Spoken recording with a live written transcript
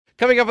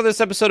Coming up on this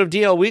episode of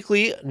DL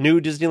Weekly,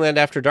 new Disneyland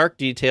After Dark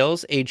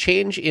details, a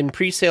change in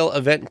pre-sale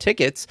event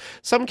tickets,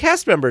 some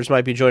cast members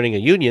might be joining a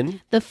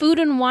union. The Food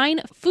and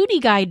Wine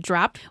Foodie Guide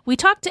dropped. We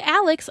talked to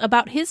Alex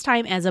about his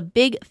time as a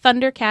Big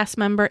Thunder cast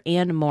member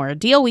and more.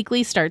 DL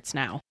Weekly starts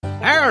now.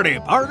 Howdy,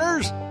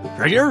 partners.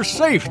 For your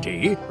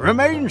safety,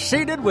 remain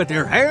seated with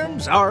your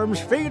hands, arms,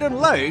 feet,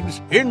 and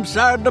legs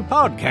inside the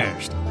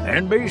podcast.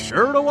 And be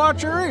sure to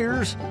watch your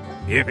ears.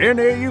 If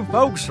any of you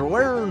folks are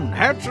wearing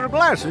hats or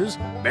glasses,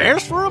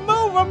 best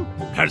remove them,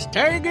 because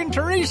Tag and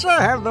Teresa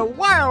have the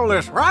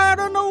wildest ride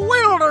in the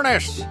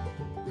wilderness.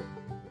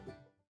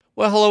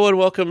 Well, hello and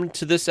welcome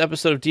to this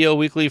episode of DL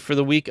Weekly for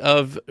the week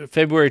of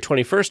February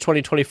 21st,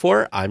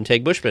 2024. I'm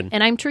Tag Bushman.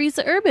 And I'm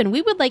Teresa Urban.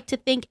 We would like to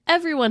thank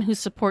everyone who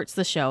supports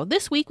the show.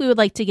 This week, we would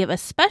like to give a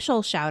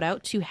special shout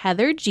out to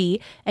Heather G.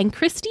 and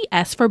Christy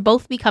S. for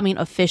both becoming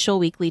official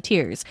weekly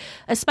tiers.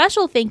 A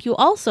special thank you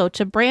also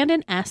to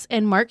Brandon S.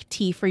 and Mark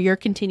T. for your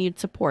continued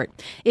support.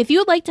 If you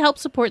would like to help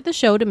support the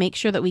show to make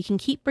sure that we can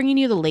keep bringing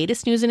you the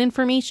latest news and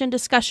information,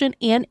 discussion,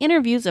 and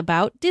interviews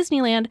about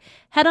Disneyland,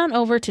 head on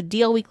over to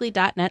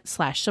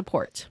dlweekly.net/support.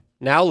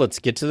 Now let's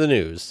get to the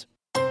news.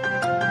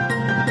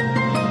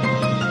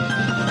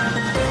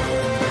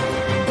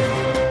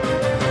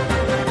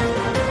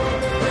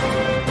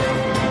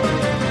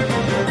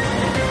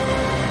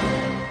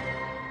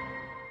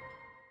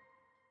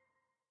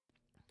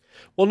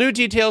 Well, new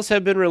details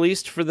have been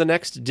released for the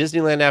next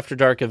Disneyland After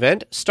Dark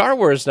event. Star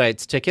Wars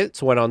Nights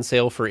tickets went on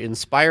sale for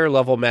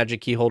Inspire-level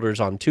Magic Key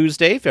holders on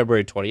Tuesday,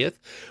 February 20th,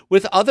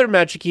 with other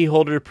Magic Key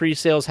holder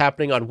pre-sales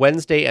happening on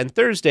Wednesday and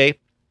Thursday,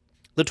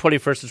 the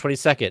 21st and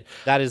 22nd.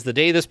 That is the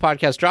day this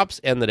podcast drops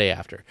and the day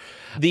after.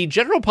 The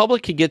general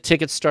public can get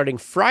tickets starting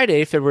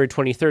Friday, February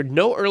 23rd,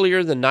 no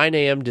earlier than 9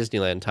 a.m.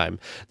 Disneyland time.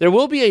 There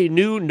will be a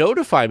new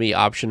Notify Me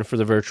option for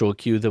the virtual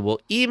queue that will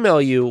email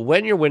you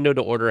when your window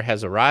to order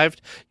has arrived.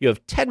 You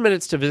have 10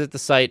 minutes to visit the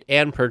site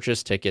and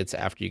purchase tickets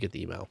after you get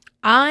the email.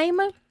 I'm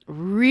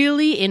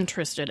really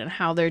interested in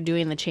how they're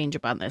doing the change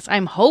up on this.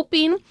 I'm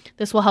hoping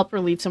this will help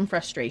relieve some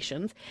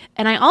frustrations.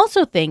 And I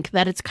also think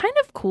that it's kind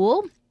of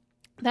cool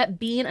that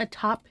being a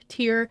top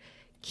tier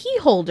key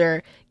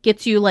holder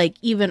gets you like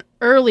even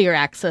earlier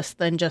access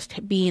than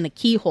just being a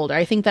key holder.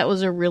 I think that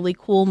was a really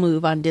cool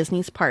move on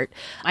Disney's part.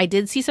 I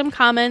did see some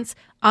comments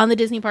on the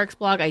Disney Parks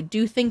blog. I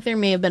do think there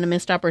may have been a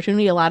missed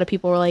opportunity. A lot of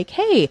people were like,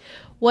 hey,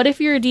 what if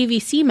you're a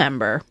DVC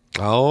member?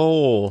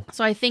 Oh.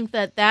 So I think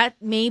that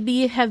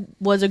maybe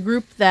was a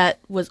group that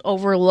was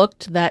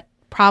overlooked that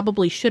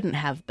probably shouldn't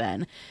have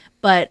been.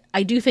 But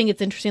I do think it's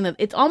interesting that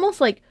it's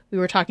almost like we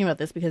were talking about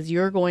this because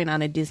you're going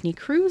on a Disney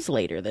cruise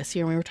later this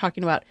year. And we were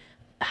talking about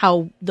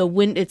how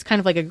it's kind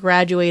of like a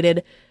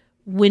graduated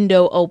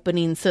window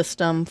opening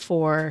system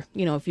for,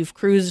 you know, if you've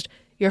cruised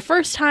your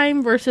first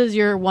time versus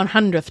your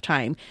 100th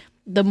time.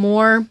 The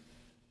more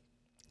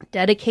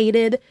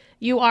dedicated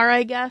you are,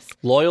 I guess.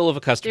 Loyal of a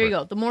customer. There you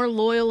go. The more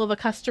loyal of a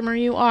customer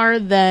you are,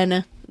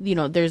 then, you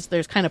know,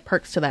 there's kind of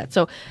perks to that.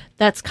 So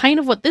that's kind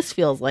of what this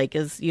feels like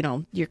is, you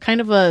know, you're kind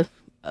of a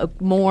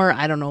more,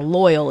 I don't know,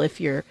 loyal if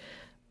you're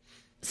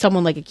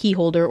someone like a key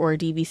holder or a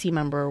DVC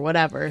member or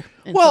whatever.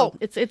 And well, so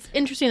it's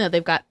interesting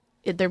that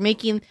they're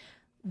making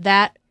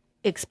that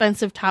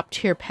expensive top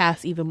tier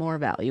pass even more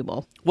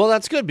valuable. Well,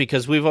 that's good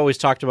because we've always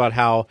talked about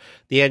how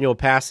the annual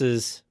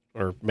passes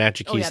or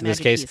Magic Keys in this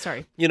case,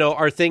 you know,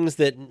 are things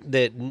that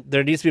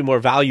there needs to be more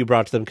value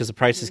brought to them because the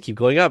prices keep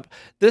going up.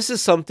 This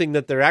is something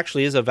that there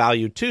actually is a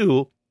value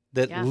to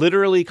that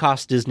literally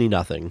costs Disney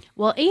nothing.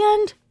 Well,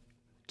 and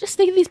just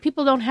think these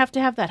people don't have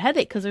to have that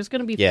headache because there's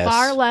going to be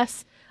far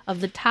less of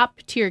the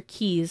top tier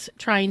keys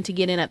trying to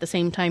get in at the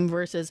same time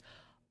versus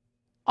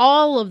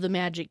all of the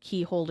Magic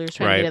Key holders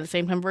trying to get at the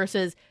same time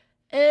versus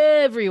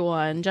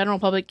everyone, general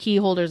public key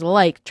holders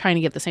alike, trying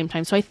to get at the same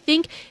time. So I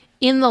think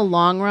in the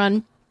long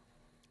run,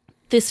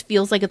 this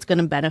feels like it's going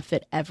to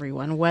benefit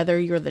everyone, whether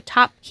you're the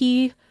top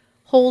key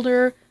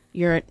holder,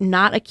 you're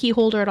not a key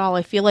holder at all.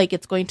 I feel like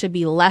it's going to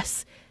be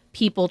less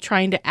people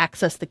trying to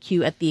access the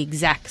queue at the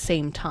exact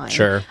same time.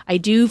 Sure. I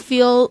do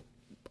feel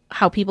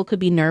how people could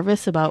be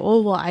nervous about,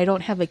 oh, well, I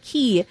don't have a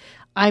key.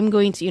 I'm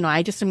going to,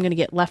 I just am going to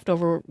get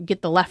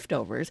the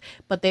leftovers.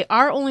 But they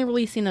are only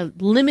releasing a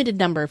limited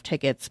number of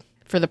tickets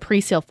for the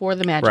pre-sale for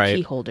the Magic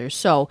Key holders.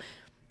 So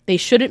they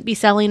shouldn't be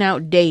selling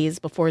out days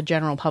before the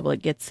general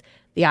public gets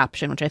the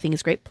option, which I think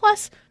is great.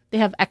 Plus,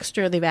 they've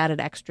added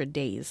extra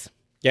days.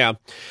 Yeah.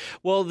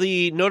 Well,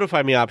 the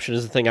Notify Me option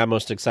is the thing I'm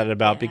most excited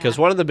about because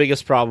one of the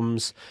biggest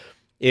problems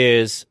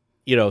is,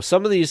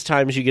 some of these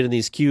times you get in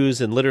these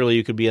queues and literally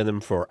you could be in them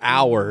for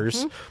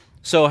hours. Mm-hmm.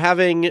 So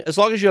as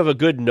long as you have a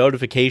good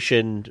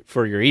notification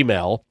for your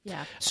email,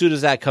 as soon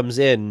as that comes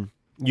in,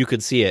 you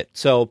could see it.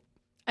 So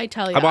I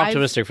tell you, I'm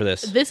optimistic for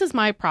this. This is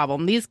my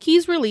problem. These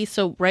keys release.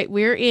 So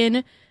we're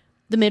in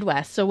the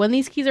Midwest. So when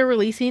these keys are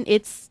releasing,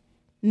 it's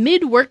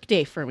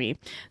mid-workday for me.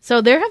 So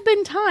there have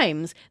been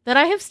times that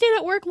I have stayed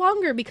at work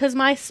longer because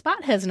my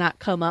spot has not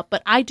come up,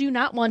 but I do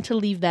not want to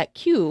leave that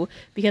queue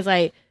because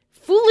I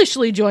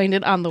foolishly joined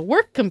it on the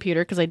work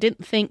computer because I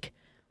didn't think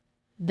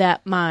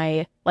that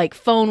my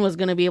phone was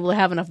going to be able to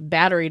have enough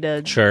battery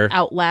to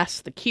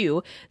outlast the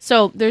queue.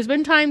 So there's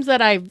been times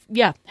that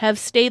have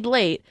stayed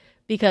late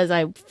because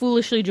I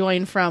foolishly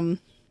joined from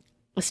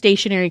a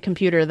stationary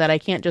computer that I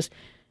can't just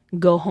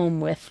go home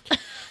with.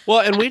 Well,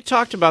 and we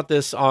talked about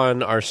this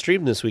on our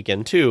stream this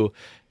weekend too,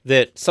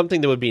 that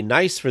something that would be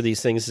nice for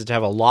these things is to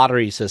have a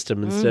lottery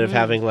system instead of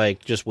having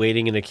just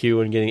waiting in a queue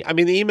and getting, I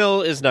mean, the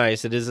email is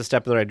nice. It is a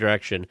step in the right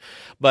direction,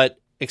 but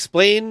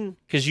explain,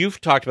 because you've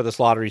talked about this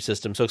lottery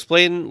system. So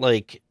explain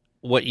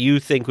what you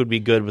think would be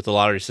good with the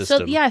lottery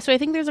system. So I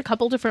think there's a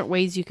couple different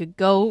ways you could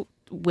go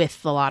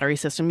with the lottery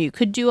system. You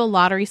could do a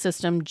lottery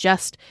system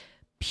just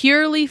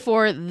purely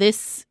for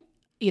this,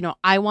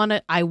 I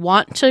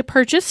want to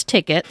purchase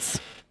tickets.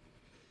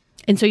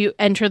 And so you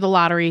enter the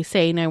lottery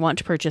saying, I want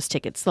to purchase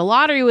tickets. The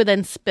lottery would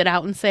then spit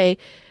out and say,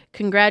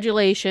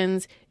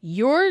 congratulations,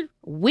 your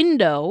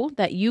window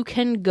that you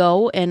can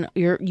go and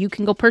you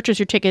can go purchase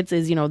your tickets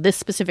is, this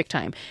specific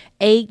time.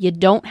 You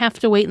don't have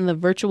to wait in the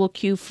virtual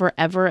queue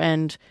forever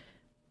and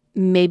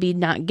maybe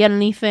not get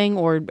anything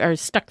or are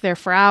stuck there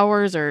for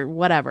hours or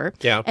whatever.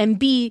 Yeah. And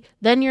B,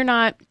 then you're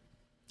not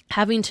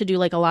having to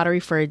do a lottery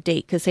for a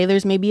date, because say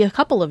there's maybe a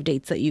couple of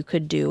dates that you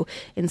could do.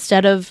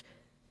 Instead of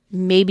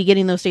maybe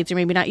getting those dates or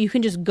maybe not, you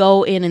can just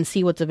go in and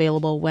see what's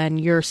available when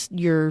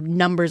your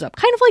number's up.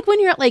 Kind of like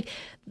when you're at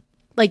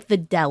like the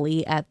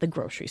deli at the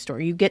grocery store.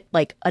 You get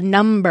a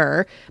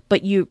number,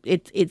 but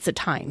it's a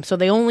time. So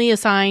they only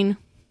assign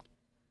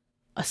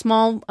a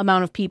small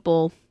amount of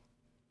people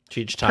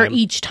per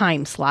each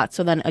time slot.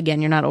 So then again,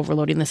 you're not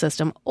overloading the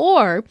system.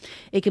 Or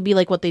it could be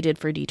like what they did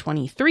for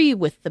D23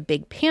 with the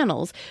big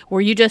panels,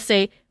 where you just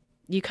say,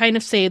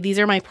 these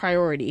are my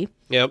priority.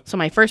 Yep. So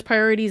my first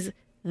priority is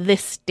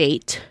this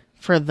date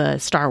for the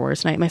Star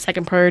Wars night. My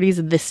second priority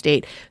is this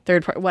date.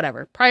 Third,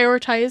 whatever.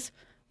 Prioritize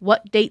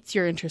what dates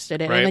you're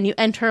interested in. Right. And then you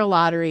enter a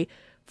lottery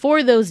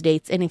for those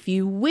dates. And if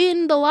you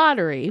win the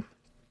lottery,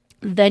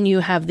 then you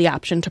have the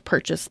option to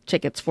purchase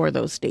tickets for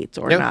those dates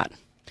or not.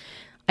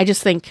 I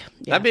just think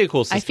that'd be a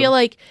cool system. I feel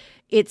like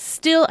it's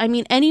still,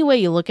 any way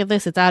you look at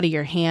this, it's out of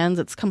your hands.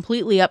 It's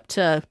completely up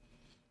to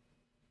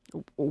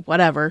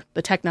whatever,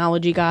 the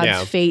technology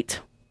gods,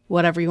 fate,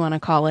 whatever you want to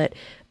call it.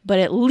 But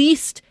at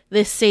least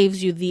this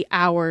saves you the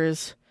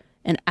hours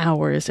and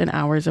hours and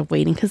hours of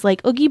waiting. Because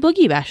Oogie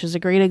Boogie Bash is a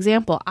great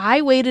example.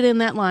 I waited in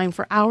that line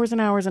for hours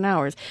and hours and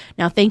hours.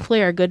 Now,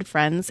 thankfully, our good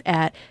friends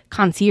at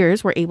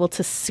Concierge were able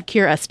to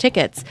secure us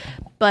tickets.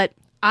 But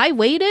I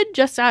waited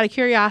just out of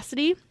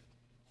curiosity,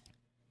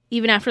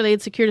 even after they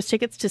had secured us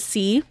tickets, to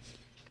see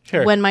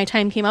when my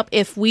time came up.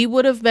 If we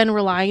would have been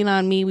relying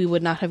on me, we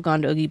would not have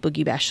gone to Oogie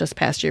Boogie Bash this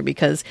past year,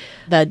 because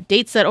the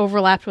dates that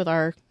overlapped with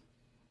our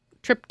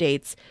trip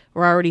dates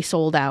were already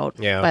sold out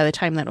by the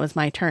time that it was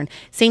my turn.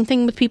 Same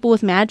thing with people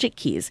with magic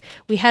keys.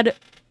 We had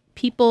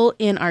people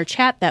in our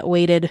chat that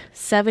waited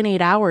 7-8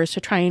 hours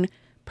to try and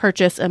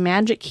purchase a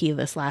magic key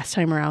this last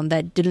time around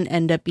that didn't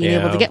end up being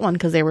able to get one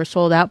because they were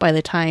sold out by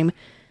the time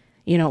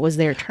it was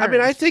their turn. I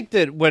mean, I think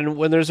that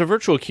when there's a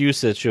virtual queue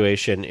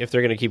situation, if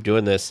they're going to keep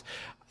doing this,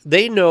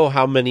 they know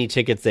how many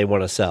tickets they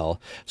want to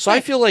sell. So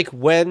I feel like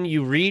when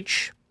you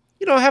reach,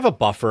 have a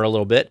buffer a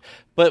little bit,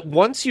 but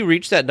once you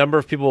reach that number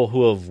of people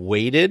who have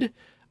waited,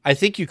 I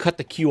think you cut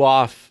the queue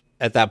off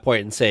at that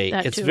point and say,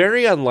 it's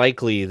very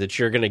unlikely that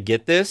you're going to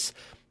get this.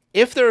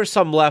 If there are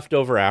some left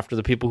over after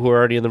the people who are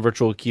already in the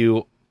virtual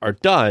queue are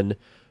done,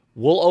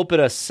 we'll open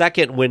a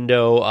second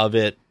window of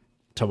it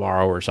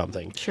tomorrow or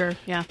something. Sure,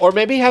 yeah. Or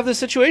maybe have the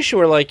situation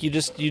where you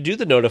do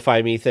the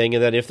notify me thing,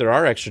 and then if there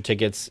are extra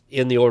tickets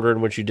in the order in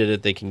which you did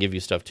it, they can give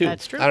you stuff too.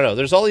 That's true. I don't know.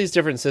 There's all these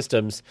different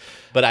systems,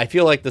 but I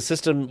feel like the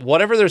system,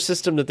 whatever their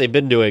system that they've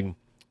been doing,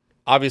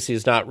 obviously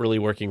is not really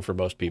working for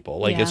most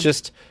people.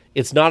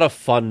 It's not a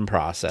fun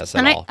process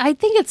at all. I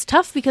think it's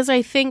tough because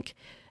I think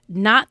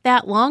not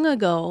that long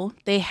ago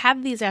they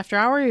had these after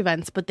hour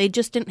events, but they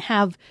just didn't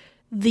have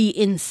the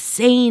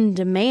insane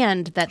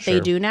demand that they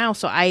do now.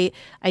 So I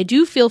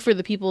do feel for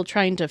the people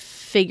trying to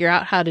figure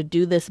out how to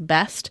do this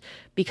best,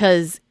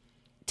 because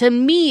to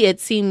me it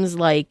seems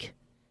like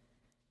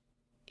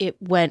it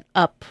went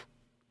up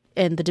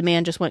and the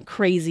demand just went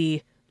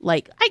crazy. I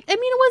mean,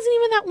 it wasn't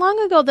even that long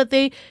ago that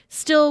they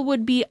still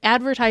would be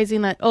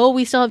advertising that,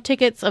 we still have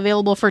tickets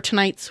available for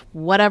tonight's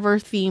whatever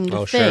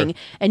themed thing. Sure.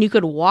 And you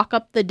could walk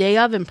up the day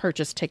of and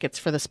purchase tickets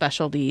for the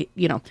specialty.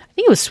 I think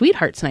it was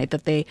Sweethearts Night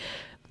that they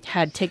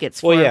had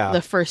tickets for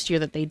the first year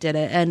that they did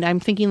it. And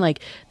I'm thinking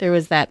there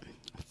was that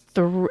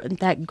it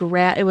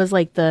was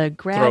the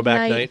grad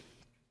throwback night.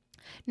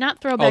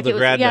 Not throwback. It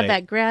was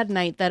that grad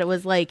night that it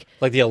was like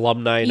the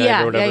alumni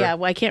night or whatever. Yeah.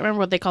 Well, I can't remember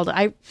what they called it.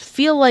 I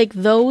feel like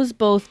those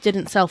both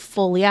didn't sell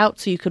fully out,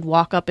 so you could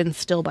walk up and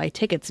still buy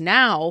tickets.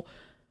 Now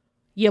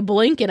you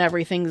blink and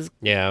everything's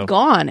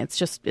gone.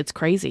 It's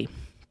crazy.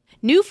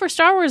 New for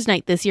Star Wars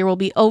Night this year will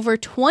be over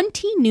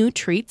 20 new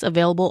treats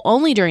available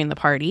only during the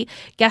party.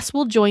 Guests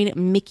will join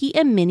Mickey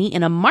and Minnie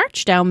in a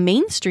march down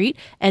Main Street,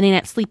 ending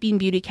at Sleeping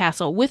Beauty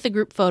Castle with a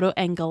group photo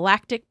and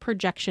galactic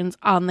projections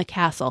on the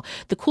castle.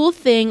 The cool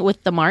thing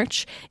with the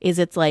march is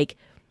it's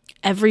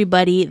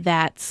everybody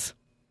that's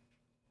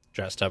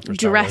dressed up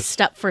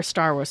for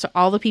Star Wars. So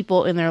all the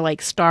people in their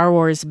like Star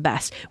Wars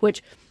best,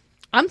 which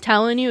I'm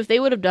telling you, if they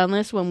would have done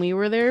this when we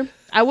were there,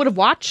 I would have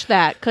watched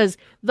that because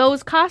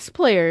those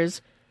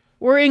cosplayers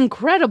were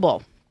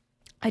incredible.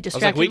 I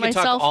distracted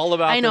myself.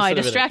 I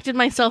distracted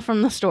myself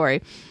from the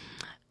story.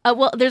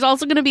 Well, there's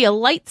also going to be a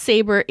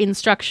lightsaber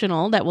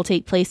instructional that will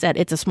take place at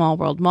It's a Small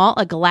World Mall,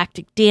 a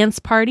galactic dance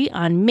party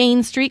on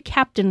Main Street.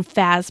 Captain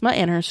Phasma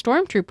and her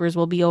stormtroopers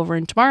will be over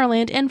in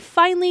Tomorrowland. And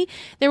finally,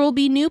 there will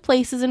be new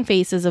places and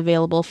faces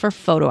available for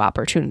photo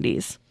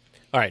opportunities.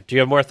 All right. Do you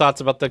have more thoughts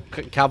about the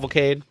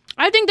cavalcade?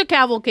 I think the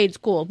cavalcade's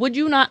cool. Would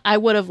you not? I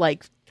would have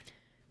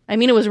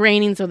it was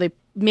raining, so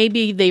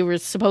maybe they were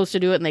supposed to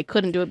do it and they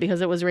couldn't do it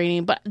because it was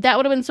raining. But that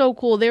would have been so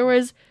cool.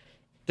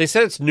 They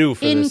said it's new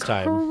for this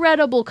time.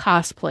 Incredible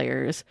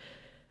cosplayers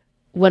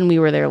when we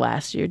were there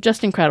last year.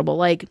 Just incredible.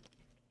 Like,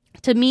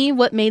 to me,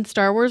 what made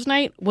Star Wars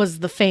Night was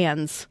the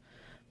fans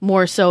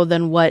more so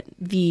than what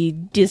the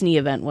Disney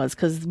event was.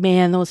 Because,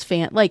 man, those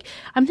fans... Like,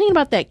 I'm thinking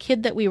about that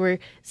kid that we were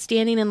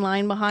standing in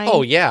line behind.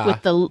 Oh, yeah.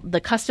 With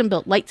the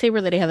custom-built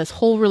lightsaber that he had this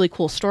whole really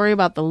cool story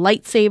about the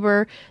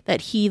lightsaber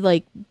that he,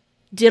 like,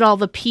 did all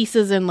the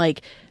pieces and,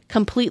 like...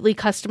 completely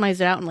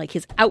customized it out, and like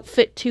his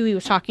outfit too, he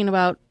was talking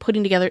about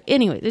putting together.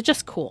 Anyway, it's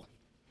just cool.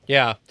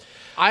 Yeah.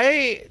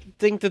 I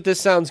think that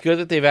this sounds good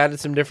that they've added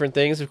some different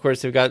things. Of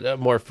course, they've got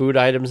more food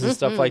items and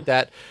stuff like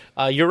that.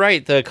 You're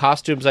right. The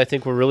costumes, I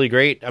think, were really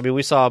great. I mean,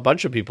 we saw a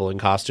bunch of people in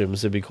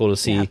costumes. It'd be cool to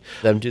see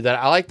them do that.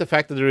 I like the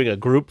fact that they're doing a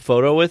group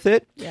photo with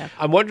it. Yeah.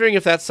 I'm wondering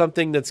if that's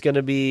something that's going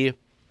to be...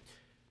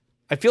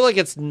 I feel like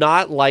it's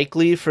not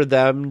likely for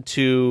them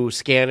to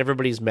scan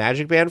everybody's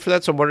Magic Band for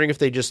that, so I'm wondering if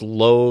they just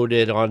load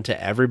it onto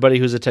everybody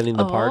who's attending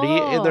the party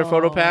in their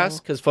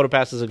PhotoPass, because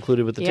PhotoPass is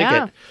included with the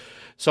ticket.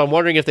 So I'm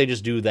wondering if they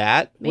just do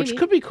that, which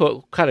could be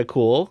kind of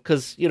cool,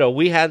 because,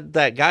 we had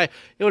that guy.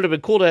 It would have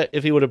been cool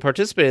if he would have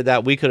participated in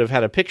that. We could have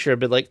had a picture and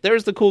been like,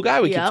 there's the cool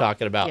guy we keep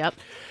talking about. Yep.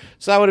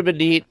 So that would have been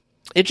neat.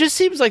 It just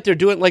seems like they're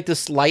doing like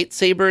this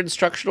lightsaber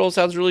instructional.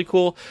 Sounds really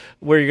cool,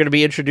 where you're going to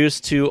be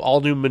introduced to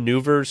all new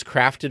maneuvers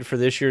crafted for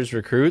this year's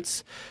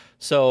recruits.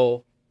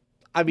 So,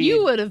 I mean,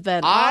 you would have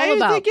been all about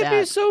that. I think it'd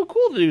be so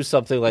cool to do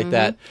something like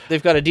that.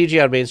 They've got a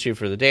DJ on Main Street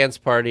for the dance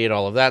party and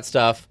all of that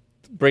stuff.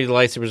 Bring the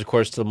lightsabers, of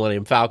course, to the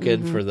Millennium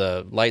Falcon for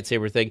the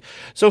lightsaber thing.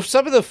 So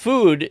some of the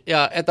food,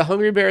 at the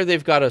Hungry Bear,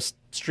 they've got a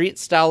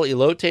street-style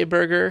elote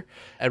burger.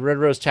 At Red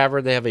Rose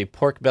Tavern, they have a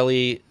pork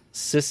belly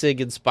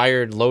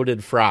sisig-inspired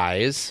loaded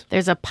fries.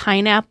 There's a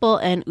pineapple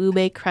and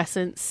ube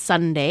crescent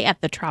sundae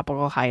at the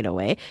Tropical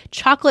Hideaway.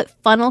 Chocolate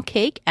funnel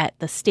cake at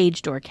the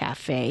Stage Door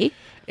Cafe.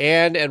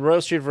 And at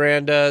Rose Street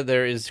Veranda,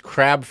 there is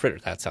crab fritter.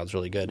 That sounds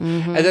really good.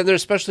 And then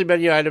there's specialty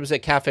menu items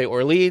at Cafe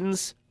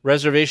Orleans.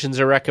 Reservations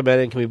are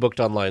recommended, can be booked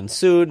online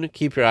soon.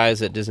 Keep your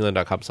eyes at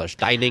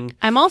Disneyland.com/dining.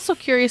 I'm also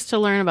curious to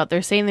learn about,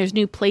 they're saying there's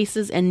new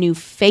places and new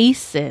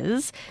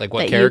faces like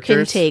what that characters you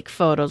can take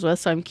photos with.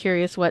 So I'm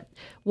curious what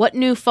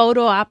new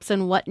photo ops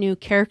and what new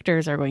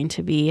characters are going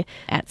to be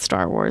at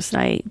Star Wars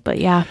Night. But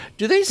yeah.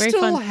 Do they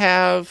still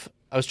have,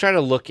 I was trying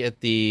to look at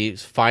the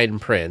fine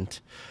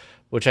print,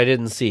 which I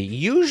didn't see.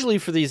 Usually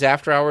for these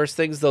after hours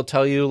things, they'll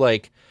tell you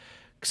like,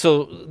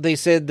 so they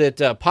said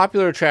that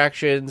popular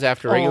attractions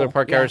after regular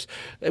park hours.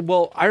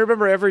 Well, I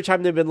remember every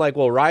time they've been like,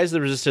 well, Rise of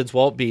the Resistance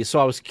won't be. So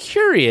I was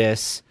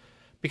curious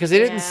because they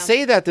didn't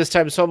say that this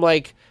time. So I'm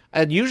like,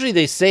 and usually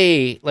they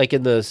say like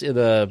in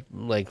the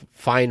like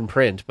fine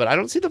print, but I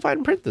don't see the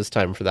fine print this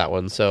time for that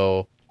one.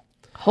 So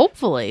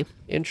hopefully.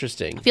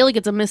 Interesting. I feel like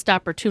it's a missed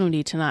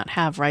opportunity to not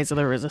have Rise of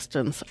the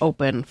Resistance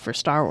open for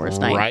Star Wars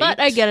Night. Right?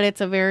 But I get it.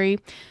 It's a very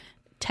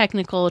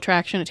technical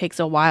attraction. It takes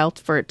a while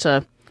for it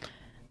to,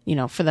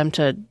 for them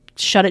to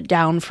shut it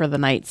down for the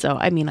night. So,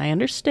 I mean, I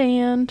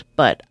understand,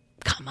 but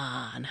come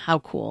on, how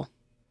cool.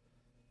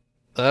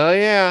 Oh,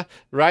 yeah.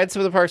 Ride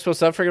some of the park's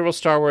most unforgettable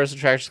Star Wars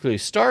attractions, including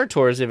Star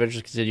Tours, The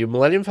Adventures Continue,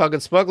 Millennium Falcon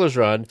Smuggler's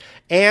Run,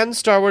 and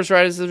Star Wars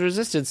Rise of the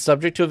Resistance,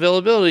 subject to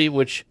availability,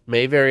 which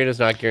may vary and is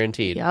not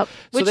guaranteed. Yep.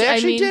 So they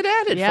actually did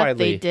add it,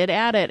 finally. They did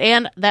add it.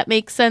 And that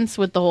makes sense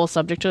with the whole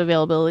subject to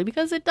availability,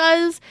 because it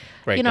does,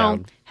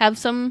 have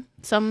some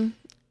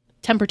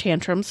temper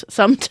tantrums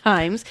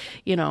sometimes,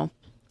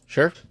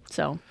 Sure.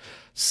 So,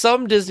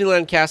 some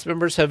Disneyland cast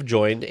members have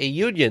joined a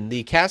union.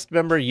 The cast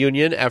member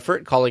union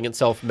effort, calling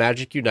itself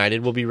Magic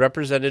United, will be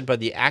represented by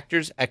the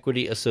Actors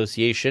Equity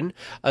Association,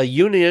 a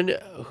union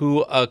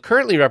who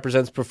currently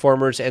represents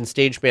performers and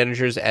stage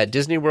managers at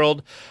Disney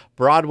World,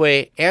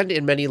 Broadway, and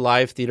in many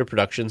live theater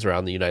productions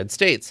around the United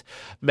States.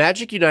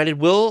 Magic United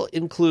will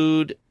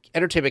include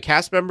entertainment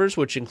cast members,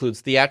 which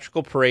includes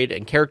theatrical, parade,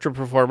 and character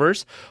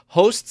performers.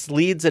 Hosts,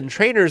 leads, and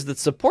trainers that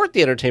support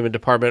the entertainment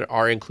department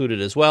are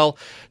included as well.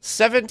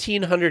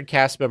 1,700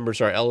 cast members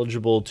are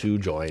eligible to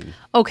join.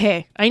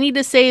 Okay, I need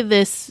to say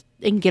this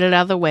and get it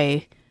out of the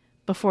way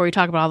before we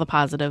talk about all the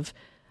positive.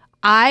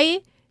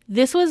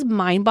 This was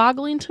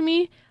mind-boggling to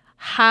me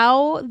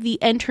how the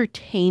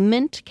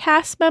entertainment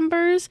cast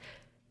members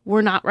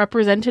were not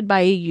represented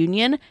by a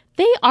union.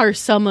 They are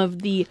some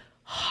of the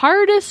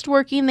hardest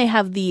working. They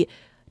have the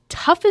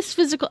toughest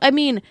physical. I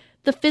mean,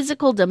 the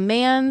physical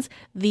demands,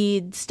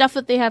 the stuff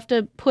that they have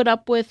to put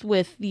up with,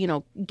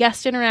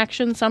 guest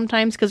interaction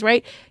sometimes. Because,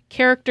 right,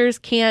 characters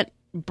can't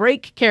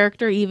break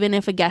character even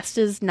if a guest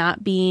is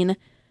not being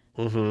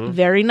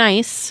very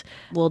nice.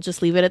 We'll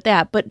just leave it at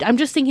that. But I'm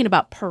just thinking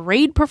about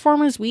parade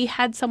performers. We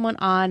had someone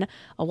on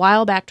a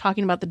while back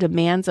talking about the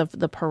demands of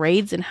the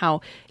parades and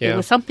how it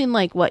was something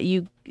like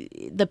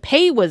the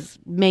pay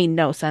made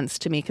no sense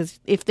to me, because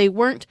if they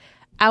weren't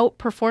out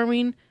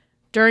performing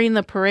during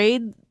the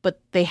parade,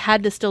 but they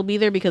had to still be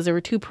there because there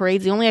were 2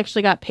 parades, they only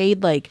actually got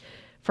paid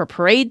for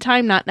parade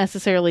time, not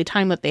necessarily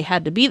time that they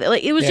had to be there.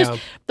 It was just,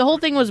 the whole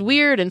thing was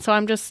weird. And so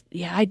I'm just,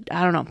 I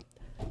don't know.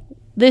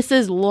 This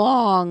is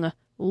long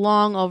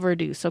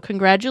overdue. So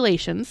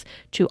congratulations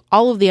to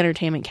all of the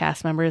entertainment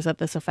cast members that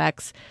this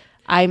affects.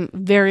 I'm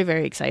very,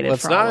 very excited. Well,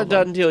 it's not a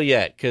done deal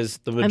yet, because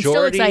I'm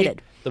still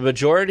excited. The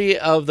majority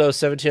of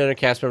those 1,700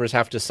 cast members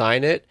have to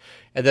sign it,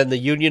 and then the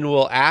union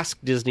will ask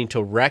Disney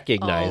to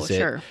recognize it.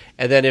 Sure.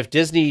 And then if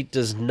Disney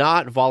does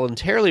not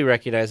voluntarily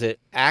recognize it,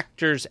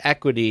 Actors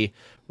Equity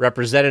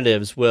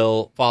representatives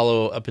will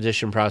follow a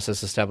petition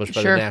process established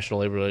by the National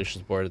Labor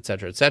Relations Board, et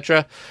cetera, et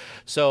cetera.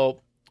 So,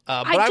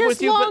 but I'm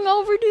with you. Long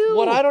overdue.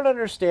 What I don't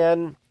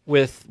understand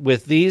with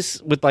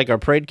our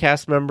parade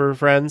cast member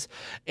friends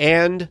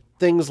and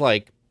things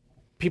like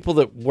people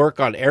that work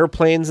on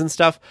airplanes and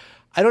stuff,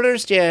 I don't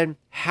understand,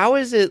 how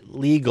is it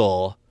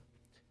legal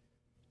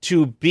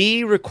to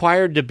be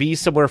required to be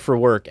somewhere for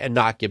work and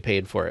not get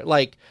paid for it?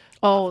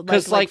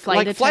 Because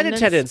flight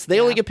attendants,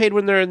 they only get paid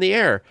when they're in the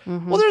air.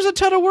 Well, there's a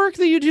ton of work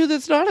that you do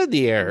that's not in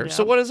the air.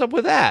 So what is up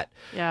with that?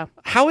 Yeah.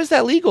 How is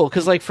that legal?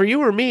 Because for you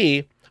or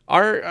me,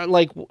 our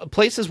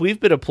places we've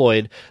been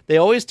employed, they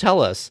always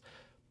tell us,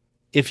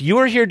 if you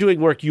are here doing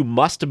work, you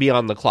must be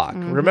on the clock.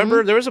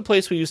 Remember, there was a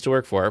place we used to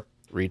work for,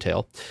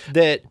 retail,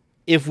 that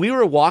if we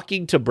were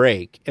walking to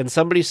break and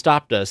somebody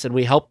stopped us and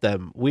we helped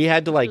them, we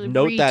had to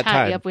note that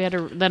time. Yep, we had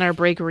to, then our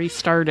break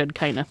restarted,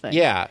 kind of thing.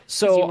 Yeah.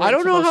 So I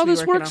don't know how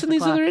this works in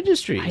these other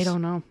industries. I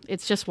don't know.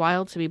 It's just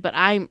wild to me, but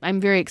I'm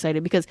very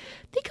excited, because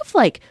think of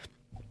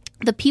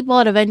the people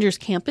at Avengers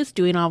Campus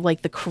doing all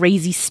the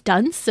crazy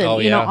stunts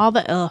and all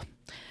that.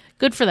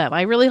 Good for them.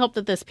 I really hope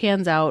that this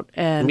pans out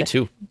and Me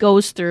too.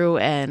 Goes through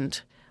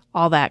and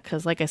all that,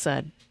 because like I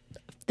said,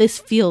 this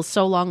feels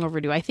so long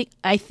overdue. I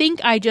think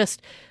I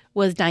just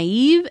was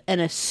naive and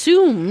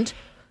assumed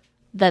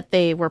that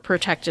they were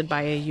protected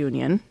by a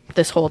union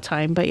this whole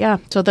time. But yeah,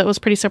 so that was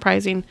pretty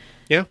surprising.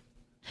 Yeah.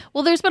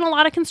 Well, there's been a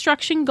lot of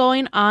construction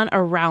going on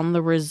around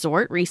the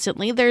resort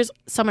recently. There's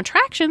some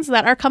attractions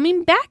that are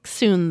coming back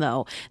soon,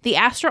 though. The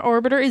Astra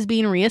Orbiter is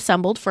being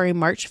reassembled for a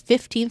March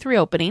 15th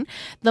reopening.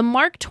 The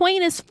Mark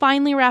Twain is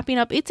finally wrapping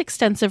up its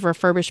extensive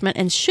refurbishment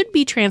and should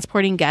be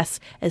transporting guests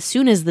as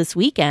soon as this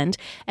weekend.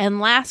 And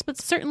last but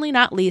certainly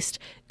not least,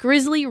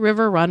 Grizzly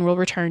River Run will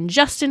return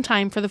just in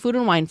time for the Food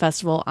and Wine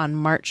Festival on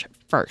March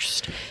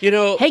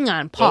 1st. Hang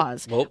on,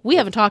 pause. We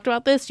haven't talked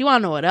about this. You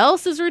want to know what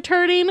else is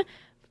returning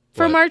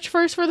for March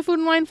 1st for the Food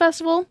and Wine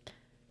Festival?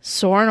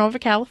 Soarin' over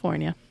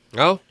California.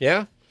 Oh,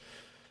 yeah.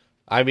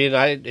 I mean,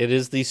 it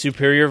is the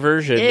superior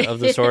version of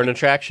the Soarin'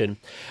 attraction.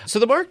 So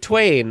the Mark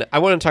Twain, I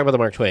want to talk about the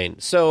Mark Twain.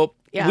 So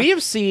we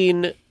have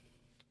seen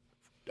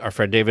our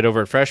friend David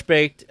over at Fresh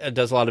Baked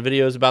does a lot of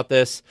videos about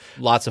this,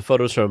 lots of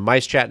photos from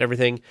MiceChat and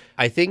everything.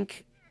 I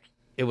think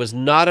it was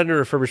not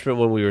under refurbishment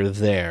when we were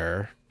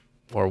there,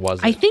 or was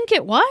it? I think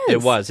it was.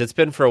 It was. It's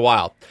been for a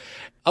while.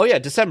 Oh, yeah,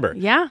 December.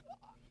 Yeah.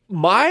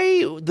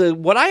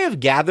 What I have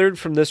gathered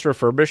from this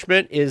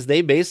refurbishment is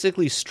they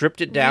basically stripped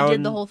it down. They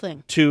did the whole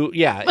thing.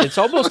 It's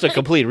almost a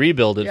complete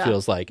rebuild, it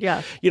feels like.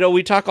 Yeah.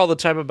 We talk all the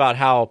time about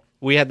how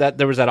we had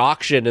there was that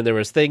auction and there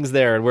was things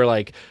there, and we're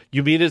like,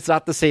 you mean it's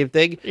not the same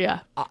thing? Yeah.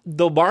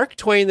 The Mark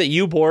Twain that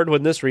you board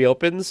when this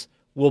reopens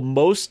will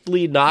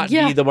mostly not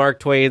be the Mark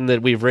Twain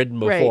that we've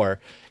ridden before. Right.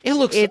 It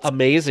looks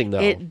amazing,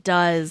 though. It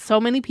does. So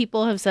many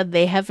people have said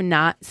they have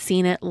not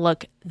seen it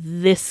look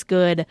this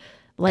good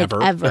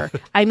ever.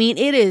 I mean,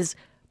 it is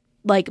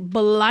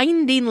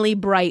blindingly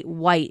bright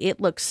white.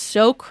 It looks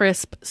so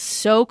crisp,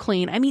 so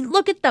clean. I mean,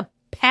 look at the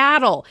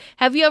paddle.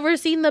 Have you ever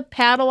seen the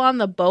paddle on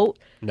the boat?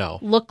 No.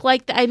 Look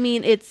like I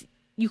mean,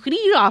 you could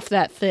eat off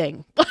that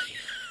thing.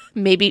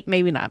 maybe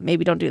not.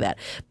 Maybe don't do that.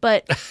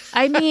 But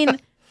I mean,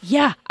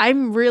 yeah, I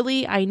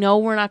know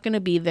we're not going to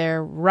be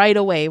there right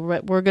away.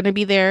 We're going to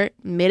be there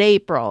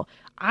mid-April.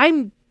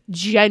 I'm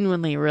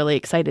genuinely really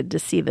excited to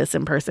see this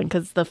in person,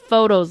 because the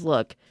photos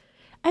look,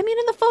 I mean,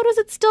 in the photos,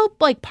 it's still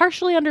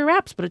partially under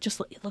wraps, but it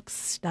looks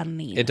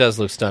stunning. It does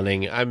look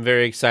stunning. I'm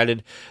very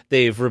excited.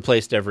 They've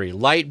replaced every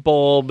light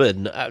bulb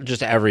and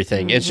just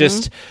everything. Mm-hmm. It's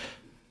just,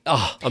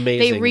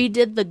 amazing. They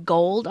redid the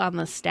gold on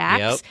the stacks.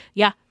 Yep.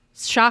 Yeah.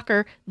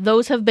 Shocker.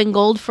 Those have been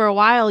gold for a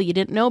while. You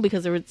didn't know,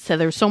 because there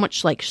was so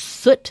much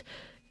soot,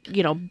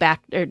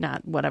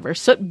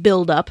 soot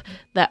buildup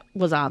that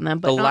was on them.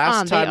 But the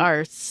last time they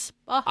are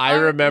I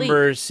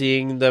remember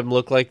seeing them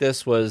look like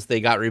this was they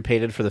got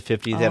repainted for the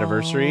 50th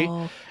anniversary.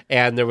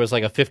 and there was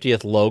like a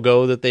 50th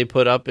logo that they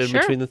put up in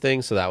between the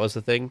things, so that was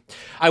the thing.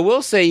 I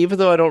will say, even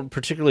though I don't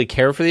particularly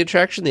care for the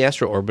attraction, the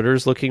Astro Orbiter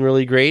is looking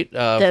really great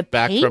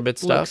back from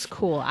its stuff. Looks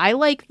cool. I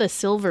like the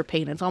silver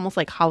paint. It's almost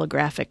like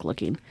holographic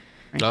looking.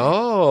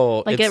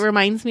 Right, like it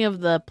reminds me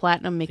of the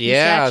Platinum Mickey statue.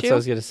 That's what I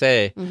was going to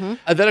say. And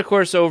then, of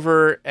course,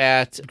 over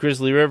at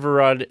Grizzly River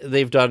Run,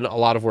 they've done a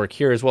lot of work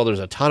here as well. There's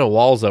a ton of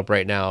walls up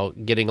right now,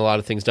 getting a lot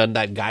of things done.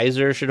 That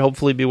geyser should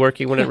hopefully be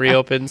working when it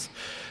reopens.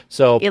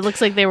 So it looks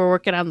like they were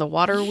working on the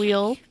water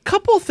wheel.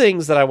 Couple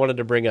things that I wanted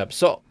to bring up.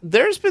 So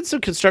there's been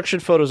some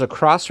construction photos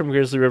across from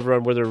Grizzly River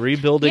Run where they're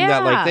rebuilding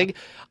that like thing.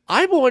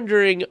 I'm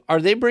wondering,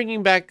 are they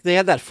bringing back... They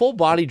had that full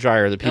body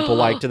dryer that people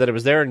liked, and that it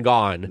was there and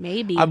gone.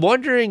 Maybe. I'm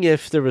wondering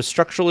if there was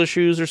structural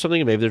issues or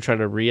something. Maybe they're trying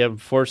to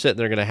reinforce it, and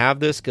they're going to have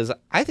this, because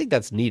I think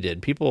that's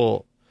needed.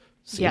 People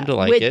seem to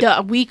like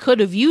it. We could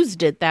have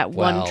used it that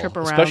one trip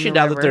around especially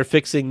now that they're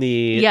fixing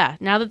the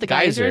now that the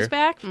geyser is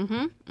back.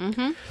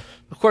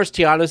 Of course,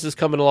 Tiana's is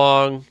coming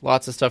along.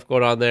 Lots of stuff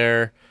going on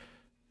there.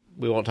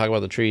 We won't talk about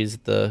the trees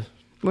at the...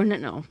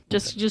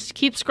 Just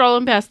keep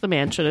scrolling past the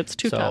mansion. It's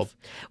too tough.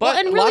 But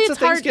and really, lots of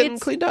things getting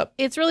cleaned up.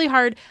 It's really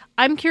hard.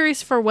 I'm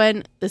curious for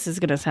when this is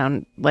going to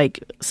sound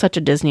like such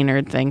a Disney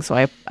nerd thing, so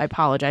I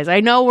apologize. I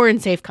know we're in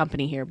safe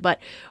company here, but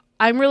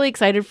I'm really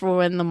excited for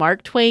when the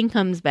Mark Twain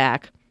comes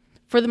back.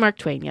 For the Mark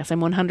Twain, yes, I'm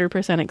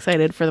 100%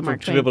 excited for the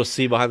Mark Twain. To be able to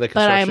see behind the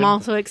construction. But I'm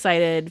also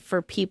excited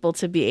for people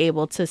to be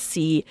able to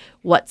see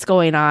what's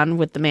going on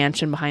with the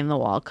mansion behind the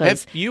wall.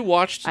 Have you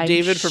watched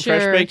David from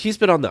Fresh Baked? He's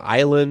been on the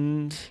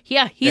island.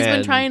 Yeah, he's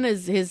been trying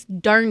his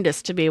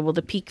darndest to be able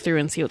to peek through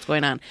and see what's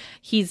going on.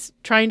 He's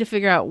trying to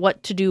figure out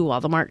what to do while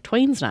the Mark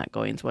Twain's not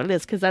going to what it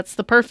is, because that's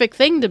the perfect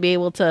thing to be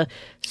able to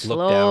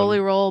slowly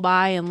roll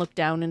by and look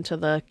down into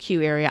the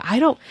queue area. I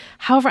don't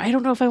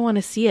know if I want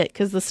to see it,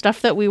 because the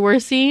stuff that we were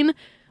seeing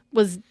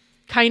was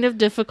kind of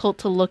difficult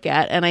to look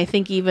at, and I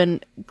think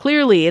even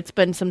clearly it's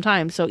been some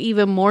time, so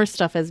even more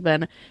stuff has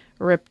been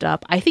ripped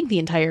up. I think the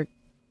entire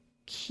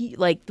queue,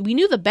 like, we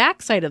knew the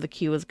back side of the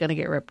queue was going to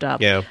get ripped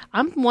up. Yeah,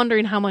 I'm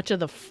wondering how much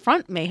of the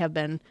front may have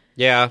been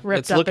ripped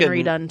it's up and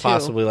redone too.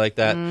 Possibly like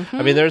that.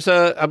 I mean,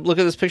 I'm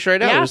looking at this picture right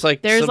now. Yeah,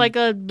 there's like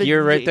a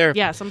gear right there.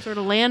 Yeah, some sort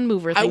of land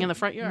mover thing in the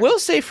front yard. Will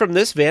say from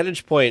this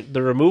vantage point,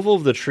 the removal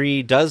of the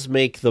tree does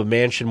make the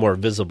mansion more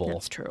visible.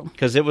 That's true,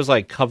 because it was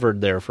like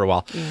covered there for a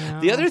while. Yeah.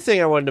 The other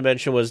thing I wanted to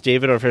mention was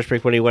David on Fresh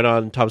Break when he went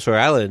on Tom Sawyer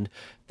Island,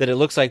 that it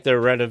looks like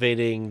they're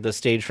renovating the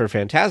stage for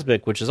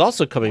Fantasmic, which is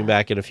also coming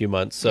back in a few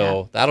months.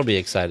 So that'll be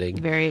exciting.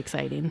 Very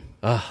exciting.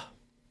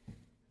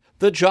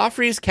 The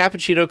Joffrey's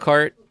Cappuccino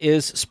Cart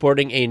is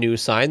sporting a new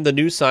sign. The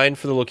new sign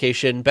for the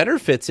location better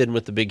fits in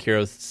with the Big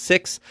Hero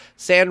 6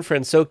 San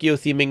Francisco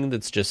theming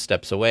that's just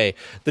steps away.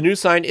 The new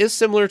sign is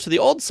similar to the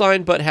old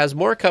sign, but has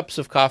more cups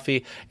of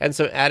coffee and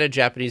some added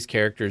Japanese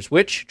characters,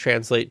 which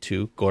translate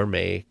to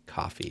gourmet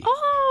coffee.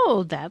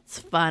 Oh, that's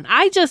fun.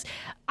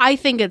 I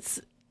think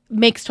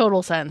makes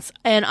total sense.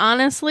 And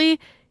honestly,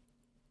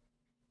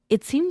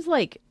 it seems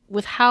like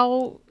with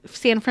how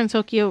San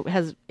Francisco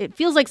it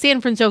feels like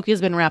San Francisco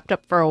has been wrapped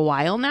up for a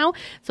while now.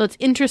 So it's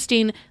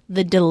interesting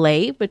the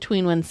delay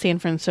between when San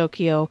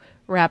Francisco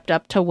wrapped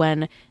up to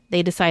when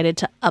they decided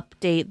to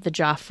update the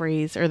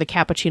Joffrey's or the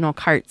Cappuccino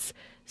Carts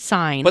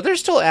sign. But they're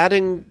still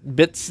adding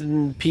bits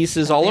and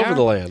pieces all over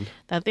the land.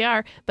 That they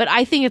are. But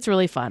I think it's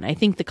really fun. I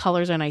think the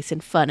colors are nice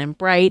and fun and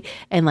bright.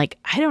 And like,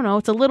 I don't know,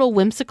 it's a little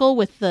whimsical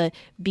with the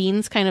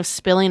beans kind of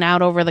spilling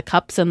out over the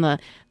cups and the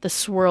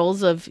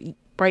swirls of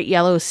bright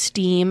yellow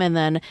steam, and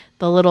then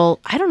the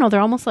little, I don't know,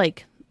 they're almost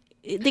like,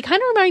 they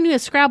kind of remind me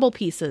of Scrabble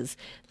pieces,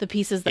 the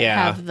pieces that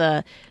have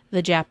the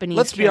Japanese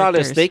Let's be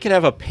honest, they could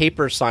have a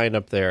paper sign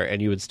up there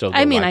and you would still go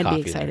I'd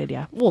be excited, there.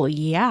 yeah. Well,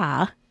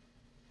 yeah.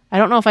 I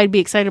don't know if I'd be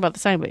excited about the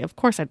sign, but of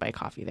course I'd buy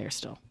coffee there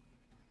still.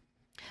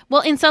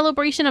 Well, in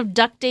celebration of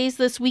Duck Days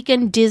this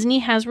weekend, Disney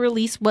has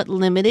released what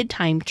limited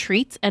time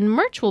treats and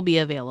merch will be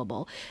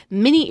available.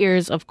 Mini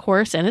ears, of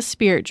course, and a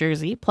Spirit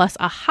jersey, plus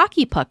a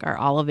hockey puck are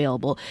all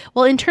available.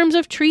 Well, in terms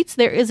of treats,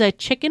 there is a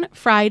chicken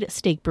fried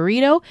steak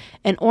burrito,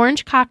 an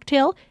orange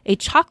cocktail, a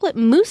chocolate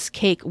mousse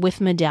cake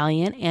with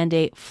medallion, and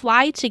a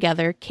fly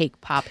together cake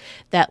pop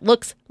that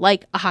looks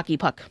like a hockey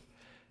puck.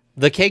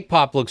 The cake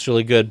pop looks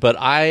really good, but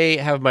I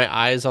have my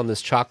eyes on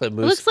this chocolate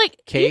mousse looks like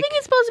cake. You think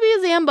it's supposed to be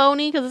a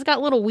Zamboni because it's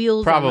got little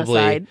wheels on the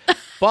side.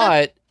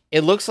 But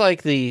it looks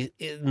like the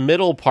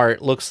middle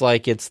part looks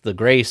like it's the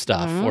gray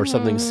stuff or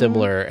something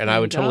similar, and I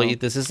would totally eat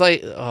this. It's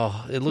like,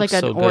 it looks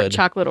like so good.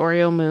 Chocolate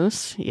Oreo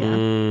mousse.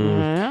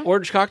 Yeah.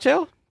 Orange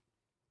cocktail?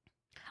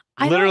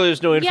 Literally,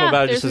 there's no info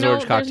about it. It just says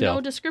orange cocktail. There's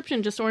no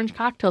description, just orange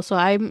cocktail. So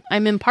I'm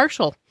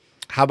impartial.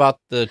 How about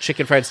the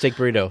chicken fried steak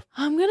burrito?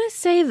 I'm going to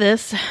say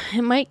this.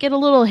 It might get a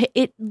little...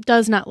 It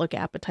does not look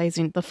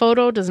appetizing. The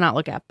photo does not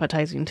look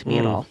appetizing to me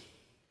at all.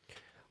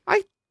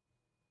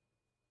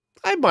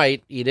 I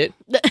might eat it.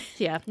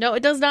 Yeah. No,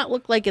 it does not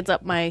look like it's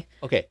up my...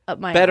 Okay. Up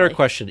my Better alley.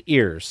 question.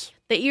 Ears.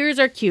 The ears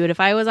are cute. If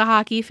I was a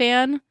hockey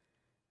fan,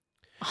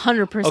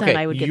 100%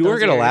 I would get those ears. You were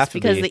going to laugh at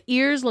because me. the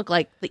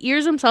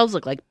ears themselves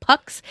look like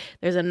pucks.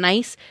 There's a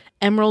nice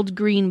emerald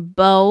green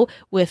bow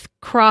with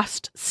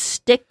crossed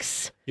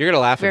sticks. You're going to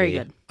laugh Very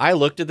at me. Good. I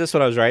looked at this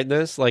when I was writing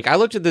this. Like, I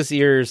looked at this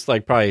ears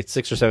like probably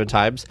 6 or 7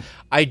 times.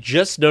 I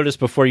just noticed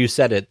before you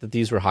said it that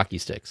these were hockey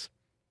sticks.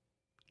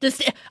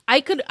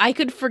 I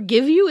could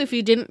forgive you if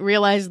you didn't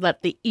realize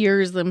that the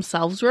ears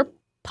themselves were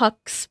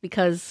pucks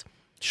because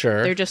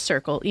they're just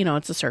circle. You know,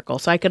 it's a circle,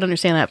 so I could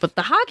understand that. But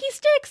the hockey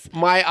sticks?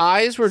 My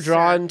eyes were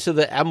drawn to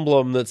the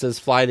emblem that says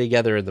 "Fly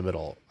Together" in the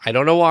middle. I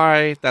don't know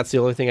why. That's the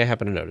only thing I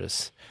happen to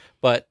notice.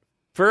 But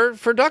for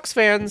Ducks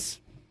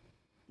fans,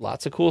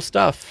 lots of cool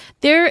stuff.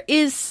 There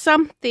is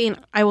something,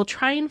 I will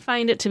try and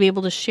find it to be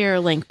able to share a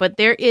link, but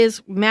there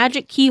is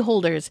Magic Key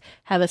Holders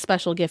have a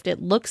special gift.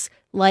 It looks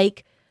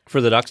like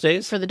For the Ducks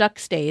days? For the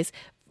Ducks days.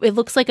 It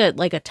looks like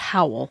a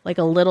towel, like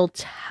a little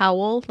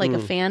towel, like a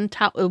fan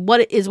towel. What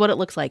it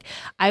looks like.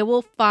 I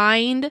will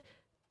find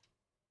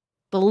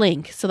the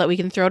link so that we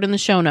can throw it in the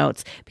show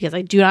notes because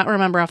I do not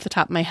remember off the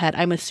top of my head.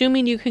 I'm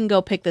assuming you can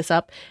go pick this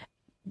up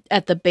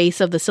at the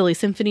base of the Silly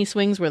Symphony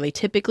swings where they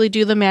typically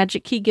do the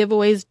Magic Key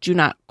giveaways. Do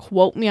not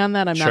quote me on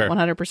that. I'm not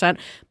 100%,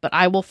 but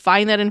I will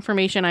find that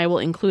information. I will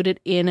include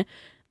it in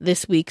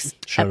this week's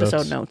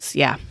episode notes.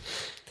 Yeah.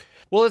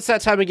 Well, it's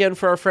that time again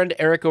for our friend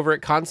Eric over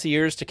at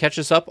Concierge to catch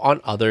us up on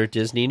other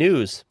Disney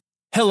news.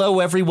 Hello,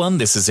 everyone.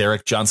 This is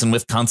Eric Johnson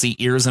with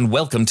Concierge, and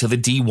welcome to the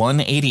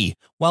D180.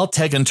 While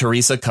Teg and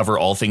Teresa cover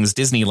all things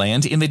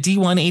Disneyland, in the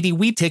D180,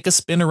 we take a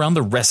spin around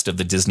the rest of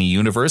the Disney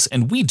universe,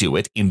 and we do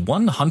it in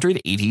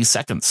 180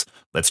 seconds.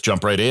 Let's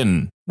jump right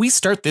in. We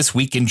start this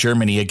week in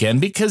Germany again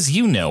because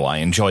you know I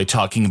enjoy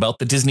talking about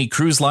the Disney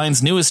Cruise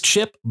Line's newest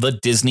ship, the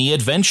Disney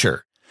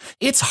Adventure.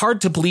 It's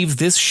hard to believe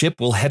this ship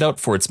will head out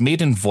for its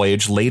maiden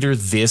voyage later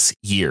this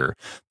year.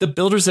 The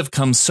builders have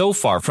come so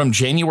far from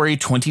January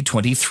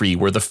 2023,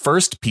 where the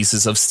first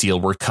pieces of steel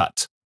were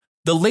cut.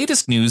 The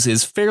latest news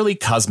is fairly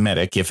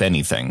cosmetic, if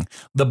anything.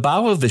 The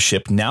bow of the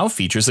ship now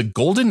features a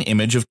golden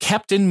image of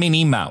Captain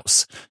Minnie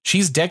Mouse.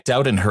 She's decked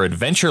out in her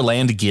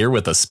Adventureland gear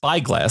with a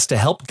spyglass to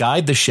help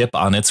guide the ship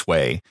on its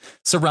way.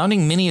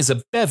 Surrounding Minnie is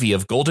a bevy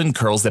of golden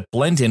curls that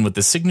blend in with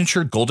the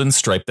signature golden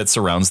stripe that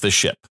surrounds the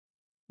ship.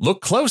 Look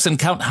close and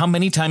count how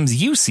many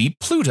times you see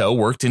Pluto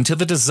worked into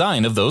the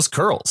design of those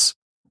curls.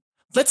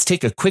 Let's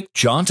take a quick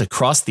jaunt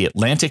across the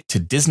Atlantic to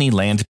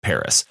Disneyland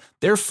Paris.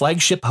 Their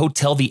flagship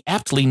hotel, the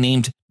aptly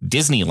named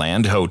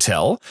Disneyland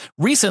Hotel,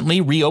 recently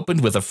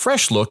reopened with a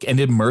fresh look and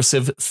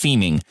immersive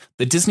theming.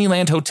 The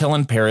Disneyland Hotel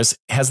in Paris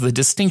has the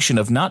distinction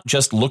of not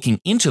just looking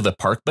into the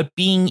park, but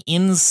being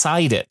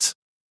inside it.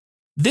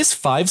 This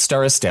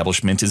 5-star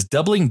establishment is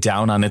doubling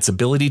down on its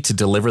ability to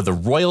deliver the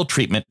royal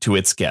treatment to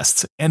its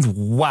guests. And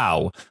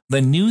wow,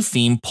 the new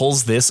theme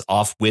pulls this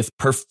off with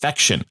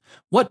perfection.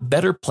 What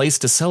better place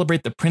to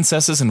celebrate the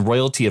princesses and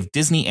royalty of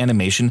Disney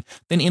animation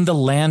than in the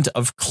land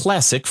of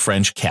classic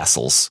French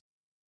castles?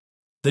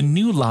 The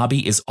new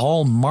lobby is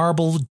all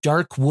marble,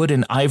 dark wood,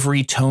 and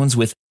ivory tones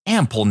with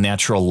ample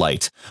natural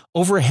light.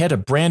 Overhead, a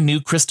brand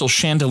new crystal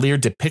chandelier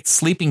depicts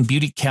Sleeping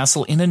Beauty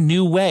Castle in a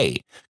new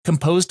way.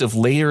 Composed of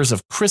layers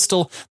of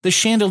crystal, the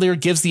chandelier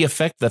gives the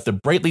effect that the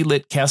brightly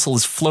lit castle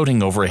is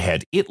floating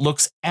overhead. It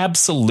looks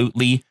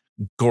absolutely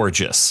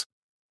gorgeous.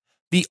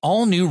 The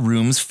all-new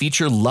rooms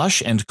feature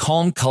lush and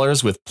calm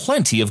colors with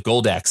plenty of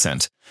gold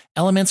accent.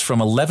 Elements from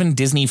 11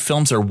 Disney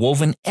films are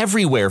woven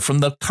everywhere, from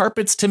the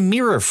carpets to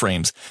mirror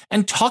frames.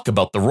 And talk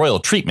about the royal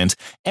treatment,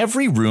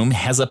 every room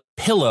has a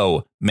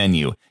pillow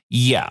menu.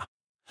 Yeah,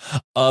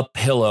 a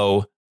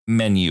pillow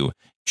menu.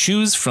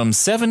 Choose from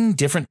 7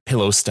 different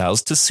pillow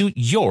styles to suit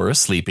your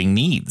sleeping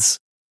needs.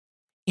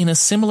 In a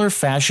similar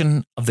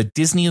fashion of the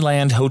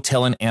Disneyland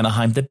Hotel in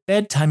Anaheim, the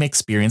bedtime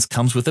experience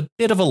comes with a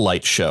bit of a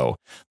light show.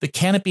 The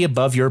canopy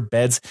above your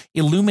beds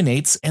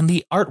illuminates, and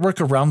the artwork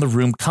around the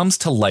room comes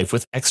to life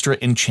with extra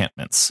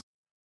enchantments.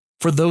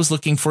 For those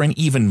looking for an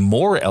even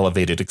more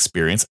elevated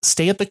experience,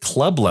 stay at the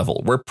club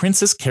level, where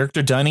princess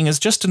character dining is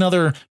just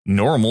another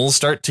normal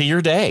start to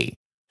your day.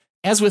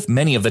 As with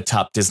many of the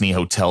top Disney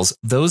hotels,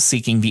 those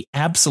seeking the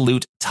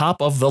absolute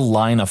top of the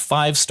line a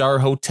 5-star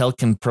hotel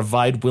can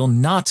provide will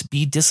not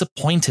be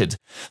disappointed.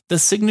 The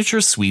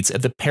signature suites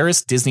at the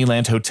Paris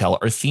Disneyland Hotel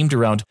are themed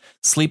around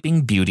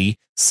Sleeping Beauty,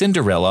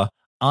 Cinderella,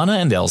 Anna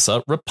and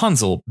Elsa,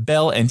 Rapunzel,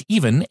 Belle, and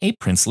even a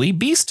princely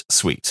Beast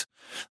suite.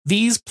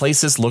 These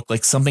places look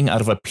like something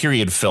out of a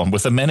period film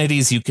with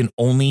amenities you can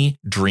only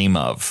dream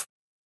of.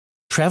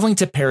 Traveling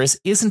to Paris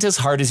isn't as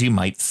hard as you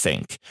might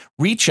think.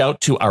 Reach out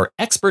to our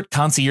expert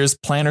concierge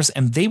planners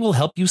and they will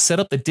help you set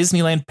up the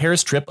Disneyland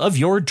Paris trip of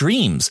your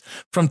dreams.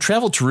 From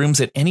travel to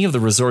rooms at any of the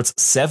resort's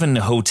 7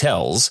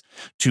 hotels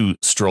to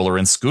stroller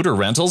and scooter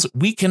rentals,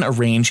 we can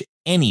arrange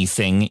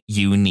anything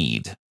you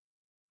need.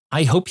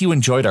 I hope you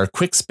enjoyed our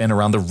quick spin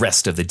around the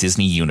rest of the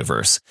Disney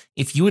universe.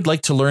 If you would like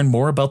to learn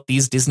more about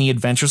these Disney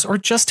adventures or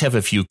just have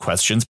a few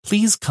questions,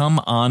 please come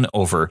on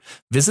over.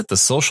 Visit the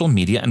social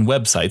media and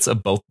websites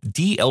of both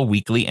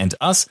DLWeekly and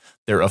us,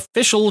 their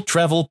official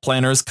travel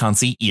planners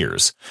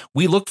concierge.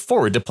 We look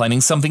forward to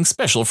planning something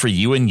special for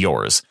you and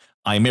yours.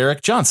 I'm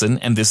Eric Johnson,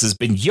 and this has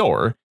been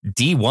your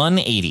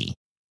D180.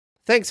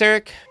 Thanks,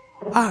 Eric.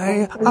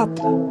 I, up,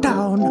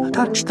 down,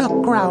 touch the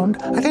ground.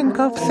 I think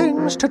of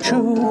things to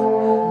chew,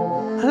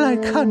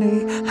 like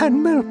honey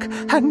and milk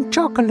and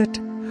chocolate.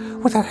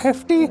 With a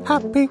hefty,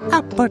 happy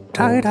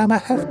appetite, I'm a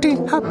hefty,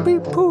 happy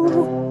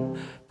poo.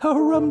 A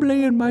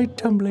rumbly in my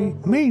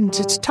tumbly means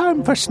it's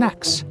time for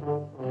snacks.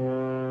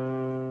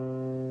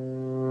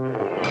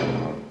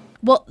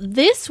 Well,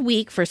 this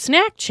week for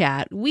Snack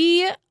Chat,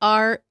 we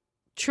are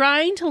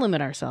trying to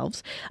limit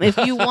ourselves. If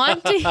you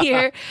want to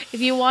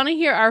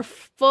hear our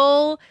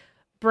full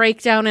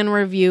breakdown and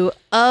review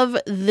of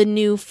the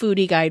new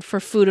foodie guide for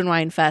Food and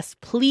Wine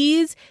Fest,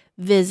 please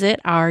visit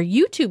our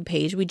YouTube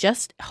page. We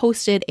just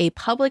hosted a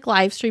public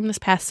live stream this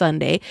past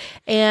Sunday,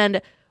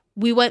 and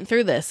we went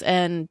through this,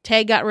 and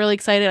Tag got really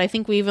excited. I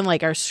think we even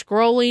are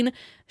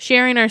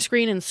sharing our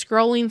screen and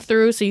scrolling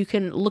through so you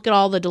can look at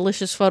all the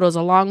delicious photos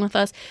along with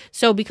us.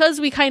 So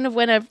because we kind of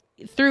went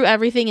through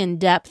everything in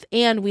depth,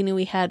 and we knew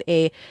we had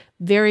a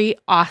very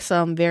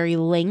awesome, very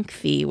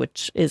lengthy,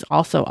 which is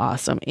also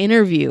awesome,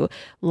 interview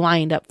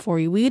lined up for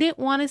you, we didn't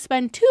want to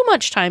spend too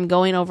much time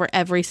going over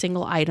every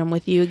single item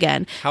with you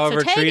again.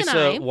 However, so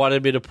Teresa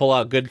wanted me to pull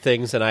out good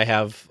things, and I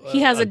have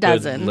he has a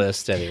dozen good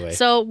list anyway.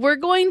 So we're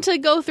going to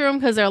go through them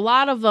because a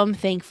lot of them,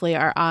 thankfully,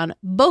 are on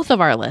both of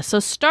our lists. So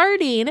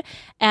starting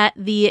at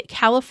the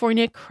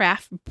California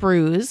Craft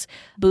Brews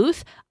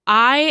booth,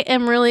 I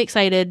am really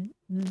excited.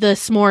 The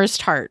s'mores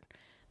tart.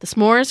 The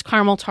s'mores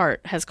caramel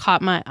tart has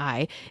caught my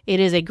eye.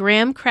 It is a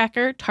graham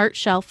cracker tart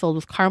shell filled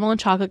with caramel and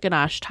chocolate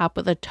ganache topped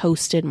with a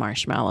toasted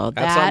marshmallow.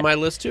 That's on my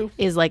list too.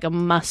 Is like a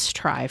must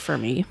try for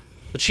me.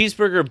 The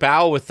cheeseburger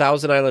bao with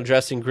Thousand Island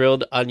dressing,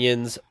 grilled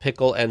onions,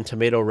 pickle, and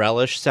tomato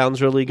relish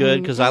sounds really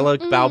good because I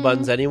like bao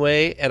buns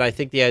anyway, and I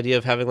think the idea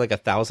of having a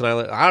Thousand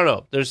Island, I don't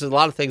know, there's a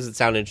lot of things that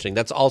sound interesting.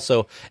 That's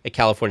also at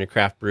California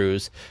Craft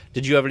Brews.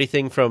 Did you have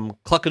anything from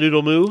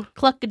Cluckadoodle Moo?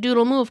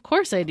 Cluckadoodle Moo, of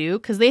course I do,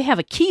 because they have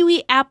a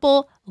kiwi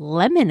apple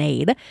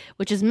lemonade,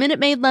 which is Minute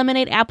Maid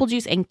lemonade, apple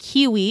juice, and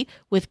kiwi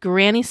with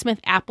Granny Smith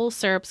apple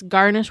syrups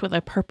garnished with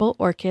a purple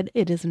orchid.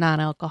 It is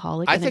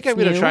non-alcoholic. I think I'm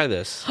going to try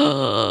this.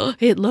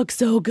 It looks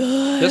so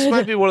good. This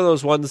might be one of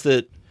those ones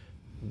that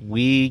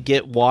we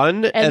get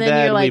one, and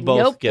then we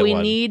both get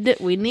one.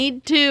 We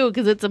need two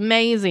because it's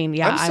amazing.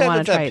 Yeah, I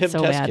want to try it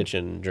so bad. Test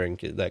Kitchen drink,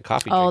 that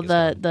coffee drink.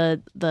 Oh,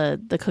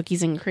 the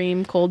cookies and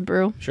cream cold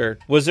brew. Sure.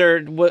 Was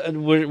there?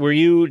 Were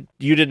you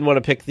didn't want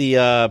to pick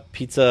the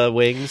pizza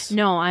wings?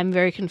 No, I'm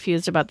very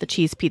confused about the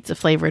cheese pizza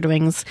flavored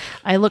wings.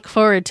 I look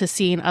forward to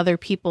seeing other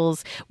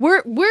people's.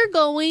 We're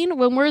going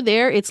when we're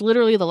there. It's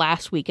literally the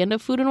last weekend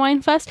of Food and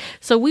Wine Fest,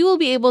 so we will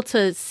be able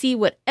to see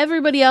what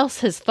everybody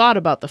else has thought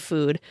about the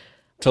food.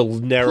 To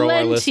narrow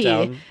our list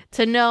down.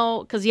 To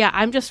know, because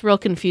I'm just real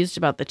confused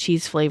about the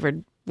cheese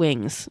flavored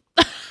wings.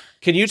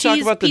 Can you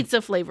talk about the pizza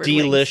flavored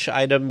delish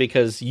item,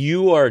 because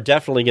you are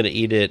definitely going to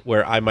eat it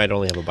where I might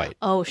only have a bite.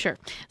 Oh, sure.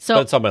 So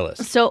but it's on my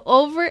list. So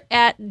over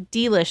at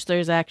Delish,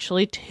 there's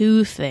actually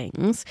two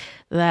things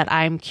that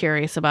I'm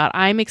curious about.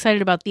 I'm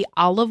excited about the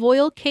olive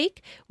oil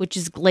cake, which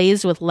is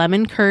glazed with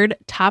lemon curd,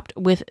 topped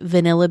with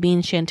vanilla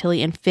bean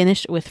chantilly, and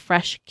finished with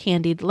fresh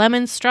candied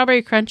lemons,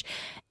 strawberry crunch,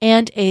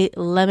 and a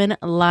lemon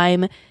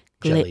lime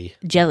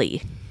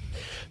jelly.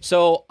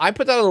 So I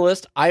put that on the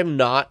list. I'm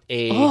not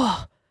a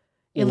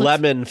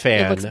lemon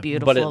fan. It looks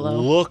beautiful, but it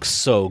looks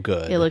so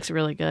good. It looks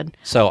really good.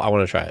 So I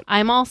want to try it.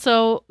 I'm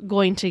also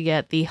going to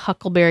get the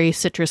Huckleberry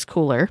Citrus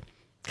Cooler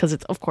because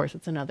it's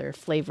another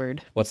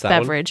flavored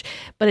beverage.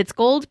 But it's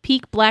Gold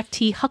Peak black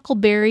tea,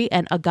 huckleberry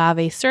and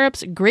agave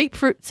syrups,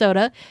 grapefruit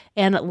soda,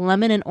 and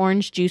lemon and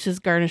orange juices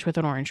garnished with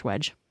an orange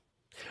wedge.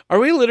 Are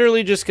we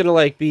literally just going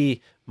to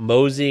be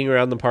moseying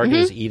around the park and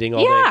just eating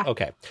all day?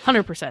 Okay.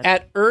 100%.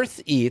 At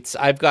Earth Eats,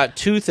 I've got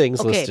two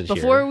things listed here.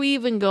 Before we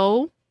even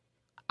go,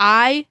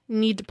 I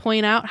need to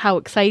point out how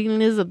exciting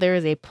it is that there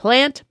is a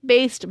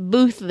plant-based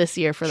booth this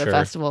year for the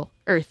festival,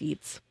 Earth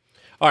Eats.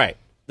 All right.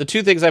 The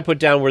two things I put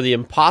down were the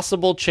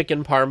Impossible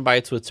Chicken Parm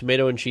Bites with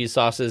tomato and cheese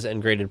sauces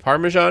and grated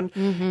Parmesan,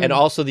 and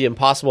also the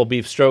Impossible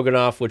Beef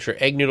Stroganoff, which are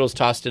egg noodles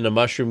tossed in a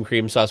mushroom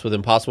cream sauce with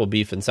Impossible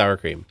Beef and sour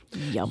cream.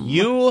 Yum.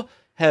 You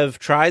have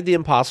tried the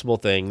impossible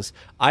things.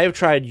 I have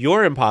tried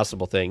your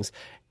impossible things,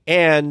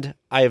 and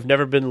I have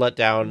never been let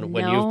down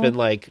when you've been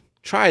like,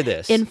 try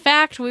this. In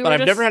fact, But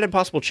I've never had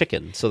Impossible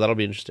Chicken, so that'll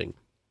be interesting.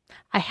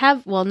 I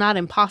have, not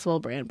Impossible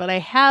brand, but I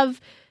have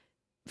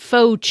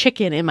faux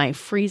chicken in my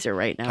freezer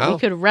right now. Oh. We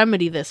could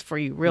remedy this for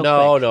you real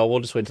quick. No, we'll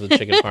just wait till the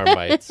chicken parm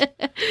bites.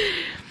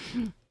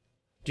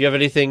 Do you have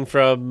anything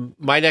from...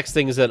 My next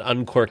thing is at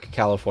Uncork,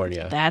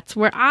 California. That's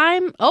where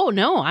I'm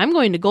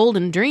going to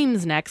Golden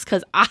Dreams next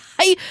because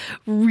I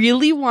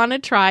really want to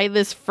try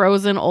this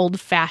frozen old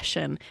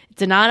fashioned.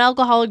 It's a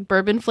non-alcoholic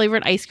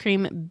bourbon-flavored ice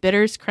cream,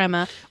 bitters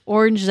crema,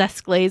 orange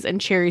zest glaze, and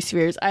cherry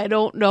spheres. I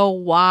don't know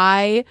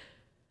why,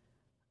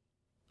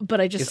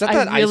 but Is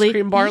that ice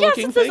cream bar looking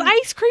thing? Yes, it's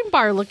this ice cream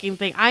bar looking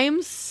thing. I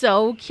am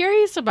so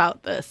curious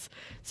about this.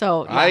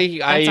 So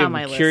yeah, I on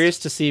my am list. curious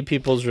to see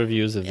people's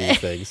reviews of these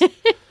things.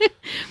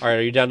 All right,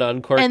 are you down to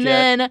Uncorked and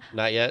yet? then,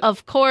 Not yet?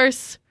 Of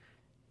course,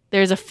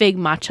 There's a fig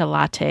matcha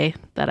latte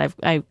that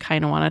I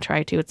kind of want to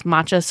try too. It's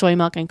matcha, soy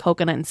milk, and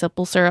coconut and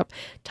simple syrup,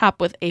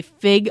 topped with a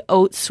fig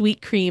oat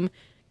sweet cream,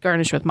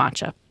 garnished with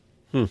matcha,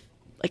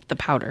 like the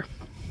powder.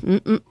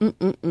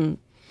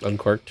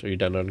 Uncorked? Are you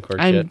done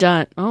uncorked I'm yet?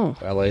 done. Oh.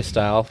 LA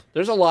style.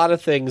 There's a lot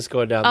of things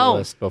going down the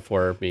list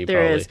before me,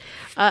 there probably.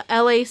 Is.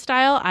 LA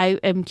style, I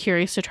am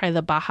curious to try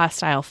the Baja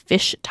style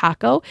fish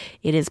taco.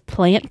 It is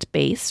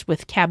plant-based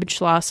with cabbage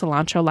slaw,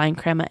 cilantro, lime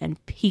crema, and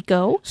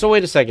pico. So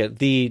wait a second.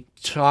 The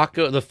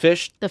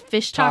fish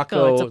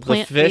taco, it's a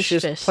plant-based fish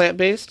is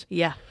plant-based?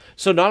 Yeah.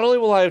 So not only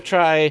will I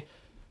try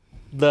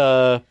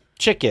the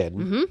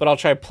chicken, but I'll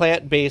try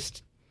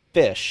plant-based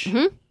fish.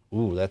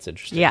 Ooh, that's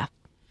interesting. Yeah.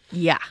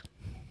 Yeah.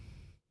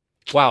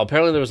 Wow,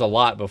 apparently there was a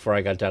lot before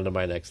I got down to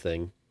my next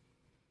thing.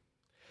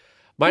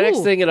 My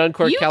next thing in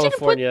Uncorked,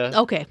 California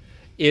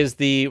is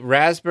the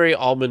raspberry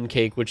almond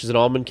cake, which is an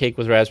almond cake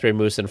with raspberry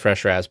mousse and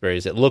fresh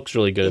raspberries. It looks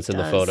really good. It's in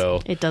the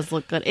photo. It does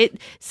look good.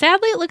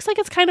 Sadly, it looks like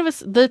it's kind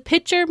of the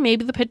picture.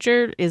 Maybe the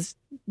picture is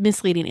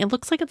misleading. It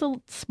looks like it's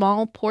a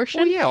small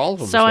portion. Well, yeah, all of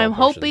them. So I'm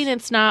hoping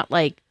it's not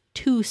like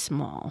too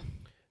small.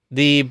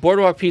 The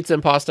Boardwalk Pizza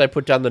and Pasta, I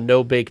put down the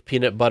no-bake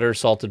peanut butter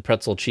salted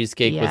pretzel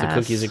cheesecake with a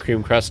cookies and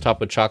cream crust topped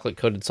with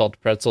chocolate-coated salted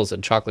pretzels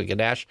and chocolate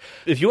ganache.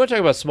 If you want to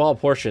talk about small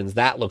portions,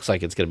 that looks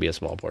like it's going to be a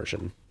small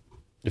portion,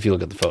 if you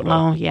look at the photo.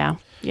 Oh, yeah.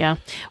 Yeah.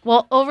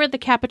 Well, over at the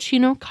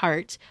Cappuccino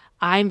Cart,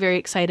 I'm very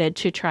excited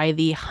to try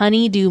the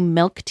honeydew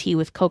milk tea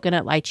with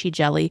coconut lychee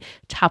jelly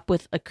topped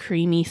with a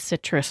creamy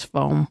citrus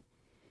foam.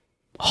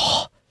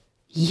 Oh,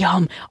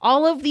 yum.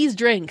 All of these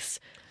drinks.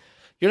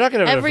 You're not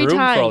going to have every enough room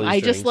time for all these I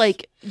drinks.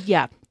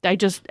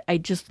 I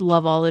just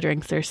love all the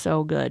drinks. They're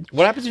so good.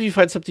 What happens if you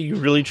find something you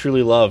really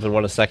truly love and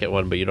want a second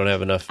one, but you don't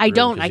have enough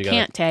room? I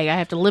can't tag. I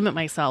have to limit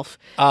myself.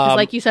 Because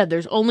like you said,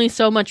 there's only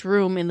so much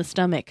room in the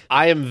stomach.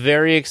 I am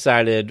very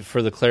excited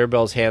for the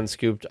Clarabelle's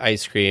hand-scooped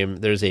ice cream.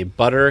 There's a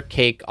butter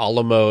cake a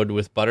la mode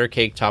with butter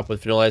cake topped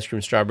with vanilla ice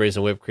cream, strawberries,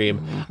 and whipped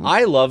cream.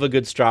 I love a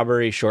good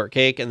strawberry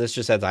shortcake, and this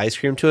just adds ice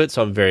cream to it,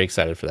 so I'm very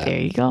excited for that.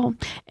 There you go.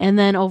 And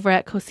then over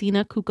at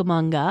Cocina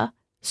Cucamonga,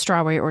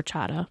 strawberry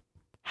horchata,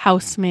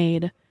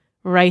 house-made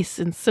rice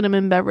and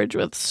cinnamon beverage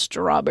with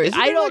strawberries.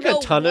 Isn't there a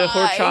ton of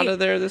horchata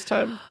there this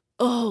time?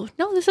 Oh,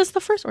 no, this is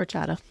the first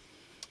horchata.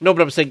 No,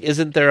 but I'm saying,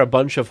 isn't there a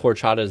bunch of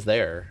horchatas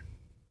there?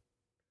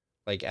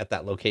 Like, at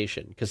that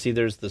location? Because, see,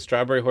 there's the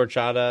strawberry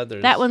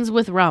horchata. That one's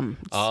with rum.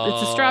 It's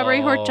a strawberry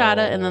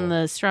horchata and then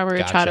the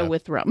strawberry horchata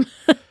with rum.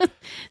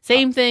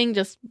 Same thing,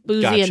 just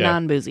boozy and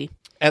non-boozy.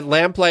 At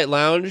Lamplight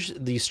Lounge,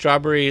 the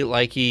strawberry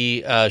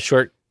likey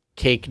short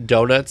cake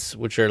donuts,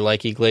 which are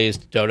likey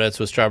glazed donuts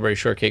with strawberry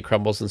shortcake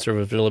crumbles and served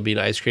with vanilla bean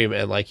ice cream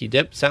and likey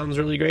dip. Sounds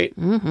really great.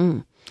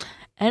 And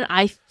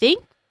I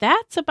think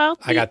that's about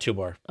I got two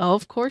more. Oh,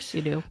 of course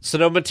you do.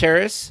 Sonoma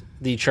Terrace,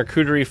 the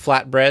charcuterie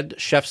flatbread,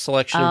 chef's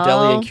selection of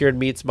deli and cured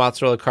meats,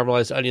 mozzarella,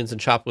 caramelized onions, and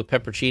chopped with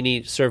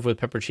pepperoni, served with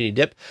pepperoni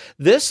dip.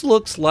 This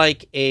looks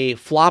like a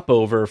flop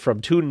over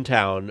from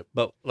Toontown,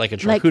 but like a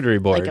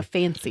charcuterie board. Like a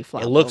fancy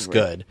flop over. It looks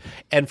good.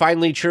 And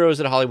finally, churros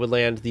at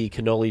Hollywoodland, the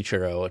cannoli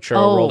churro. A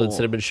churro rolled in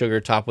cinnamon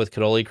sugar, topped with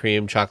cannoli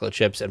cream, chocolate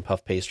chips, and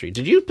puff pastry.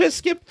 Did you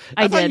skip?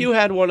 I thought you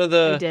had one of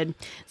the... I did.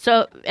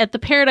 So at the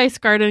Paradise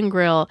Garden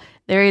Grill,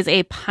 there is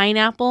a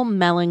pineapple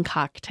melon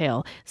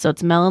cocktail. So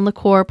it's melon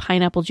liqueur,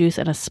 pineapple juice,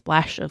 and a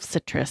splash of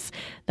citrus.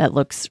 That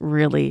looks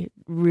really,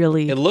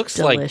 really delicious.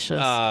 It looks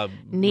like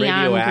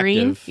neon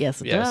green.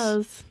 Yes, it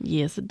does.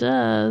 Yes, it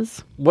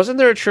does. Wasn't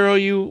there a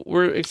churro you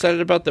were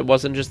excited about that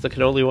wasn't just the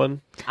cannoli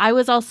one? I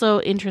was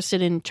also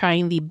interested in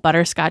trying the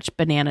butterscotch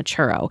banana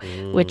churro,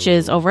 which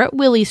is over at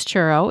Willie's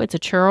Churro. It's a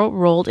churro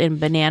rolled in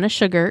banana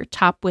sugar,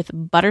 topped with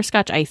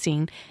butterscotch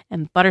icing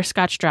and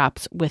butterscotch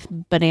drops with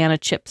banana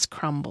chips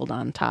crumbled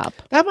on top.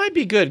 That might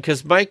be good,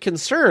 because my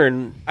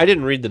concern, I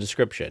didn't read the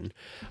description.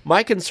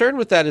 My concern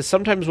with that is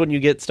sometimes when you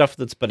get stuff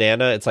that's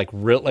banana, it's like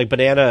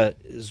banana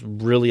is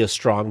really a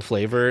strong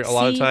flavor a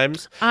lot of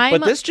times.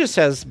 But this just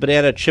has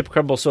banana chip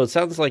crumble, so it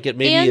sounds like it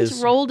maybe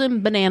is rolled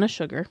in banana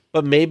sugar.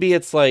 But maybe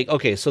it's like,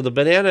 okay, so the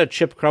banana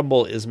chip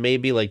crumble is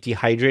maybe like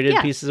dehydrated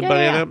pieces of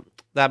banana. Yeah.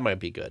 That might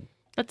be good.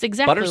 That's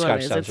exactly what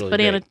it is. It's really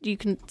banana. Great. You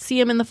can see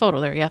them in the photo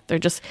there. Yeah, they're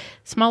just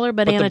smaller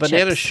banana chips. But the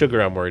banana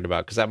sugar I'm worried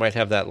about, because that might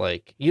have that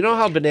like, you know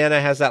how banana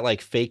has that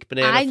like fake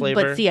banana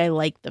flavor? But see, I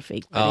like the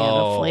fake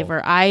banana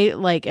flavor. I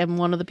am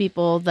one of the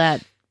people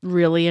that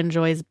really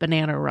enjoys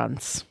banana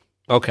runts.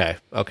 Okay,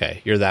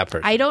 you're that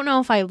person. I don't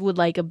know if I would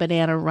like a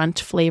banana runt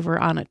flavor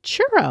on a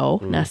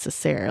churro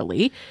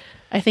necessarily.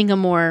 I think a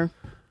more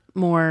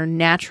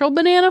natural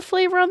banana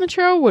flavor on the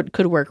churro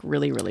could work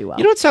really, really well.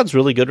 You know what sounds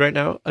really good right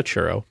now? A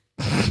churro.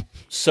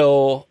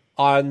 So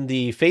on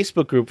the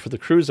Facebook group for the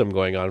cruise I'm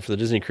going on, for the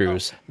Disney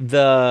cruise,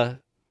 the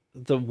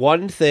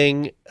one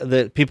thing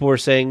that people were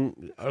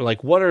saying are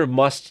like, what are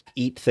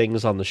must-eat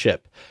things on the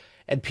ship?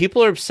 And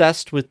people are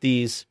obsessed with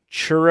these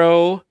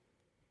churro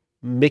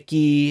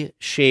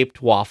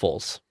Mickey-shaped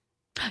waffles.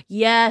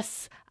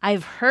 Yes,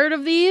 I've heard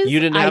of these. You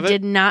didn't have it? I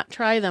did not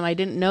try them. I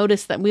didn't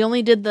notice them. We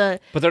only did the...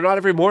 But they're not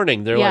every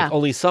morning. They're like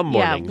only some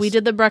mornings. Yeah, we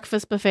did the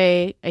breakfast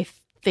buffet, I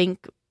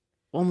think,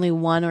 only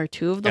 1 or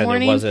 2 of the And it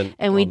mornings. wasn't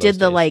And we on did those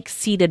the days. like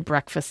seated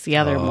breakfast the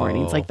other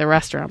mornings, like the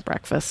restaurant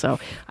breakfast. So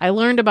I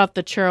learned about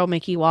the Churro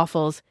Mickey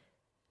waffles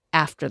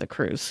after the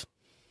cruise.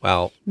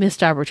 Well,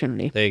 Missed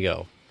opportunity. there you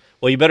go.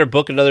 Well, you better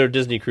book another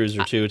Disney cruise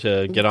or 2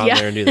 to get on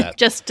there and do that.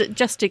 just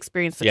to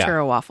experience the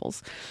churro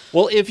waffles.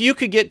 Well, if you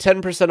could get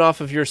 10%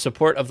 off of your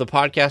support of the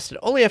podcast and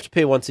only have to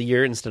pay once a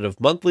year instead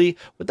of monthly,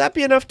 would that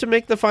be enough to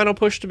make the final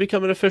push to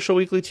become an official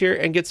weekly tier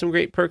and get some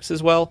great perks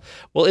as well?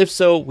 Well, if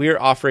so, we're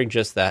offering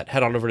just that.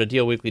 Head on over to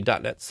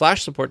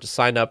DLWeekly.net/support to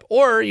sign up,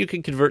 or you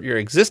can convert your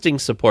existing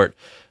support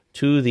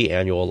to the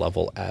annual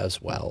level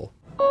as well.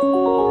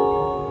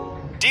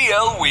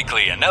 DL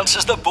Weekly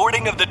announces the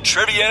boarding of the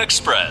Trivia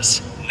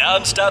Express,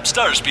 non-stop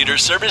star speeder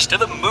service to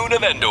the moon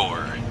of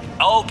Endor.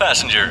 All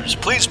passengers,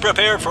 please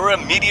prepare for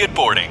immediate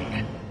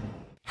boarding.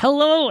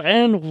 Hello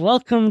and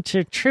welcome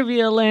to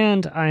Trivia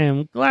Land. I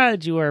am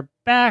glad you are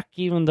back,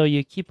 even though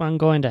you keep on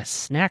going to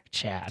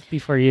SnackChat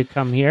before you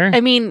come here.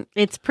 I mean,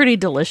 it's pretty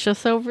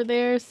delicious over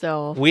there,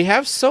 so... We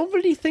have so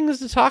many things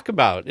to talk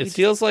about. It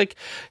feels like...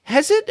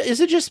 Is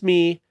it just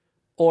me,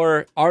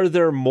 or are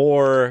there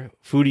more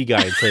foodie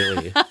guides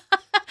lately?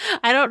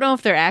 I don't know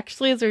if there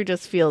actually is or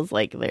just feels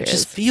like there is. It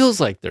just feels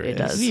like there is. It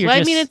does. You're Well, I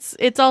just- mean,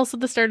 it's also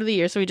the start of the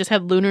year, so we just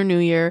had Lunar New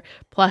Year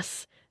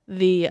plus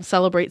the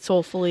Celebrate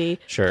Soulfully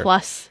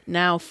plus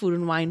now Food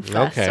and Wine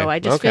Fest. Okay, So I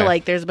just feel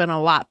like there's been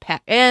a lot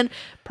packed. And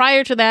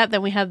prior to that,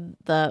 then we had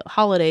the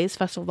holidays,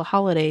 Festival of the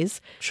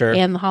Holidays,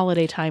 and the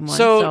holiday time one.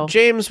 So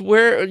James,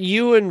 where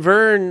you and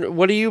Vern,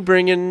 what are you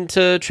bringing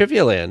to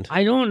Trivia Land?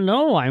 I don't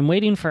know. I'm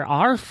waiting for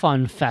our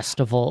fun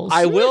festivals.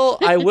 I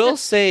will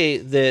say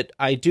that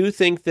I do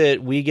think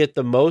that we get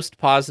the most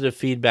positive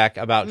feedback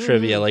about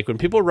trivia. Like when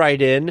people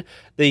write in,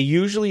 they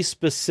usually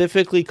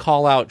specifically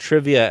call out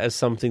trivia as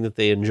something that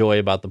they enjoy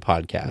about the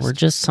podcast. We're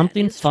just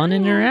something fun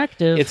and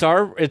interactive.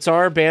 It's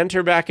our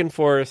banter back and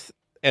forth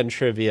and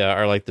trivia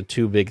are like the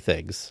two big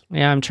things.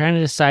 Yeah, I'm trying to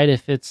decide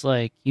if it's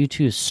like you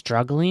two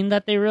struggling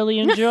that they really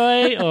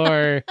enjoy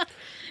or...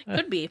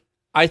 could be.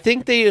 I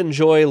think they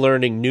enjoy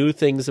learning new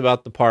things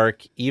about the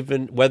park,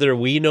 even whether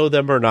we know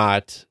them or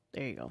not.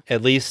 There you go.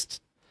 At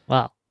least...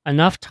 Well,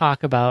 enough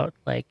talk about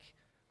like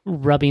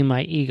rubbing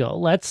my ego.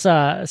 Let's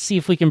see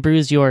if we can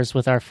bruise yours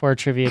with our 4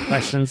 trivia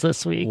questions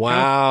this week.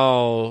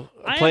 Wow.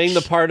 Playing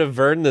the part of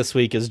Vern this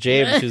week is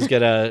James, who's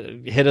going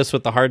to hit us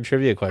with the hard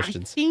trivia I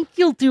questions. think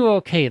you'll do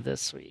okay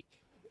this week.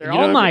 They're You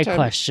all know, my every time-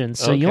 questions,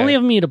 so you Okay. only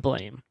have me to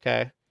blame.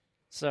 Okay.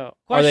 So,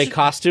 Are they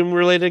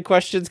costume-related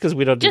questions? Because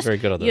we don't do Just, very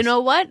good on this. you know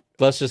what?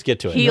 Let's just get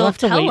to it. He'll You'll have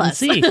to tell wait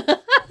us. and see.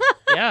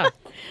 Yeah.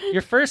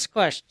 Your first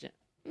question.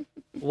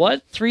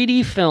 What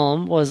 3D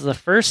film was the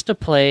first to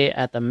play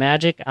at the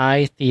Magic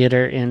Eye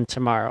Theater in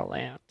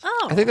Tomorrowland?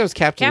 Oh, I think that was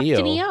Captain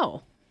Captain EO.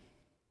 EO.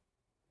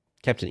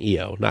 Captain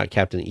EO, not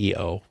Captain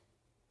EO.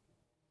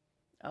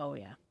 Oh,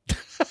 yeah.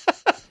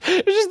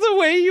 It's just the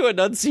way you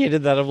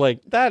enunciated that. I'm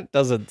like, that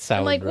doesn't sound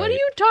I'm like, right. what are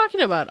you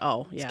talking about?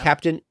 Oh, yeah. It's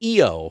Captain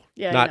EO,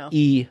 Yeah, I not know.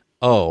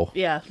 EO.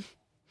 Yeah.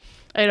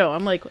 I know.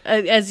 I'm like,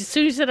 as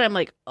soon as you said it, I'm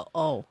like,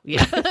 oh,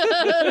 yeah.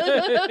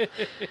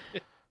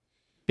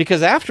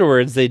 Because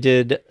afterwards they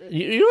did...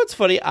 You know what's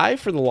funny? I,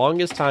 for the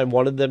longest time,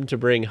 wanted them to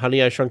bring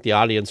Honey, I Shrunk the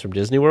Audience from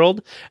Disney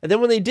World. And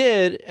then when they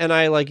did, and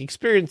I like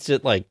experienced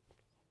it like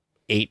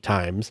 8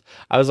 times,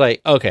 I was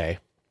like, okay,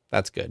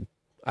 that's good.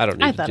 I don't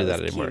need to do that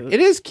anymore. cute. It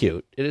is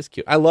cute. It is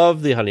cute. I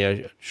love the Honey,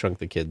 I Shrunk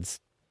the Kids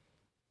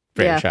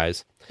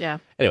franchise. Yeah.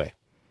 Anyway,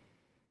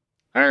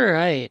 All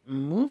right,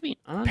 moving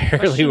on. to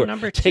apparently question we're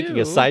number taking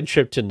 2. a side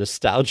trip to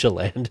Nostalgia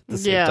Land at the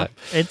same Yeah. time.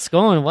 It's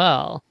going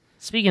well.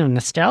 Speaking of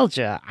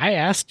nostalgia, I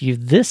asked you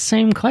this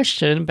same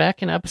question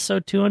back in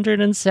episode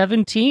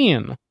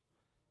 217.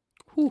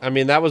 I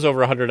mean, that was over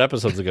 100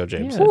 episodes ago,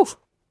 James. Yeah,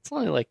 it's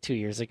only like 2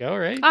 years ago,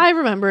 right? I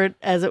remember it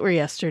as it were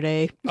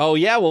yesterday. Oh,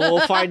 yeah. Well,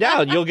 we'll find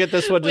out. You'll get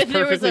this one just When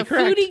there was perfectly a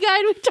correct. foodie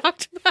guide we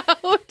talked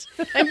about.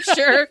 I'm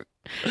sure.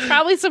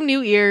 Probably some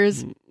new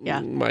ears. Yeah.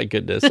 My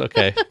goodness.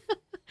 Okay.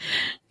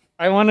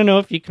 I want to know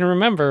if you can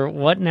remember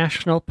what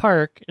national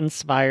park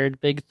inspired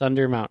Big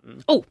Thunder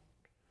Mountain. Oh,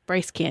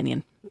 Bryce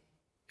Canyon.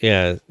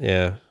 Yeah.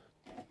 Yeah.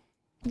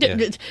 Yeah.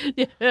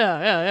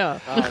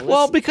 Yeah.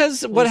 Well,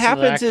 because what listen to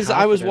happens that is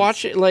I was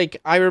confidence. watching,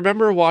 I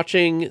remember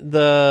watching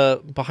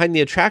the behind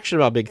the attraction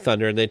about Big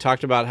Thunder, and they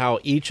talked about how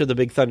each of the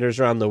Big Thunders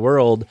around the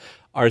world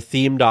are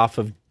themed off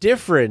of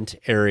different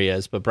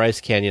areas, but Bryce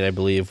Canyon, I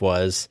believe,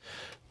 was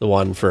the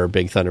one for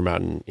Big Thunder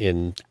Mountain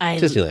in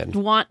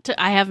Disneyland.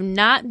 I have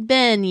not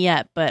been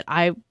yet, but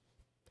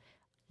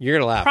You're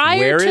going to laugh. Prior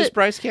Where to- is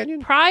Bryce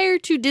Canyon? prior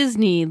to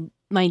Disney,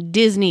 my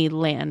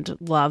Disneyland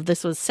love,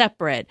 this was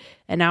separate,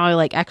 and now I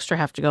like extra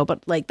have to go.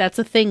 But like that's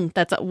a thing.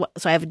 So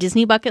I have a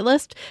Disney bucket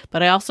list,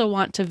 but I also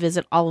want to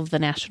visit all of the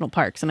national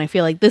parks, and I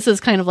feel like this is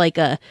kind of like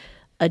a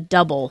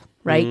double,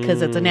 right?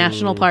 Because it's a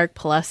national park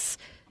plus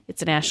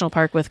it's a national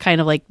park with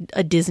kind of like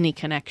a Disney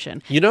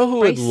connection. You know who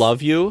would Bryce-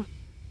 love you?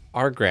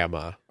 Our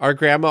grandma. Our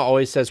grandma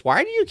always says,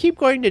 why do you keep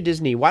going to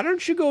Disney? Why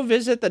don't you go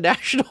visit the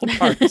national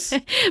parks?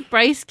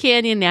 Bryce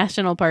Canyon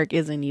National Park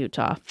is in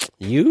Utah.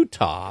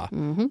 Utah.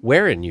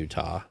 Where in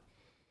Utah?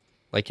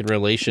 Like in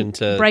relation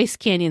to Bryce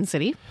Canyon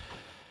City.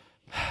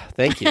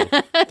 Thank you.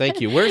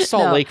 Thank you. Where's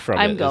Salt Lake from?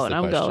 I'm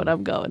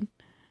going.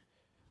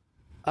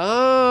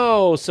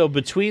 Oh, so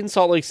between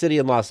Salt Lake City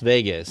and Las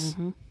Vegas.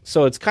 Mm-hmm.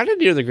 So it's kind of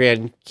near the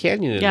Grand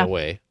Canyon in a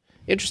way.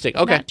 Interesting.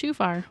 Okay. Not too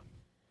far.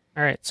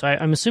 All right. So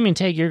I'm assuming,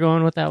 Tag, you're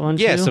going with that one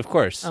too? Yes, of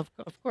course. Of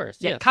course.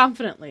 Yeah, yes.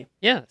 confidently.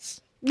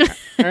 Yes. All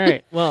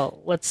right.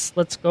 Well, let's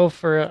go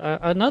for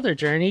another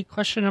journey.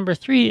 Question number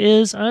 3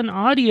 is an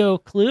audio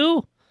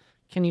clue.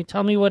 Can you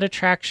tell me what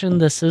attraction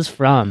this is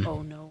from?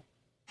 Oh, no.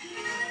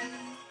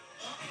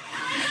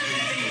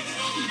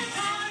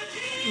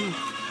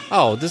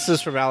 Oh, this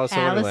is from Alice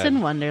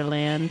in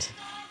Wonderland.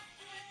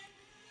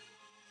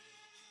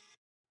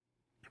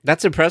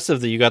 That's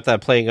impressive that you got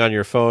that playing on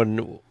your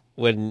phone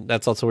when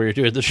that's also where you're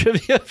doing the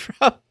trivia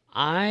from.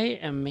 I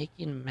am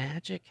making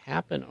magic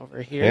happen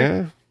over here.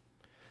 Yeah.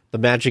 The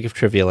magic of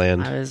Trivia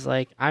Land. I was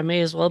like, I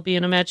may as well be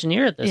an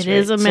Imagineer at this rate. It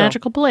is a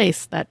magical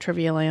place, that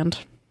Trivia Land.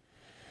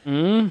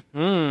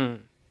 Mm-hmm.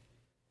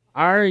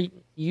 Are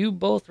you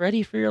both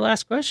ready for your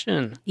last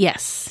question?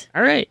 Yes.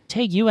 All right.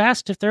 Tag, you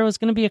asked if there was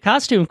going to be a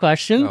costume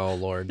question. Oh,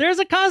 Lord. There's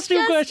a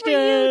costume question. Just for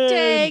you,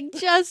 Tag.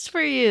 Just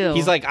for you.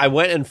 He's like, I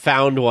went and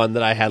found one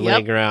that I had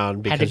laying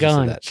around because had to go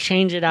and that.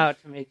 Change it out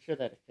to make sure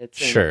that it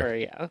fits in for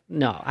you.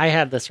 No, I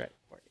had this ready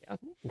for you.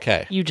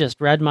 Okay. You just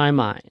read my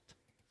mind.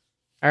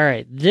 All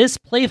right. This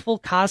playful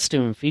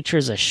costume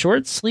features a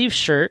short sleeve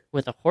shirt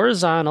with a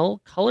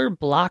horizontal color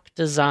block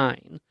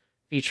design,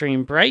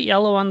 featuring bright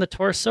yellow on the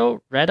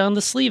torso, red on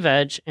the sleeve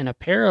edge, and a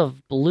pair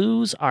of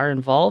blues are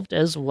involved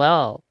as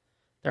well.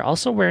 They're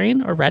also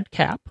wearing a red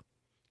cap.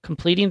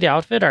 Completing the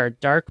outfit are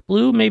dark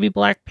blue, maybe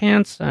black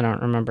pants. I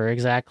don't remember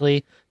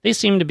exactly. They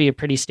seem to be a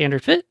pretty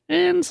standard fit,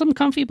 and some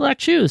comfy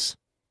black shoes.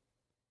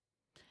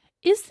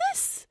 Is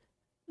this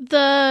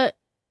the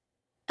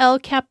El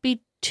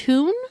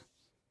Capitan?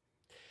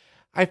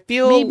 I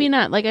feel... Maybe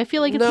not. Like, I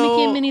feel like it's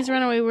Mickey and Minnie's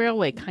Runaway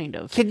Railway, kind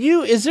of.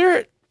 Is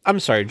there... I'm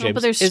sorry, James.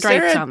 But there's is there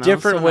stripes a on those,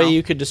 different way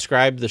you could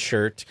describe the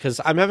shirt? Because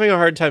I'm having a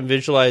hard time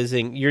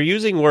visualizing. You're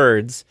using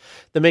words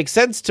that make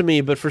sense to me,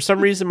 but for some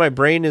reason my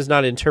brain is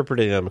not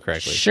interpreting them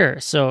correctly.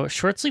 Sure. So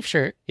short sleeve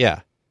shirt.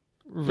 Yeah.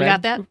 You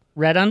got that?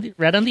 Red on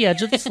the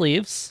edge of the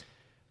sleeves.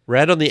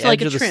 Red on the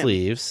edge of the trim.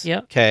 sleeves.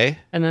 Yep. Okay.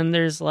 And then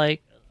there's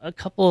like a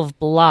couple of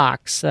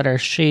blocks that are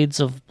shades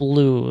of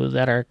blue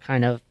that are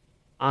kind of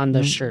on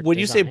the shirt. When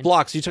you say design.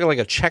 blocks, are you talking like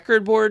a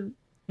checkered board?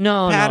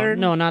 No,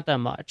 not that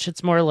much.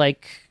 It's more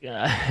like,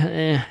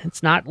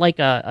 it's not like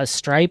a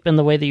stripe in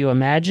the way that you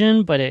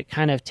imagine, but it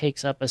kind of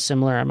takes up a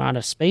similar amount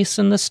of space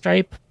in the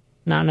stripe.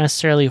 Not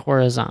necessarily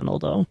horizontal,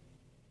 though.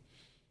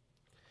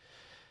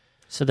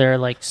 So they're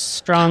like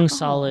strong,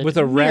 solid. With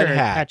a red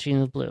hat.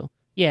 Catching the blue.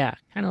 Yeah,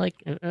 kind of like...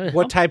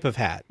 What type of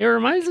hat? It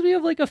reminds me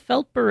of like a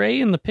felt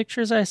beret in the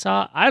pictures I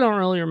saw. I don't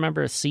really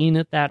remember seeing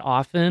it that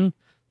often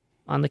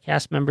on the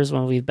cast members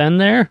when we've been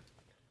there.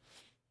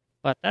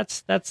 But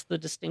that's the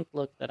distinct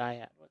look that I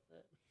had with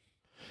it.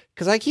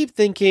 Because I keep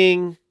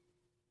thinking,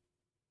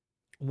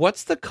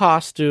 what's the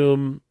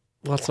costume?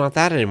 Well, it's not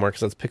that anymore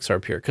because that's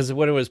Pixar Pier. Because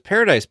when it was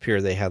Paradise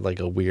Pier, they had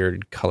like a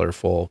weird,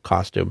 colorful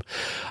costume.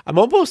 I'm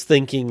almost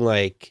thinking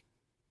like,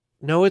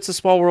 no, It's a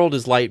Small World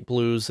is light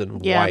blues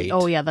and white.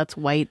 Oh, yeah, that's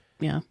white.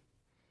 Yeah.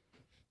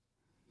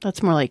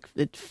 That's more like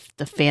the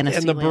fantasy.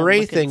 And the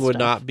beret thing would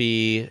not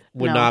be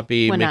Mickey's. Not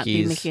be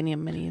Mickey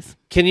and Minnie's.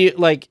 Can you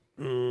like?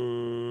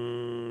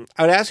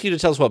 I would ask you to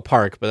tell us what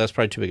park, but that's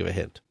probably too big of a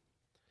hint.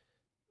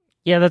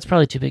 Yeah, that's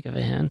probably too big of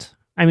a hint.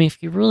 I mean,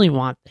 if you really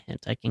want the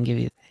hint, I can give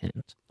you the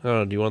hint.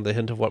 Oh, do you want the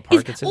hint of what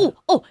park it's in?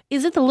 Oh,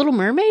 is it the Little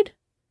Mermaid?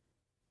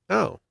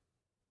 Oh,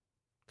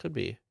 could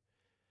be.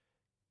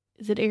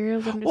 Is it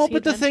Ariel's Undersea Well,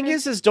 but the thing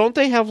is don't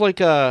they have like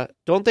a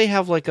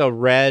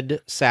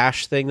red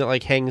sash thing that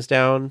like hangs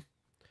down?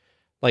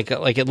 Like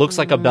it looks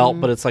like a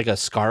belt, but it's like a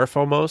scarf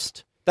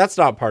almost. That's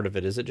not part of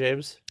it, is it,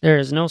 James? There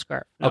is no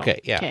scarf. No. Okay,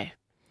 yeah. Okay.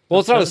 Well,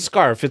 it's not a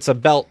scarf. It's a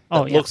belt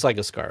that looks like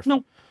a scarf.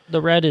 Nope.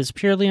 The red is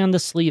purely on the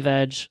sleeve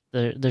edge.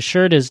 The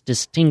shirt is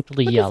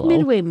distinctly yellow. What does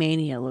Midway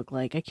Mania look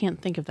like? I can't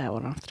think of that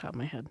one off the top of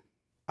my head.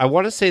 I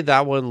want to say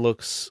that one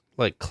looks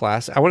like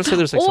classic. I want to say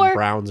there's like some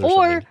browns or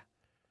something.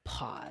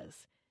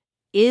 Pause.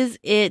 Is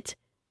it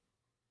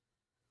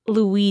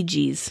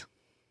Luigi's?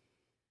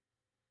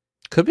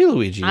 Could be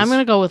Luigi's. I'm going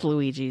to go with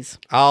Luigi's.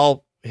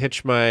 I'll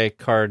hitch my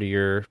car to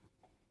your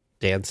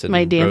dancing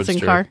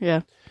roadster. Car,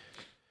 yeah.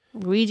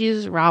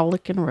 Luigi's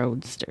Rollickin'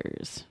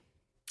 Roadsters.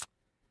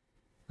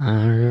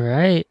 All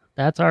right.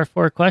 That's our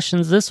 4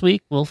 questions this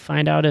week. We'll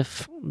find out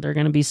if they're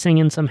going to be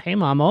singing some Hey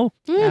Mamo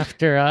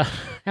after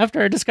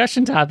our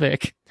discussion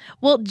topic.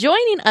 Well,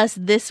 joining us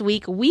this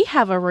week, we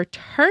have a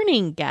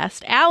returning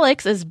guest.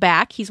 Alex is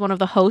back. He's one of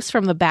the hosts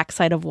from the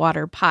Backside of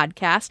Water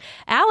podcast.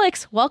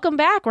 Alex, welcome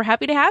back. We're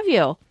happy to have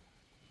you.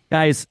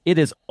 Guys, it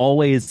is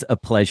always a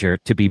pleasure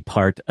to be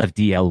part of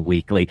DL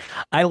Weekly.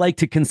 I like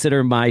to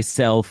consider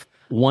myself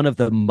one of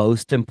the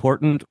most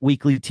important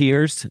weekly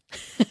tiers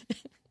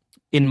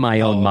in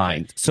my own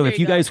mind. So if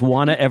you guys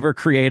want to ever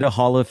create a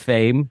Hall of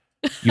Fame,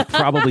 you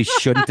probably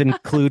shouldn't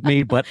include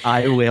me, but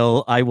I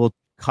will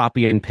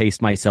copy and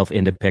paste myself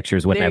into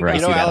pictures whenever I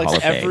see that Alex, Hall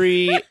of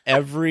Fame.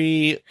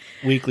 every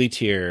weekly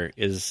tier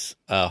is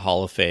a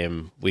Hall of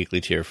Fame weekly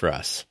tier for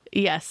us.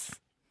 Yes.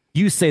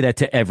 You say that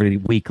to every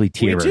weekly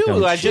tier. We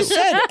do. I just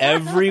said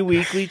every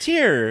weekly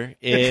tier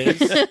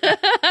is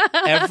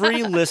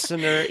every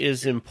listener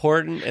is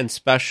important and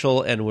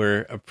special, and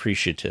we're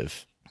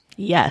appreciative.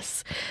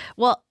 Yes.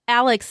 Well,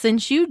 Alex,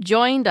 since you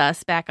joined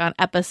us back on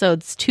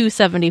episodes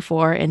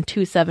 274 and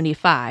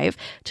 275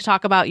 to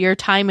talk about your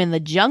time in the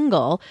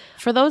jungle,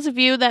 for those of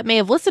you that may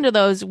have listened to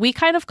those, we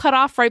kind of cut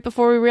off right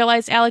before we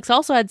realized Alex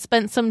also had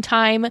spent some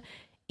time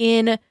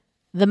in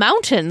the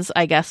mountains,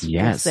 I guess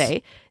we'll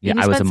say. Yeah,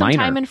 I was a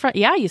miner.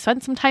 You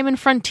spent some time in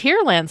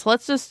Frontierland. So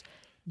let's just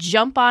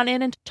jump on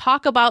in and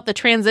talk about the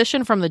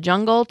transition from the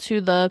jungle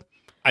to the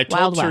I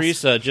told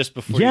Teresa just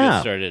before you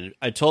get started,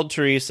 I told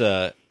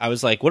Teresa, I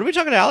was like, what are we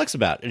talking to Alex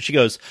about? And she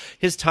goes,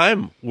 his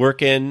time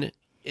working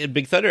in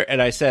Big Thunder.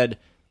 And I said,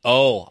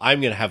 oh, I'm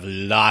going to have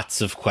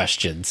lots of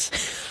questions.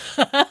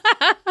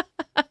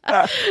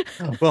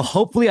 Well,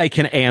 hopefully I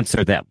can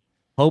answer them.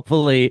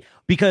 Hopefully,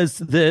 because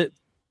the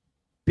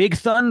Big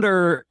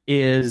Thunder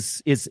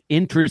is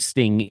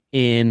interesting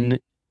in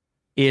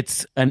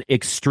it's an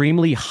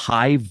extremely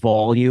high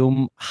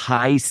volume,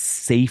 high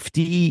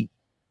safety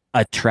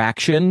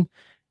attraction.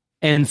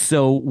 And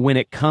so when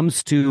it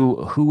comes to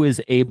who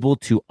is able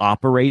to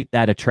operate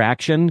that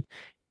attraction,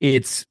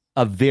 it's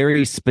a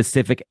very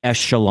specific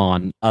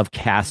echelon of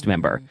cast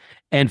member.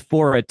 And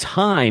for a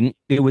time,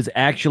 it was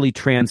actually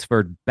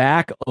transferred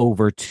back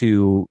over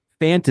to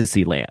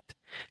Fantasyland.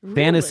 Really?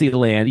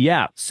 Fantasyland,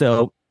 yeah.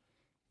 So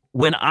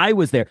when I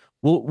was there,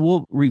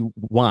 we'll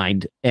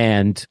rewind,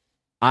 and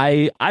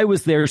I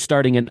was there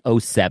starting in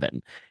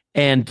 2007.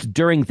 And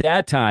during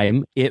that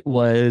time, it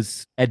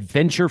was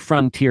Adventure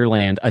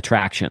Frontierland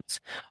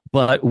attractions.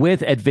 But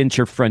with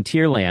Adventure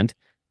Frontierland,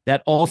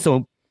 that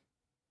also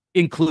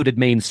included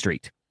Main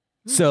Street.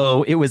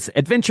 So it was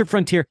Adventure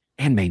Frontier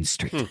and Main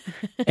Street.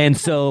 And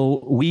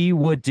so we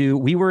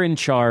were in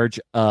charge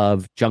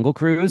of Jungle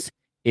Cruise,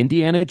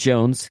 Indiana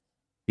Jones,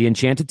 the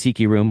Enchanted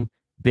Tiki Room,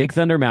 Big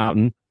Thunder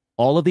Mountain,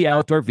 all of the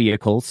outdoor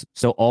vehicles.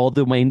 So all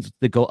the lanes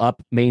that go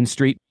up Main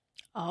Street,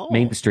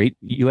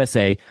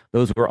 USA,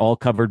 those were all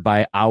covered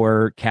by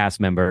our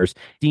cast members.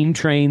 Steam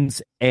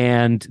trains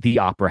and the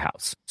Opera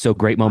House. So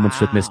Great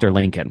Moments with Mr.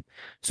 Lincoln.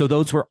 So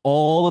those were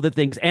all of the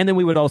things. And then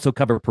we would also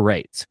cover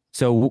parades.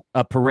 So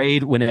a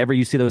parade, whenever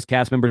you see those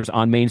cast members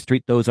on Main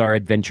Street, those are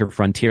Adventure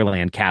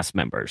Frontierland cast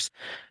members.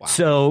 Wow.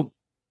 So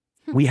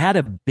we had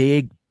a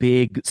big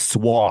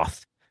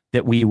swath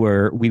that we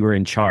were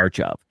in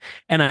charge of.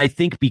 And I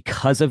think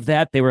because of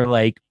that, they were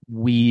like,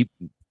 we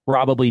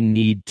probably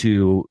need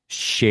to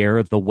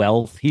share the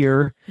wealth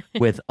here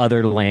with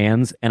other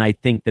lands. And I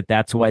think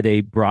that's why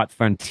they brought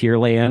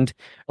Frontierland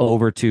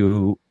over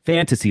to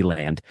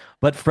Fantasyland.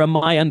 But from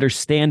my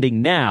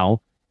understanding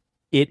now,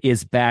 it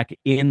is back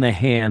in the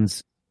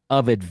hands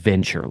of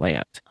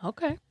Adventureland.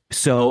 Okay.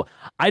 So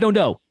I don't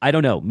know.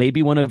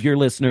 Maybe one of your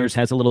listeners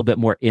has a little bit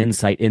more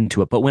insight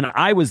into it. But when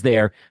I was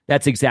there,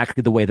 that's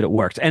exactly the way that it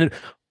works. And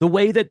the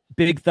way that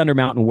Big Thunder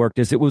Mountain worked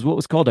is it was what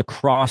was called a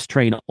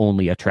cross-train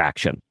only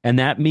attraction. And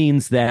that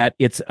means that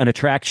it's an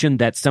attraction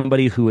that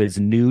somebody who is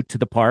new to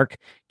the park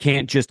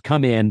can't just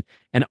come in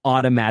and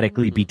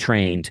automatically be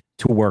trained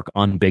to work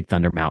on Big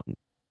Thunder Mountain.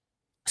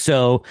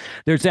 So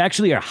there's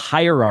actually a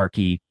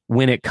hierarchy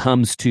when it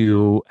comes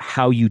to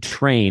how you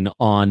train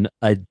on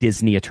a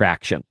Disney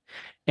attraction.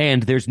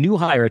 And there's new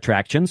hire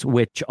attractions,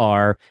 which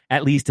are,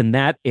 at least in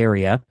that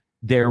area,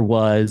 there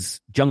was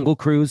Jungle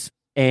Cruise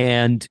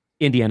and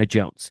Indiana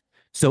Jones.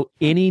 So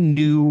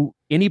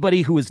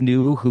anybody who was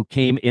new who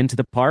came into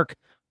the park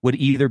would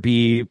either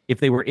be, if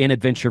they were in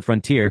Adventure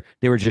Frontier,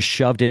 they were just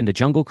shoved into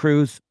Jungle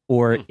Cruise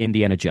or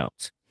Indiana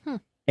Jones.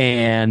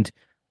 And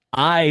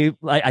I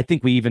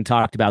think we even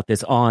talked about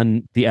this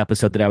on the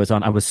episode that I was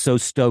on. I was so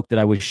stoked that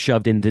I was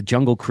shoved into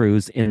Jungle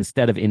Cruise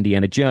instead of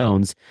Indiana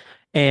Jones.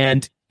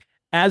 And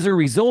as a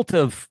result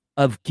of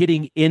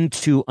getting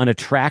into an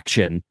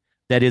attraction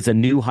that is a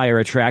new hire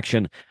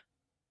attraction,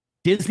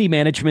 Disney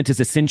management is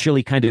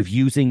essentially kind of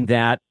using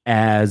that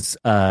as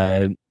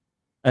an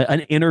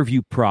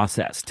interview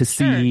process to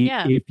see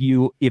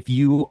if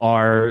you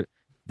are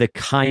the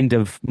kind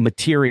of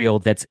material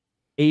that's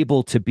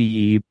able to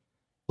be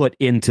put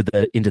into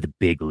the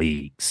big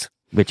leagues,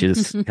 which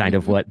is kind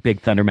of what Big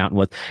Thunder Mountain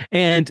was.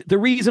 And the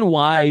reason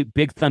why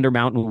Big Thunder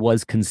Mountain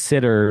was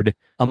considered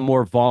a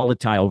more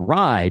volatile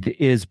ride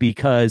is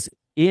because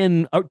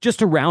in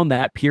just around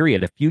that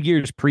period, a few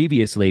years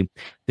previously,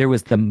 there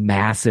was the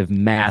massive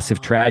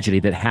tragedy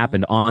that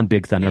happened on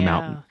Big Thunder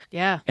Mountain.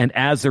 Yeah. And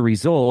as a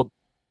result,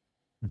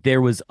 there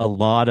was a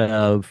lot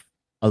of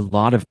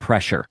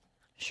pressure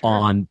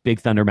on Big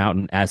Thunder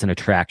Mountain as an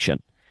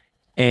attraction.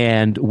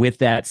 And with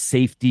that,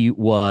 safety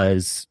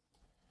was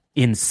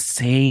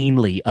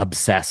insanely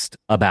obsessed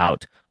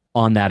about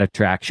on that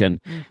attraction.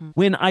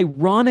 When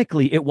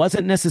ironically, it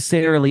wasn't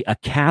necessarily a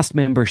cast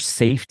member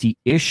safety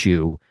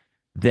issue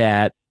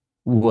that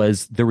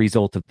was the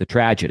result of the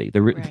tragedy.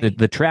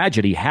 The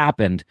tragedy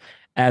happened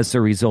as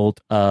a result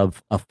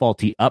of a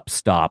faulty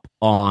upstop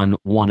on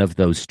one of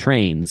those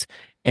trains.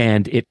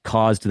 And it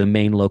caused the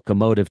main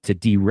locomotive to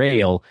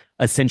derail,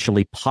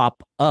 essentially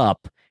pop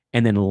up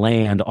and then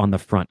land on the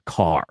front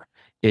car.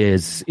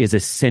 Is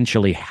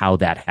essentially how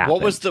that happened.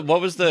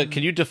 What was the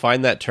can you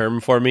define that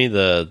term for me?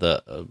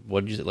 The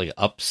what did you say, like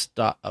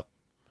upstop?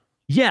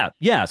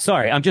 Yeah,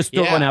 sorry. I'm just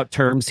throwing out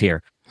terms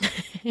here.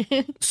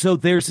 So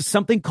there's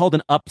something called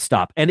an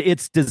upstop, and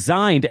it's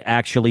designed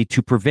actually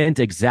to prevent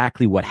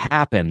exactly what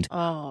happened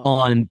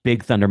on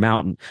Big Thunder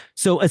Mountain.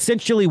 So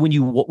essentially when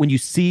you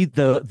see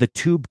the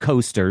tube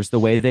coasters the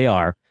way they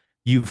are,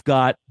 you've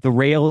got the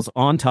rails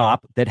on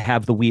top that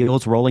have the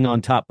wheels rolling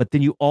on top, but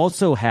then you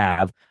also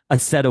have a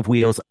set of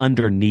wheels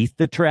underneath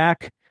the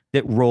track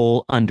that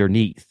roll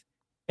underneath.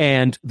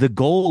 And the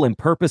goal and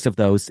purpose of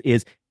those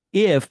is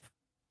if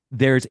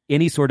there's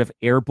any sort of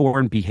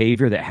airborne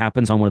behavior that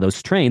happens on one of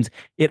those trains,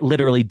 it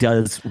literally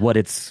does what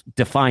it's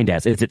defined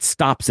as, is it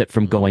stops it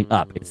from going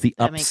up. It's the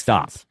up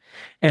stop.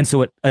 And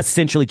so it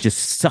essentially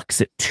just sucks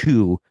it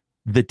to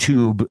the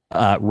tube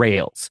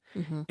rails.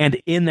 Mm-hmm.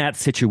 And in that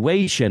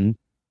situation,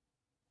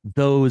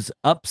 those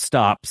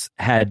upstops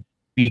had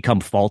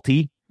become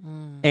faulty,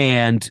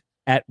 and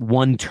at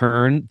one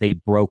turn they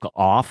broke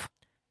off,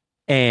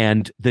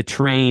 and the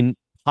train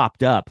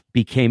popped up,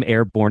 became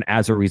airborne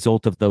as a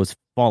result of those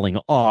falling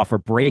off or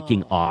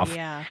breaking off.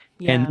 Yeah.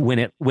 And when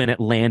it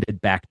landed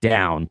back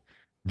down,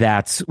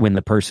 that's when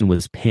the person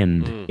was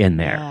pinned in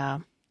there.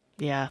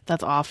 Yeah,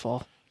 that's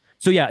awful.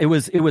 So yeah, it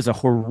was a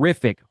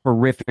horrific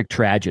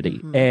tragedy.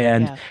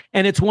 Mm-hmm.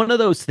 And it's one of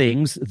those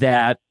things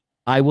that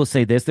I will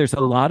say this, there's a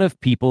lot of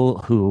people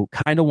who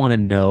kind of want to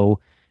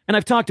know, and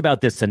I've talked about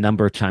this a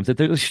number of times, that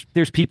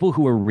there's people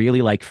who are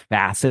really like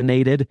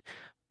fascinated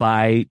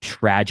by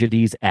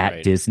tragedies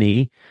at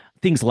Disney,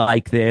 things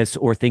like this,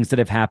 or things that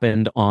have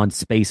happened on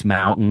Space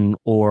Mountain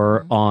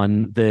or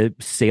on the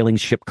sailing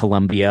ship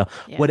Columbia,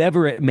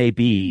 whatever it may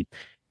be.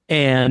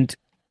 And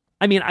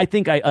I mean, I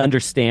think I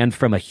understand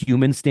from a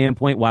human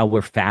standpoint why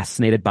we're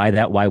fascinated by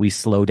that, why we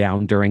slow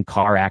down during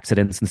car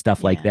accidents and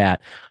stuff like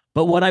that.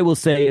 But what I will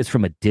say is,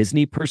 from a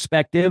Disney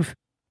perspective,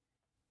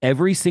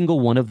 every single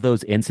one of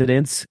those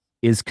incidents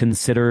is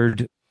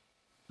considered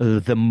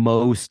the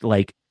most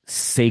like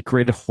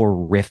sacred,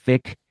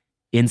 horrific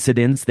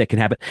incidents that can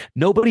happen.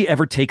 Nobody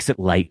ever takes it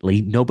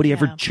lightly. Nobody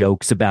ever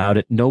jokes about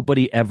it.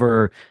 Nobody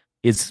ever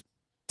is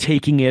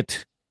taking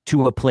it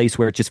to a place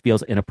where it just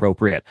feels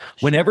inappropriate.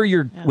 Whenever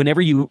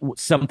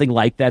something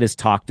like that is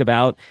talked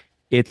about,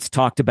 it's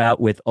talked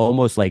about with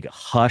almost like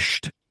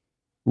hushed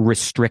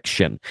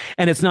restriction.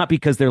 And it's not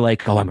because they're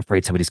like, oh, I'm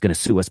afraid somebody's going to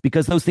sue us,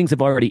 because those things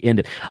have already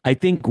ended. I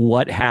think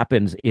what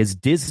happens is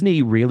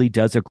Disney really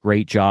does a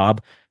great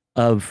job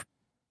of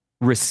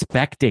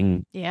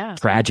respecting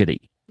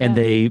tragedy, and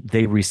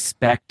they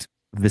respect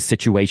the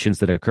situations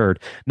that occurred,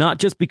 not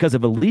just because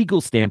of a legal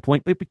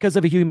standpoint, but because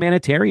of a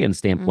humanitarian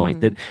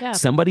standpoint, that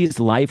somebody's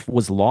life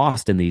was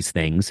lost in these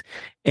things.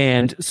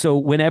 And so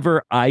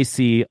whenever I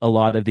see a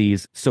lot of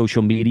these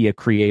social media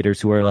creators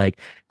who are like,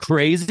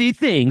 crazy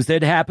things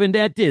that happened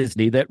at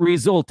Disney that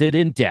resulted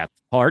in death,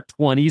 part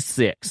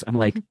 26, I'm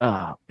like,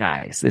 oh,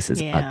 guys, this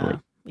is ugly.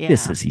 Yeah.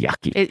 This is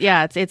yucky.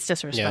 It's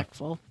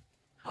disrespectful.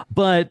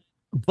 But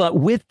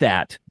with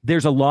that,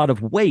 there's a lot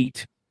of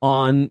weight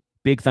on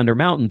Big Thunder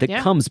Mountain that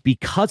comes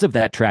because of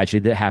that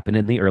tragedy that happened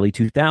in the early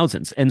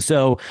 2000s. And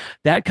so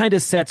that kind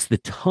of sets the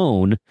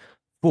tone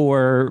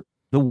for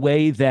the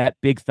way that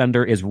Big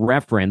Thunder is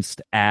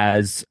referenced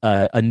as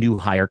a new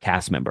hire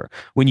cast member.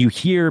 When you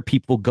hear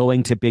people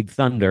going to Big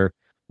Thunder,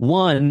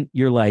 one,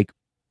 you're like,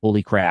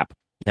 holy crap,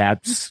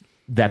 that's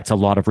a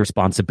lot of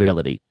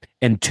responsibility.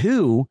 And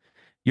two,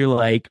 you're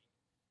like,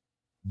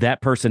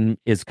 that person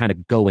is kind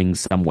of going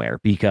somewhere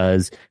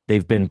because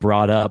they've been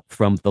brought up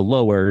from the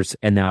lowers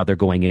and now they're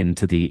going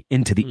into the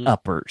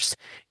uppers,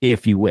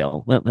 if you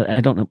will. Well, I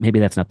don't know. Maybe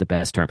that's not the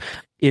best term.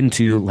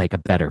 Into like a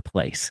better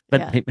place,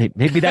 but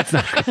maybe that's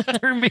not a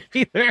good term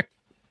either.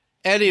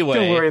 Anyway,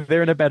 don't worry,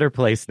 they're in a better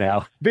place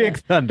now. Big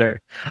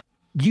Thunder.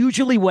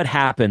 Usually what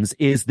happens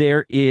is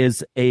there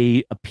is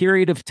a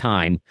period of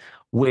time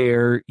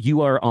where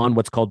you are on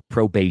what's called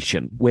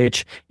probation,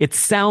 which it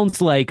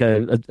sounds like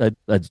a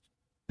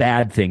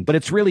bad thing, but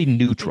it's really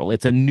neutral.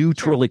 It's a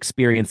neutral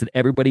experience that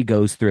everybody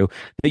goes through,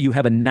 that you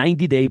have a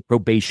 90-day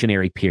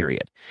probationary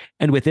period.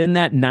 And within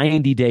that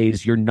 90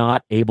 days, you're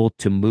not able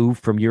to move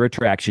from your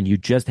attraction. You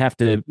just have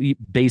to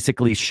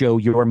basically show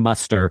your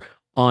muster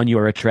on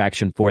your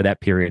attraction for that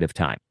period of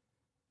time.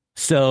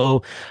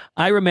 So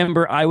I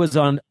remember I was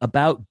on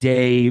about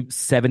day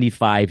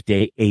 75,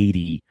 day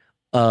 80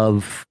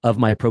 of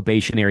my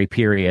probationary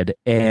period,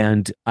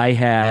 and I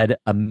had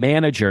a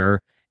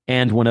manager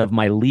and one of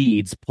my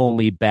leads pull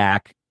me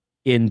back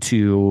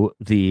into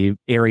the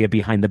area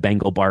behind the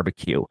Bengal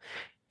barbecue.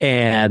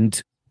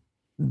 And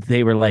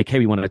they were like, hey,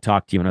 we wanted to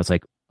talk to you. And I was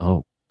like,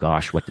 oh,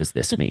 gosh, what does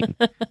this mean?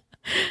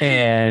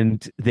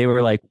 And they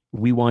were like,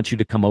 we want you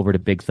to come over to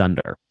Big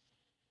Thunder.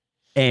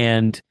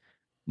 And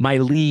my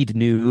lead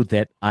knew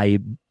that I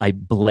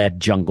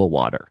bled jungle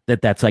water,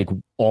 that's like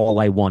all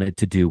I wanted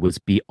to do was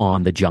be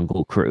on the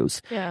Jungle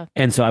Cruise. Yeah.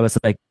 And so I was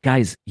like,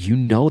 guys, you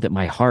know that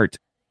my heart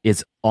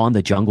is on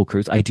the Jungle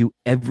Cruise. I do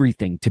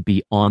everything to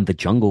be on the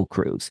Jungle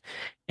Cruise.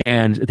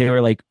 And they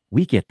were like,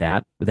 we get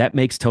that. That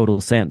makes total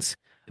sense.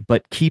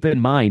 But keep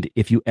in mind,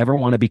 if you ever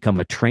want to become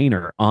a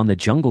trainer on the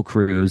Jungle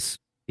Cruise,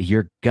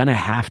 you're going to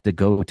have to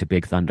go to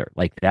Big Thunder.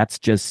 Like, that's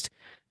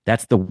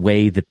the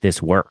way that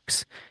this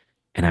works.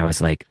 And I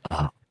was like,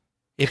 oh.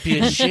 It'd be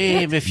a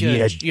shame if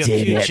your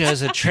future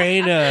as a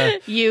trainer.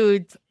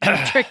 You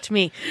tricked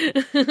me.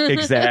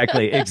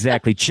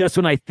 Exactly. Just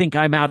when I think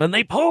I'm out and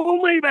they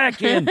pull me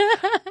back in.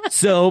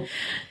 So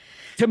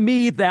to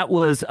me, that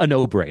was a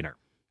no-brainer.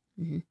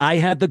 Mm-hmm. I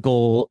had the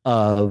goal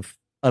of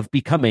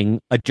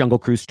becoming a Jungle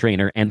Cruise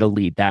trainer and a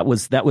lead. That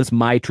was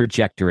my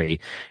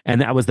trajectory.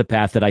 And that was the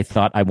path that I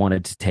thought I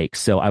wanted to take.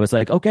 So I was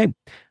like, okay,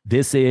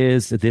 this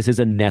is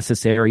a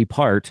necessary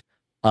part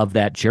of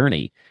that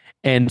journey.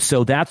 And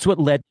so that's what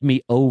led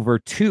me over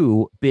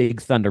to Big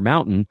Thunder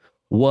Mountain,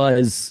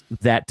 was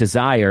that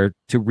desire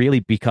to really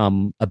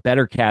become a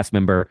better cast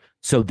member.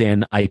 So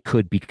then I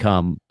could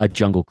become a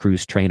Jungle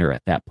Cruise trainer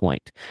at that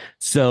point.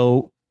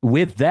 So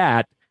with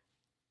that,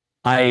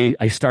 I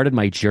started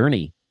my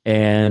journey,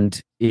 and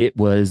it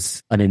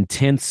was an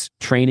intense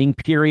training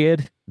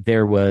period.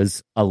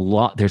 There's a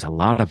lot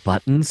of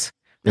buttons.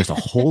 There's a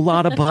whole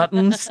lot of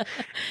buttons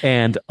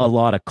and a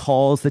lot of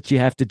calls that you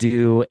have to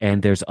do.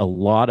 And there's a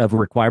lot of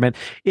requirement.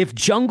 If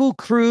Jungle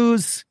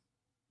Cruise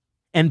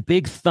and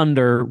Big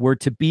Thunder were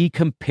to be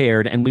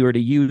compared, and we were to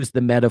use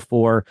the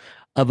metaphor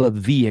of a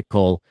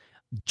vehicle,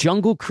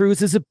 Jungle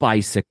Cruise is a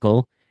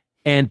bicycle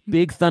and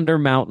Big Thunder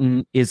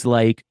Mountain is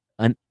like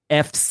an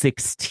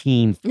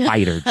F-16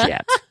 fighter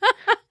jet.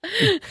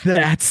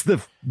 That's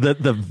the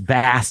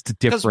vast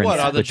difference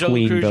on the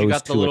between Cruise, those you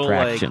got the two little,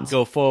 attractions. Like,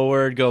 go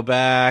forward, go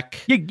back.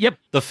 Yep.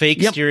 The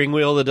fake steering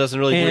wheel that doesn't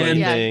really do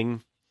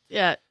anything.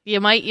 Yeah, you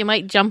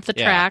might jump the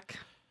track,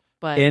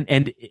 but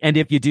and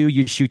if you do,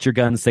 you shoot your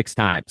gun 6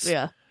 times.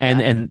 Yeah.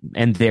 And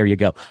there you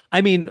go.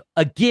 I mean,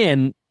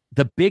 again,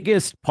 the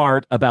biggest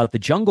part about the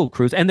Jungle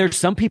Cruise, and there's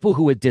some people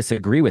who would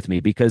disagree with me,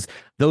 because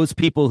those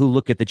people who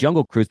look at the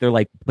Jungle Cruise, they're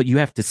like, but you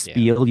have to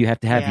spiel, you have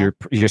to have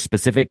your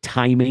specific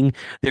timing.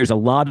 There's a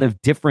lot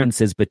of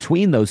differences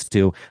between those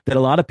two that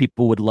a lot of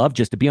people would love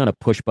just to be on a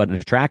push button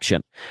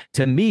attraction.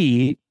 To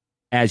me,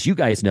 as you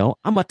guys know,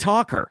 I'm a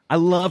talker. I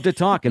love to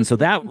talk. And so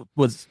that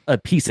was a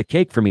piece of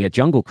cake for me at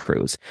Jungle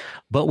Cruise.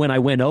 But when I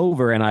went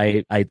over and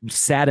I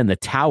sat in the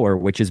tower,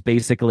 which is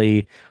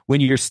basically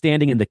when you're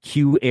standing in the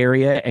queue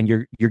area and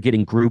you're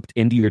getting grouped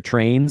into your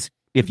trains,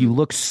 if you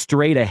look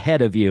straight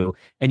ahead of you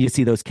and you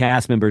see those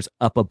cast members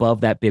up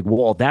above that big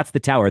wall, that's the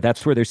tower.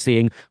 That's where they're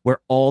seeing where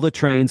all the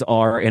trains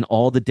are in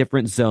all the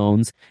different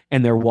zones.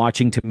 And they're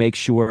watching to make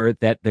sure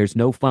that there's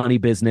no funny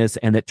business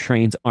and that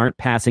trains aren't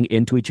passing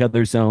into each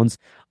other's zones.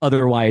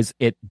 Otherwise,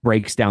 it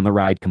breaks down the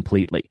ride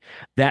completely.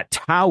 That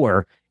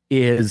tower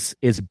is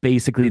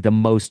basically the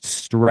most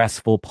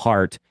stressful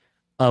part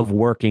of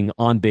working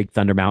on Big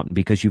Thunder Mountain,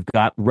 because you've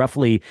got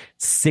roughly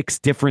 8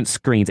 different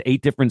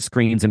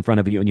screens in front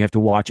of you, and you have to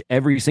watch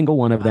every single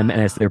one of them. And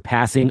as they're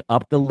passing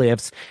up the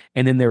lifts,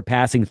 and then they're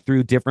passing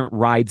through different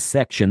ride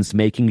sections,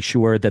 making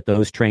sure that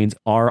those trains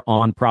are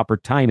on proper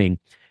timing,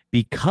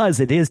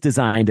 because it is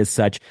designed as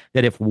such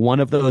that if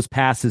one of those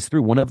passes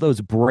through, one of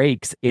those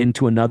breaks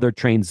into another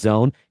train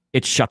zone,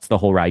 it shuts the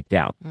whole ride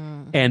down.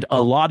 And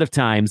a lot of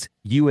times,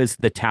 you as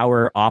the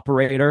tower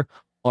operator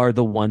are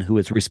the one who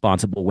is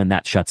responsible when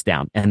that shuts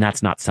down. And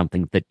that's not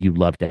something that you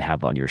love to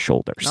have on your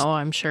shoulders. No,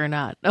 I'm sure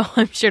not.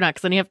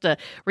 Because then you have to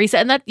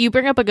reset. And that you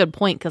bring up a good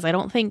point, because I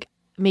don't think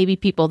maybe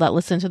people that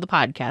listen to the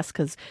podcast,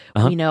 because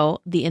we know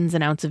the ins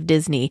and outs of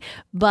Disney,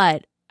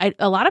 but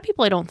a lot of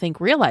people I don't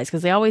think realize,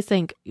 because they always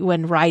think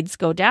when rides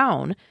go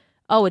down,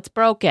 oh, it's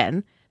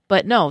broken.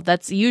 But no,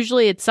 that's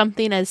usually it's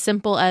something as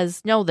simple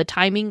as, no, the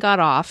timing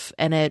got off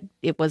and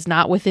it was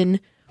not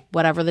within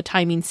whatever the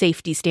timing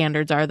safety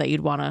standards are that you'd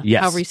want to,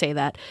 however you say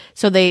that.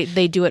 So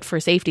they do it for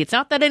safety. It's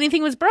not that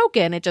anything was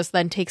broken. It just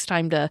then takes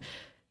time to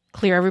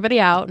clear everybody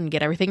out and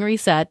get everything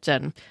reset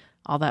and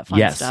all that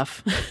fun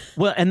stuff.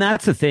 Well, and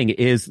that's the thing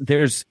is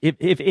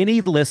if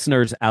any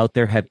listeners out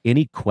there have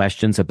any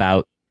questions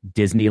about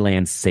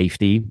Disneyland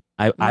safety,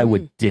 I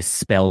would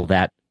dispel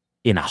that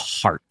in a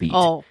heartbeat.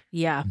 Oh,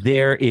 yeah.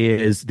 There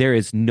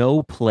is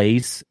no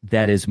place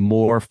that is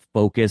more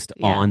focused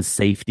on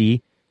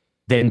safety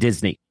than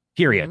Disney.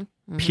 Period.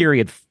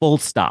 Period. Full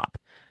stop.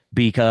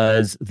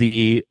 Because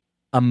the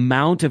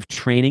amount of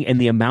training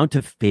and the amount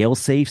of fail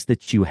safes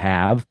that you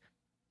have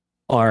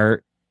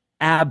are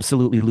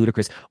absolutely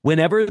ludicrous.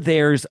 Whenever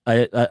there's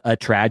a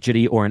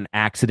tragedy or an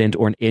accident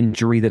or an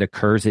injury that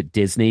occurs at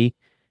Disney,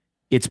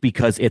 it's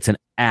because it's an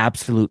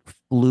absolute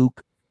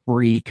fluke,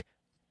 freak,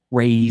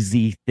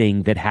 crazy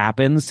thing that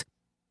happens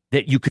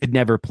that you could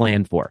never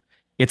plan for.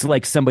 It's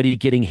like somebody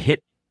getting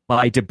hit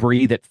by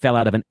debris that fell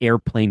out of an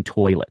airplane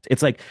toilet.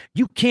 It's like,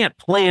 you can't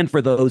plan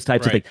for those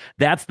types of things.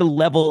 That's the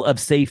level of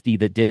safety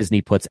that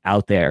Disney puts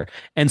out there.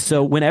 And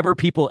so whenever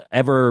people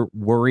ever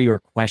worry or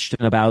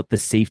question about the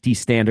safety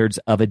standards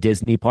of a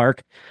Disney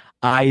park,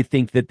 I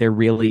think that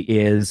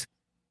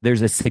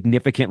there's a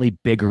significantly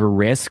bigger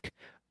risk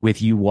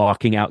with you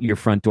walking out your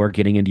front door,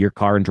 getting into your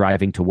car and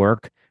driving to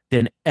work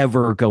than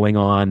ever going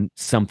on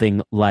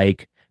something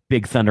like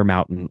Big Thunder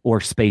Mountain or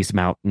Space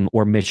Mountain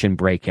or Mission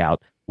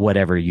Breakout,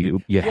 whatever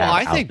you have. Well,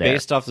 I think out there.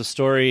 Based off the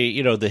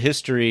story, the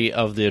history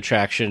of the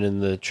attraction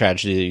and the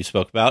tragedy that you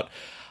spoke about,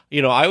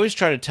 I always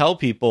try to tell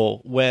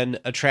people when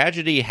a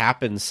tragedy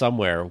happens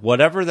somewhere,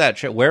 wherever that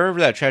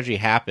tragedy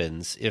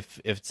happens,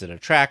 if it's an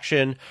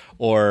attraction,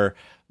 or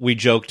we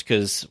joked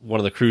because one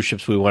of the cruise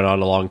ships we went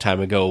on a long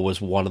time ago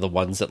was one of the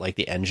ones that like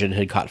the engine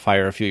had caught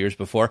fire a few years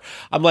before.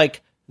 I'm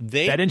like,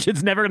 that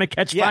engine's never going to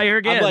catch fire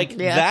again. I'm like,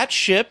 that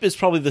ship is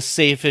probably the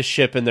safest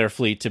ship in their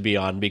fleet to be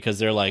on, because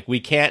they're like, we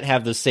can't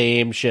have the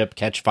same ship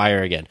catch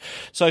fire again.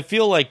 So I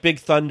feel like Big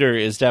Thunder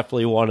is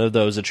definitely one of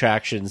those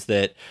attractions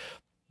that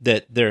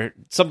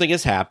something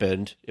has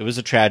happened. It was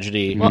a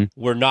tragedy.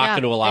 We're not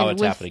going to allow it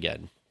to happen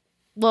again.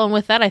 Well, and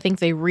with that, I think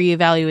they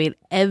reevaluate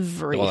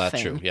everything. Well,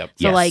 that's true. Yep.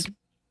 So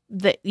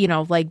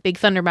like Big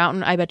Thunder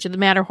Mountain, I bet you the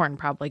Matterhorn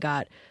probably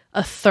got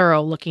a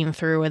thorough looking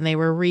through, and they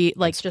were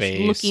just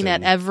looking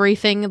at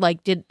everything. Like,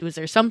 was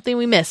there something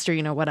we missed, or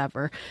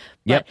whatever?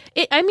 But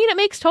it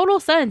makes total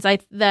sense.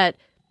 That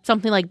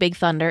something like Big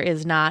Thunder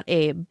is not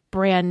a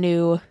brand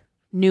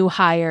new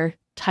hire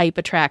type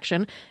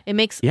attraction. It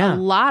makes a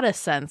lot of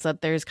sense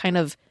that there's kind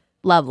of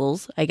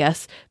levels, I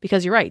guess,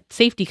 because you're right,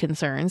 safety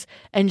concerns,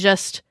 and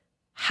just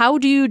how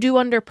do you do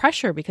under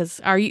pressure? Because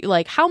are you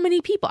like, how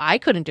many people? I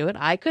couldn't do it.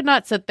 I could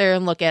not sit there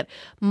and look at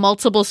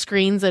multiple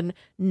screens and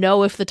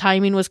know if the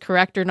timing was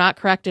correct or not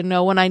correct, and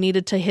know when I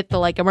needed to hit the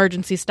like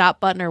emergency stop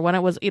button, or when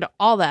it was,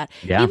 all that.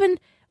 Yeah. Even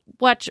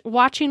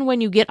watching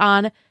when you get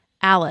on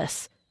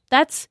Alice,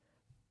 that's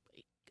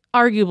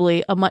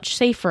arguably a much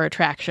safer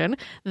attraction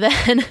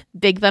than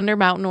Big Thunder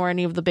Mountain or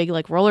any of the big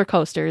like roller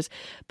coasters.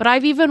 But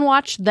I've even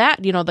watched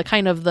that, the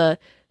kind of the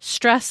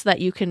stress that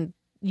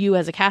you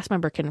as a cast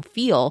member can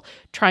feel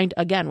trying to,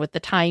 again, with the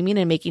timing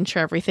and making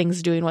sure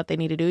everything's doing what they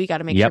need to do. You got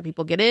to make sure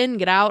people get in,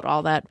 get out,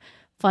 all that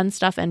fun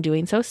stuff, and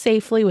doing so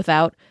safely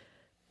without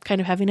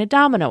kind of having a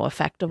domino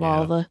effect of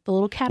all the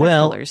little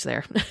caterpillars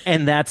there.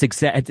 And that's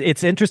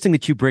it's interesting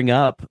that you bring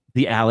up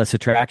the Alice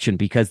attraction,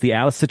 because the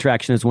Alice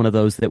attraction is one of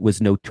those that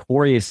was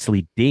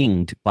notoriously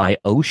dinged by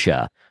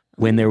OSHA.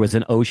 When there was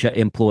an OSHA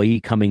employee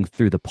coming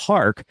through the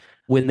park,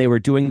 when they were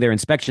doing their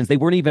inspections, they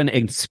weren't even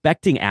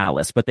inspecting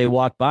Alice, but they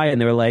walked by and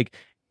they were like,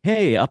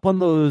 hey, up on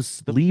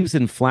the leaves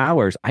and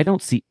flowers, I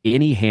don't see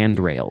any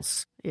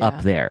handrails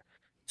up there.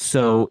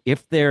 So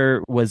if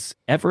there was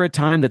ever a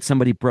time that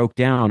somebody broke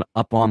down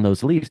up on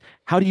those leaves,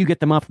 how do you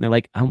get them up? And they're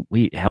like,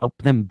 we help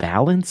them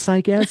balance,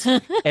 I guess.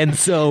 And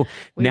so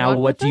now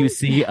what do you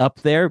see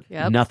up there?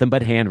 Nothing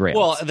but handrails.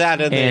 Well,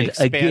 that and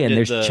again,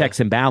 there's checks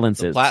and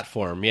balances. The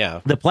platform,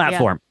 The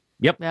platform.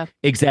 Yep. Yeah.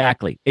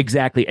 Exactly.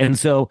 And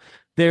so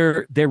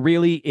there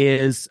really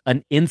is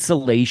an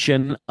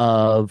insulation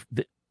of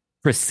the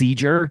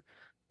procedure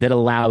that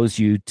allows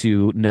you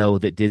to know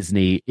that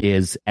Disney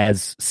is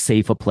as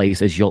safe a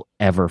place as you'll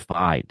ever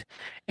find.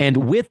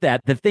 And with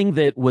that, the thing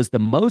that was the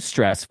most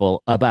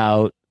stressful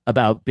about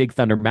Big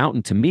Thunder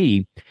Mountain to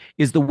me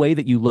is the way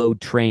that you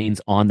load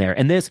trains on there.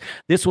 And this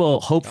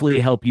will hopefully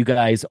help you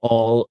guys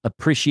all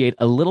appreciate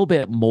a little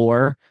bit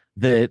more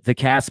the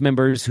cast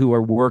members who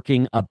are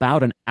working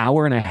about an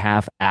hour and a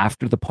half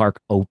after the park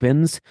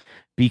opens,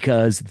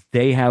 because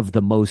they have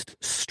the most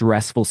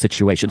stressful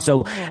situation.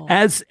 So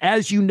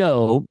as you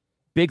know,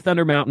 Big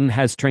Thunder Mountain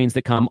has trains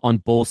that come on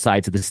both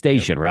sides of the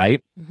station,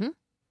 right? Mm-hmm.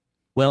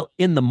 Well,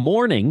 in the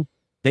morning,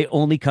 they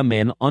only come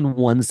in on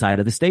one side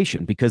of the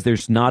station because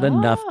there's not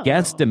enough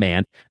guest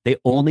demand. They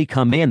only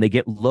come in, they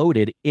get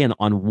loaded in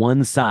on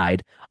one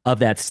side of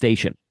that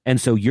station. And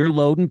so you're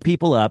loading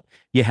people up.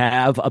 You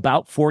have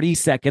about 40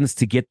 seconds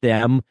to get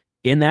them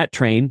in that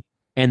train,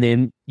 and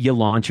then you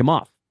launch them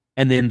off.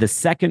 And then the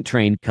second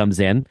train comes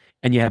in,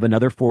 and you have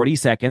another 40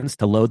 seconds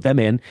to load them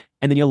in,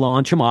 and then you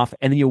launch them off,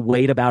 and then you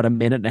wait about a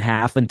minute and a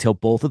half until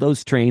both of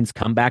those trains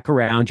come back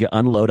around, you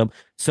unload them,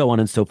 so on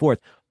and so forth.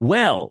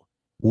 Well,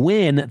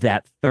 when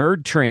that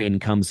third train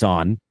comes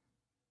on,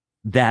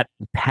 that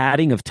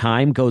padding of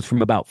time goes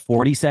from about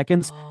 40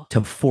 seconds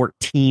to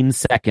 14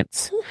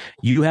 seconds.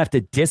 You have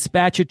to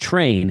dispatch a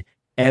train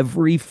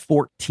every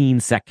 14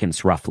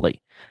 seconds,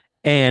 roughly.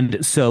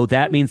 And so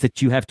that means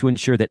that you have to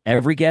ensure that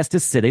every guest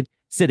is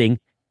sitting,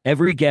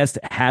 every guest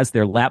has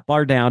their lap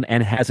bar down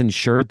and has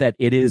ensured that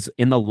it is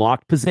in the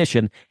locked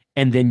position,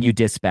 and then you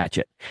dispatch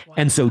it. Wow.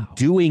 And so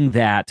doing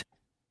that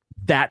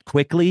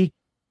quickly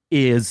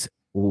is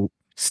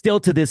still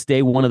to this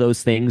day one of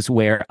those things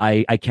where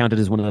I count it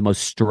as one of the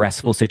most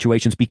stressful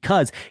situations,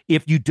 because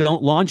if you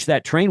don't launch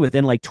that train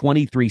within like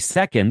 23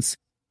 seconds,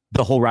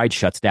 the whole ride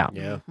shuts down.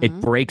 Yeah. It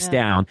breaks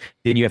down.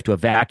 Then you have to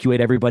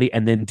evacuate everybody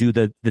and then do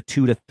the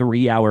 2 to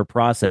 3 hour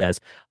process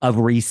of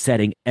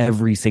resetting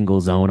every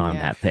single zone on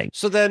that thing.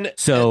 So then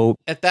so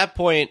at that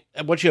point,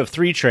 once you have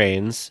 3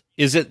 trains,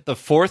 is it the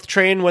 4th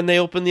train when they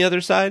open the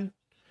other side?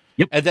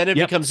 Yep. And then it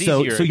becomes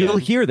easier. So you'll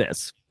hear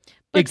this.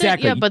 But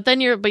exactly.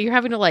 Then you're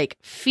having to like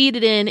feed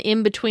it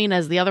in between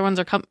as the other ones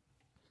are coming.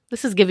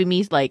 This is giving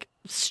me like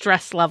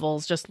stress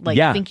levels just like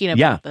thinking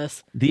about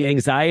this. The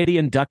anxiety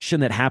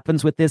induction that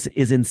happens with this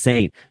is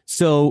insane.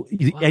 So,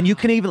 and you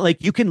can even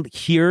you can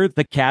hear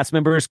the cast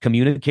members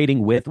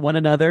communicating with one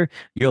another.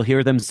 You'll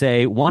hear them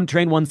say 1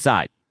 train, 1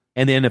 side.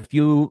 And then a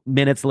few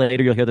minutes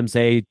later, you'll hear them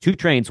say 2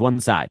 trains,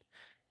 1 side.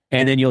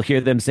 And then you'll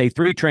hear them say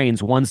 3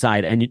 trains, 1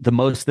 side. And the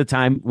most of the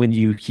time when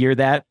you hear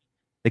that,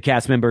 the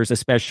cast members,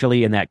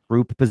 especially in that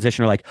group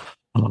position, are like,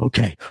 oh,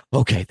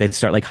 okay. They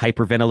start like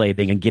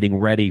hyperventilating and getting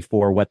ready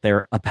for what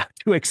they're about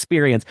to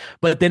experience.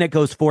 But then it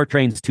goes 4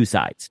 trains, 2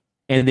 sides.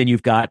 And then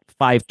you've got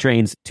 5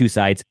 trains, 2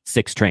 sides,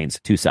 6 trains,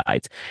 2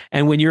 sides.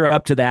 And when you're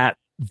up to that,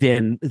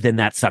 then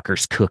that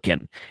sucker's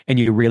cooking. And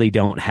you really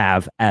don't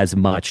have as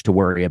much to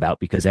worry about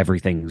because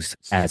everything's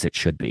as it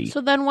should be.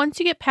 So then once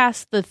you get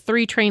past the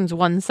 3 trains,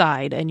 1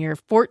 side and your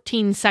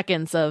 14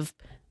 seconds of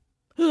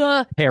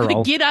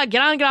peril. Get on,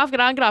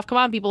 get off. Come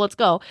on, people, let's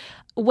go.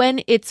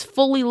 When it's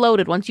fully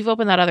loaded, once you've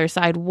opened that other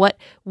side, what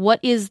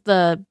is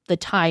the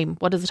time?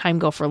 What does the time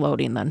go for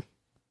loading then?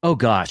 Oh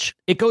gosh,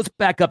 it goes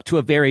back up to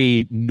a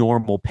very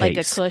normal pace,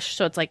 like a cush.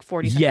 So it's like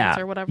 40 seconds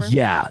or whatever.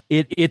 Yeah,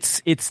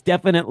 it's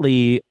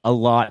definitely a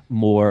lot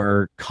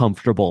more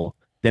comfortable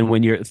than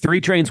when you're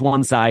 3 trains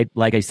 1 side.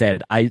 Like I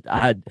said,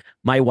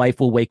 my wife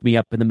will wake me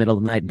up in the middle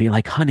of the night and be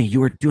like, "Honey, you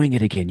were doing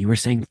it again. You were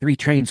saying 3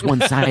 trains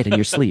 1 side in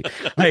your sleep."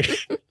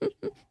 Like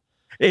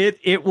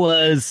it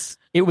was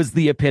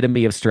the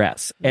epitome of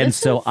stress, and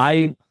so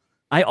I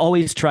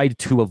always tried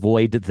to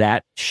avoid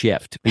that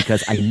shift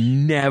because I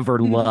never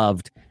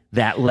loved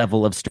that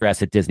level of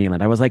stress at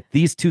Disneyland. I was like,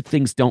 these two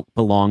things don't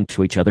belong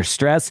to each other.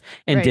 Stress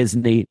and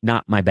Disney,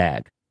 not my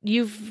bag.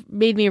 You've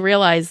made me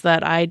realize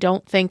that I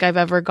don't think I've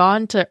ever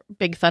gone to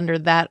Big Thunder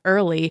that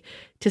early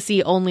to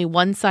see only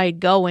 1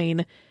 side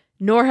going,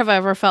 nor have I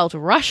ever felt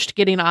rushed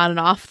getting on and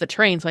off the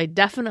train. So I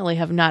definitely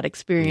have not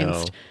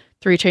experienced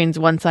 3 trains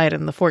 1 side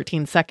in the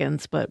 14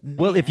 seconds. But man.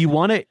 Well, if you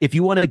want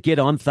to get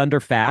on Thunder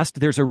fast,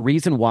 there's a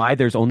reason why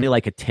there's only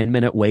like a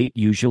 10-minute wait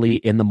usually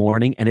in the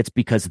morning, and it's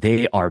because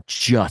they are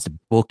just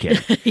booking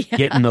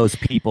getting those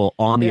people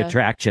on the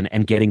attraction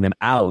and getting them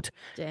out.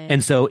 Dang.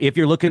 And so if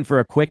you're looking for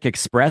a quick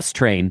express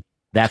train,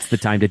 that's the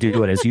time to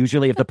do it. As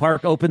usually if the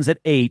park opens at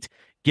 8,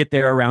 get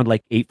there around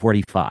like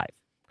 8:45.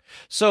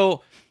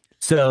 So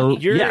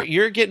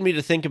you're getting me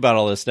to think about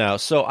all this now.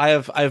 So I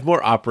have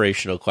more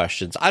operational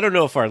questions. I don't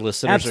know if our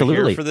listeners are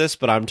here for this,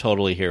 but I'm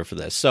totally here for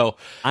this. So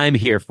I'm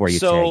here for you.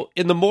 So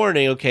Jay. in the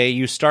morning, okay,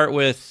 you start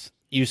with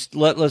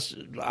let's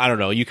I don't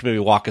know. You can maybe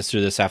walk us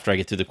through this after I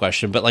get through the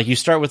question. But like you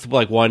start with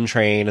like 1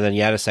 train, and then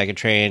you had a 2nd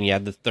train, you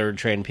had the 3rd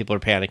train. People are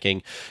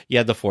panicking. You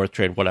had the 4th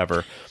train,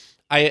 whatever.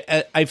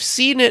 I've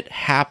seen it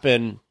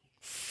happen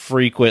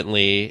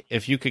frequently.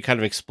 If you could kind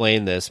of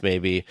explain this,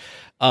 maybe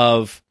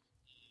of.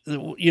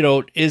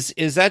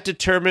 Is that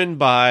determined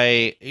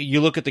by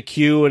you look at the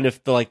queue, and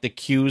if the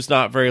queue's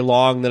not very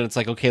long, then it's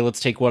like, okay,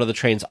 let's take one of the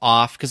trains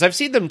off? Because I've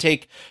seen them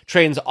take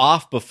trains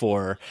off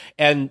before,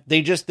 and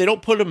they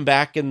don't put them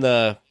back in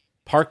the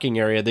parking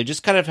area. They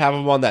just kind of have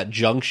them on that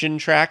junction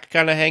track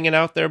kind of hanging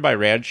out there by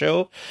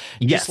Rancho.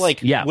 Yes.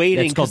 Just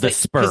waiting. It's called the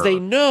spur. Because they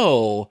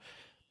know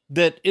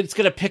that it's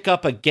going to pick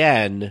up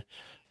again,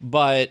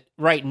 but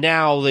right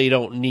now they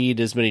don't need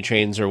as many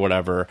trains or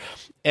whatever.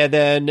 And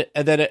then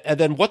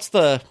what's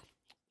the?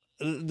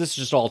 This is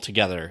just all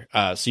together,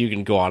 so you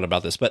can go on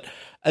about this. But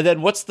and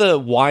then what's the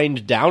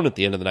wind down at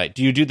the end of the night?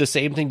 Do you do the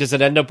same thing? Does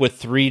it end up with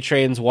 3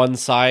 trains 1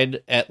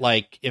 side at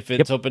if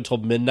it's open till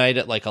midnight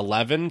at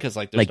 11? Because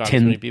there's not 10,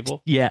 as many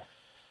people. Yeah.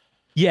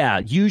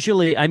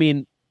 Usually, I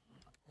mean,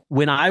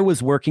 when I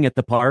was working at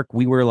the park,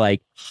 we were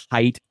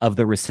height of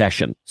the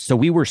recession, so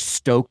we were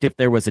stoked if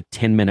there was a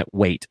 10-minute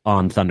wait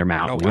on Thunder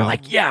Mountain. We were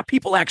like, yeah,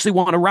 people actually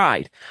want to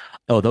ride.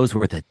 Oh, those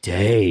were the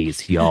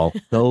days, y'all.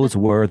 Those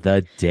were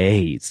the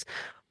days.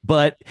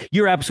 But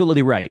you're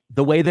absolutely right.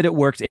 The way that it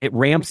works, it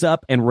ramps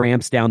up and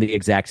ramps down the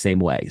exact same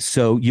way.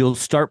 So you'll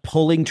start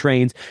pulling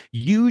trains.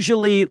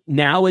 Usually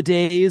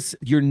nowadays,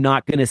 you're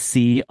not going to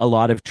see a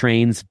lot of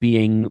trains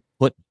being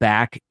put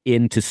back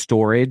into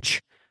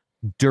storage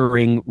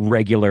during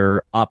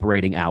regular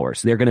operating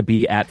hours. They're going to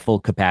be at full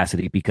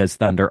capacity because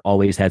Thunder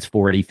always has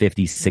 40,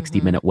 50,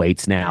 60-minute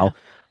waits now. Yeah.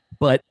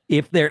 But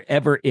if there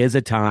ever is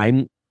a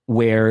time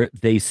where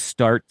they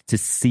start to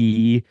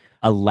see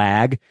a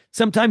lag,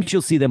 sometimes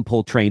you'll see them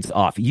pull trains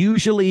off.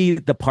 Usually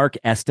the park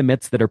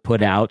estimates that are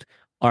put out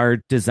are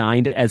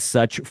designed as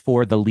such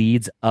for the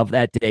leads of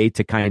that day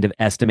to kind of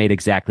estimate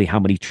exactly how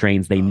many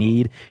trains they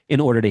need in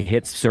order to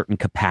hit certain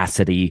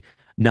capacity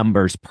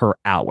numbers per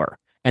hour.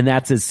 And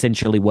that's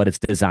essentially what it's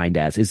designed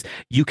as, is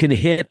you can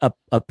hit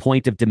a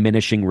point of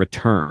diminishing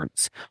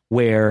returns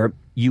where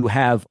you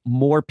have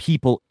more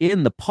people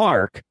in the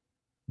park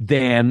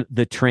than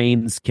the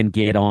trains can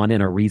get on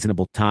in a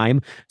reasonable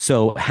time.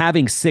 So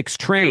having 6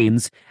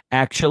 trains,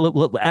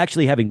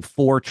 actually having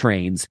 4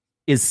 trains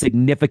is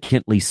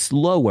significantly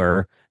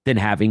slower than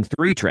having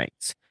 3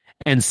 trains.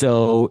 And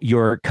so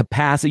your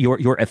capacity,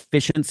 your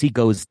efficiency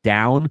goes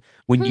down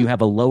when you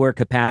have a lower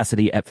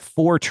capacity at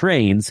 4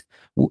 trains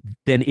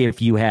than if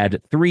you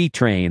had 3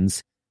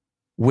 trains,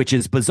 which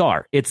is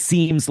bizarre. It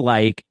seems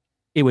like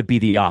it would be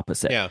the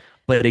opposite. Yeah.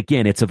 But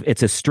again,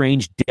 it's a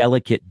strange,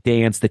 delicate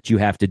dance that you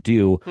have to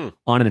do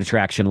on an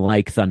attraction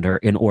like Thunder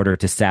in order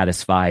to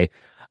satisfy.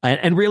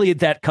 And really,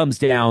 that comes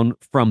down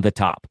from the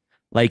top.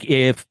 Like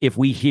if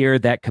we hear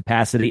that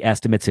capacity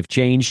estimates have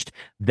changed,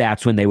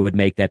 that's when they would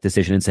make that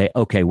decision and say,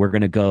 okay,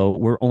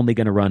 we're only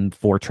going to run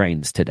 4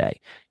 trains today.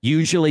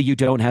 Usually you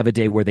don't have a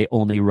day where they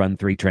only run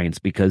 3 trains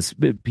because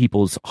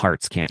people's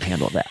hearts can't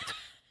handle that.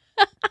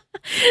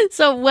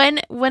 So when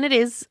it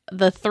is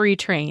the 3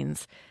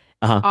 trains,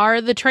 are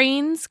the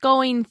trains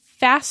going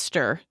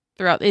faster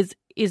throughout? Is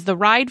the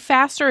ride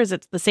faster? Or is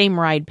it the same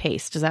ride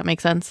pace? Does that make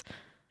sense?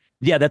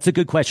 Yeah, that's a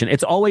good question.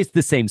 It's always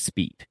the same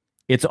speed.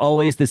 It's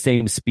always the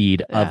same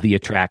speed of the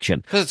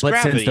attraction. But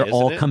gravity, since they're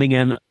all coming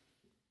in.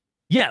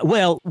 Yeah,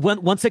 well,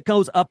 once it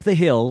goes up the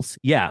hills,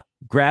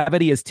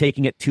 gravity is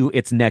taking it to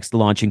its next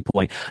launching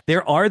point.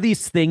 There are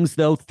these things,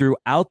 though,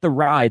 throughout the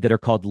ride that are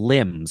called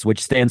LIMs, which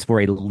stands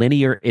for a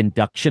linear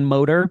induction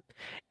motor.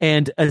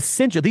 And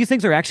essentially, these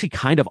things are actually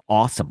kind of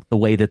awesome the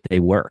way that they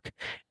work.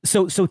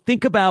 So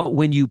think about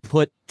when you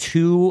put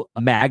 2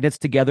 magnets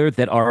together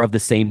that are of the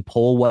same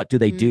pole. What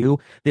do?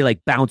 They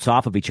like bounce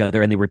off of each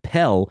other and they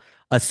repel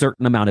a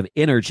certain amount of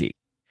energy.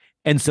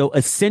 And so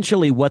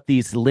essentially what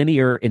these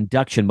linear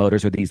induction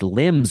motors or these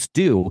LIMs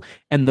do,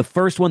 and the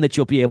first one that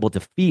you'll be able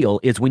to feel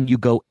is when you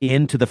go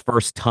into the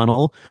first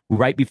tunnel,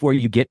 right before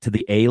you get to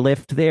the A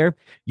lift there,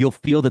 you'll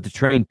feel that the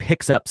train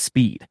picks up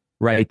speed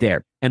right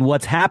there. And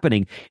what's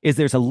happening is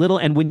there's a little,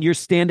 and when you're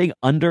standing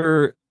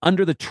under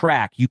the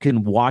track, you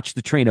can watch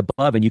the train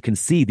above and you can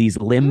see these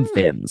LIM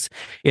fins.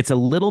 It's a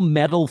little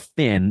metal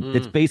fin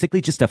that's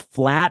basically just a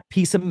flat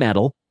piece of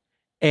metal.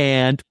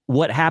 And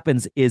what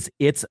happens is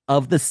it's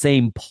of the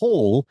same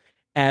pole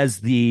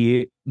as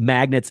the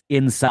magnets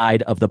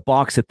inside of the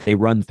box that they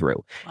run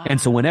through. Wow.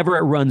 And so whenever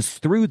it runs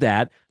through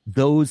that,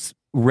 those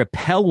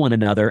repel one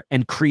another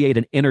and create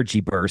an energy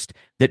burst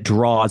that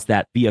draws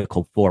that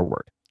vehicle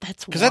forward.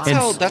 That's because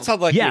that's how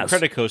like the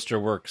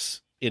Incredicoaster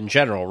works in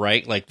general,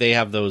 right? Like they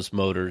have those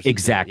motors.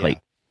 Exactly.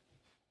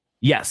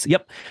 Yes.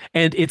 Yep.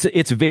 And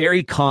it's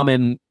very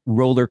common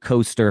roller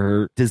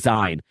coaster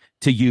design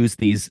to use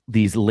these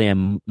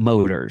LIM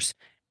motors,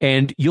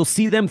 and you'll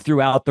see them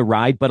throughout the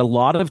ride. But a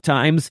lot of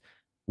times,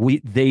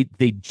 they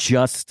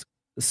just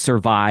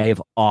survive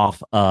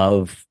off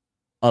of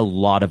a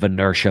lot of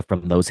inertia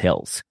from those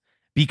hills,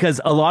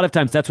 because a lot of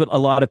times that's what a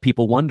lot of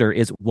people wonder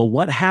is, well,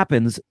 what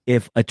happens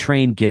if a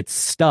train gets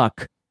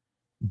stuck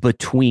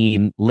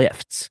between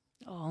lifts?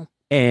 Oh,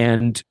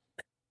 and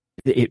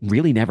it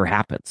really never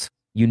happens.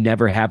 You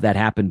never have that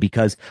happen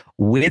because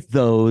with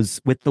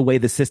the way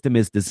the system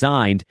is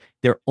designed,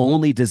 they're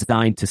only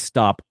designed to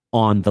stop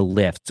on the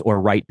lifts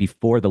or right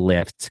before the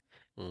lifts.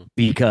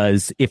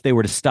 Because if they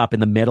were to stop in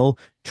the middle,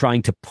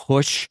 trying to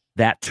push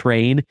that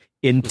train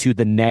into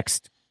the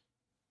next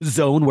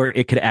zone where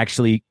it could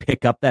actually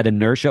pick up that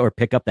inertia or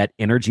pick up that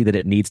energy that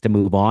it needs to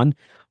move on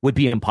would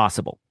be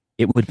impossible.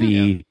 It would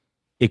be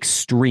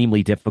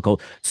extremely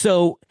difficult.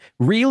 So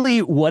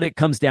really what it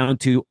comes down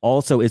to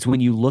also is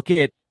when you look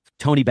at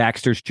Tony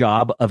Baxter's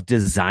job of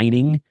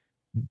designing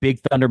Big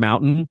Thunder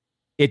Mountain,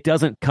 it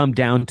doesn't come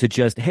down to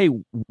just, hey,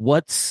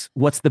 what's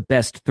the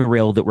best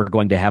thrill that we're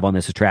going to have on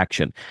this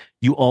attraction?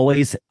 You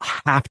always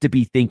have to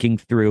be thinking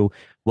through,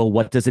 well,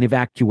 what does an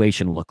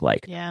evacuation look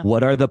like? Yeah.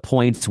 What are the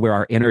points where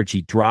our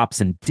energy drops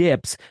and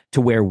dips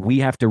to where we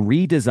have to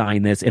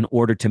redesign this in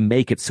order to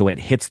make it so it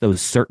hits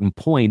those certain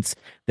points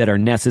that are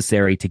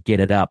necessary to get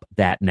it up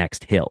that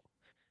next hill?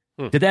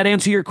 Did that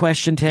answer your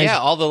question, Ted? Yeah,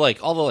 all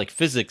the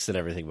physics and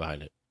everything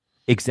behind it.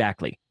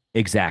 Exactly.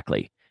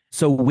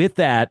 So with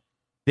that,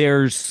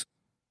 there's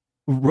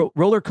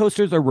roller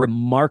coasters are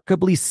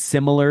remarkably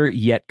similar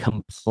yet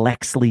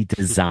complexly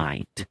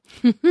designed.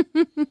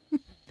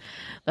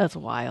 That's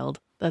wild.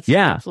 That's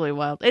absolutely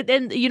wild.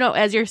 And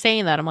as you're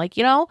saying that, I'm like,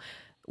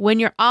 when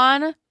you're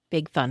on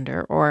Big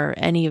Thunder or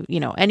any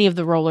of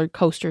the roller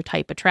coaster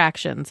type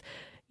attractions,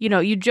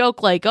 you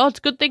joke like, oh, it's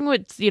a good thing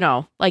with,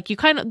 like you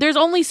there's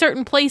only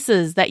certain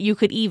places that you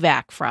could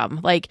evac from.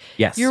 Like,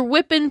 yes, you're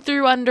whipping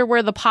through under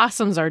where the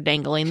possums are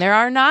dangling.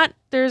 There's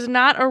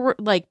not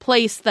a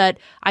place that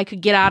I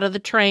could get out of the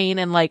train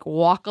and like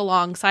walk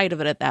alongside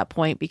of it at that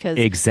point because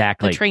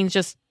exactly the train's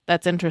just,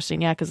 that's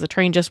interesting. Yeah. Because the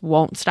train just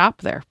won't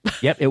stop there.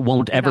 Yep. It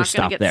won't ever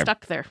stop get there.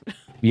 Stuck there.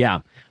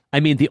 Yeah.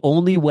 I mean, the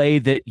only way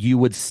that you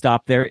would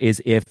stop there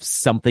is if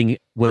something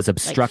was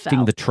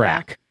obstructing the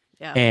track.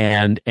 Yeah.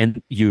 And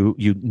you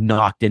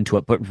knocked into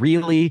it. But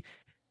really,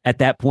 at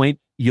that point,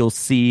 you'll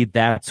see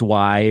that's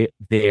why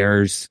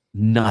there's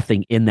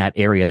nothing in that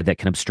area that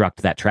can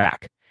obstruct that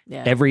track.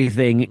 Yeah.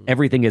 Everything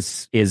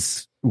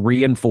is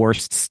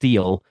reinforced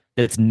steel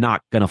that's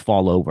not going to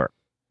fall over.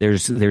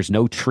 There's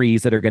no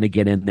trees that are going to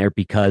get in there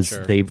because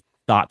they've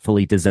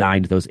thoughtfully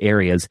designed those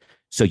areas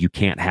so you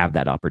can't have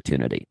that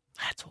opportunity.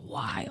 That's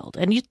wild.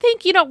 And you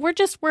think,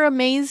 we're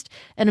amazed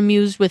and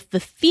amused with the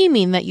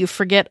theming that you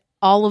forget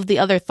all of the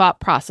other thought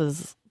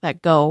processes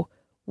that go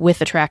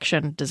with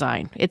attraction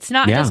design. It's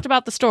not just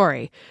about the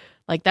story.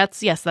 Like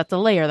that's a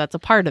layer, that's a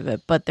part of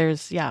it, but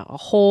there's a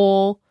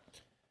whole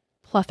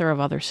plethora of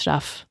other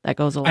stuff that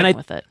goes along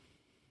with it.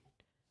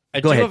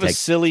 I do have a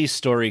silly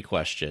story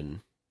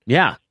question.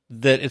 Yeah.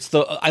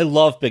 I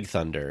love Big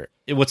Thunder.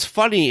 What's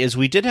funny is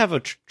we did have a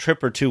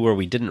trip or two where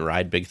we didn't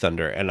ride Big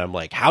Thunder, and I'm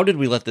like, how did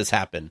we let this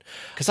happen?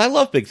 Because I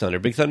love Big Thunder.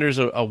 Big Thunder is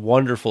a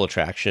wonderful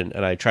attraction,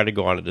 and I try to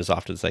go on it as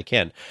often as I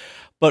can.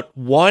 But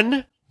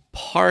one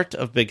part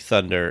of Big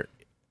Thunder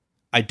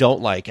I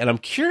don't like, and I'm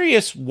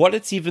curious what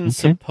it's even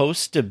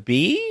supposed to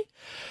be.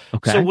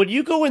 Okay. So when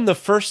you go in the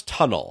first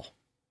tunnel,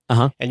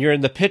 and you're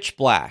in the pitch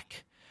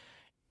black,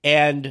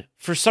 and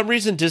for some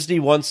reason Disney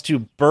wants to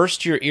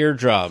burst your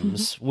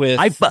eardrums with...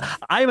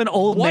 I'm an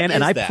old man,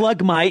 and I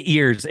plug my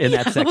ears in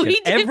that section.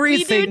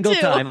 Every single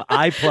time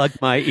I plug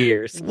my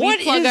ears.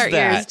 We plug our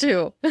ears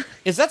too.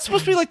 Is that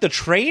supposed to be like the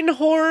train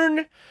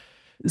horn?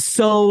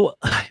 So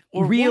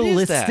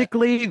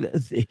realistically,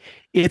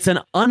 it's an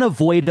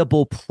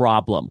unavoidable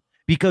problem.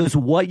 Because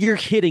what you're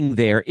hitting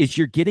there is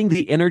you're getting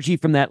the energy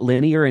from that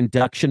linear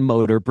induction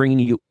motor, bringing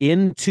you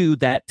into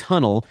that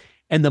tunnel.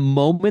 And the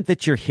moment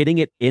that you're hitting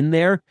it in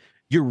there,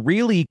 you're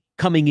really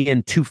coming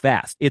in too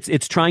fast.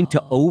 It's trying to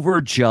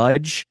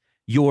overjudge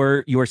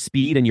your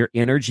speed and your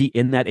energy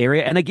in that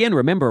area. And again,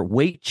 remember,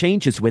 weight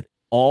changes with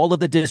all of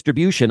the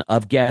distribution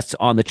of guests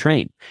on the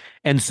train.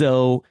 And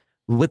so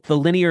with the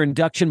linear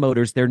induction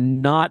motors, they're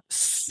not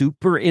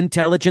super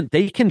intelligent.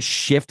 They can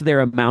shift their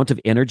amount of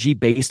energy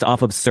based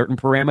off of certain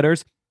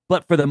parameters.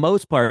 But for the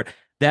most part,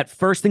 that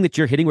first thing that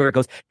you're hitting where it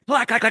goes,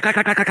 clack, clack, clack, clack,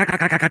 clack, clack, clack,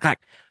 clack, clack,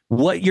 clack,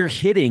 what you're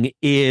hitting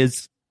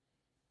is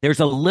it's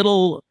a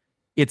little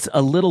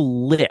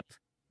lip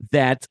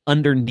that's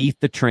underneath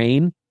the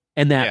train.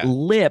 And that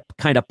lip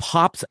kind of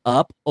pops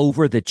up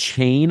over the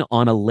chain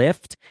on a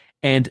lift.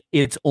 And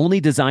it's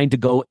only designed to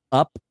go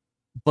up,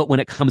 but when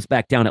it comes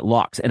back down, it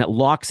locks, and it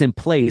locks in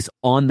place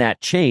on that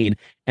chain,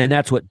 and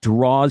that's what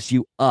draws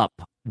you up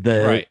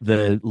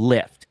the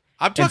lift.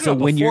 I'm talking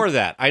about before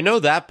that. I know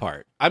that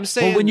part. I'm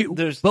saying when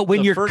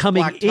you're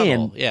coming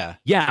in,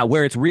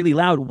 where it's really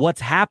loud,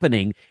 what's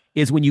happening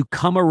is when you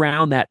come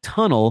around that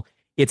tunnel,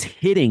 it's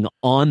hitting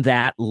on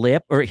that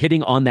lip or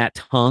hitting on that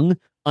tongue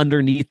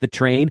underneath the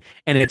train,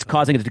 and it's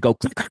causing it to go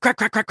crack, crack,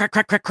 crack, crack, crack,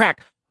 crack, crack,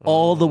 crack,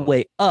 all the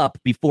way up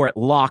before it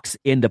locks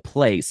into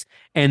place.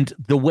 And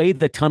the way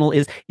the tunnel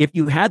is, if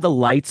you had the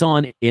lights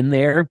on in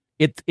there,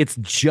 it's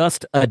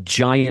just a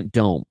giant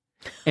dome.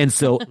 And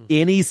so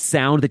any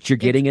sound that you're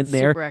getting in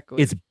there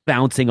is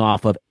bouncing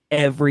off of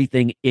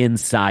everything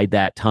inside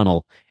that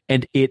tunnel.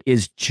 And it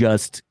is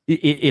just,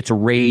 it's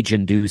rage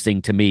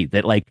inducing to me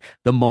that like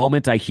the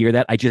moment I hear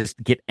that, I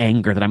just get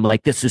anger that I'm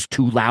like, this is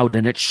too loud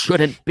and it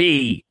shouldn't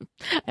be.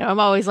 And I'm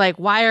always like,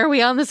 why are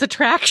we on this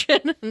attraction?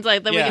 It's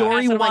like,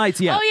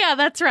 story-wise, oh yeah,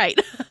 that's right.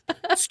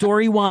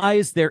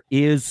 Story-wise, there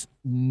is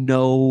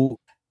no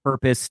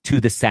purpose to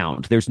the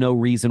sound. There's no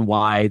reason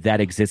why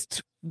that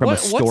exists from a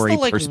story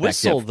perspective. What's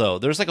the whistle though?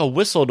 There's like a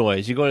whistle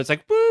noise. You go and it's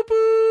like boop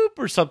boop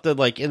or something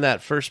like in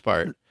that first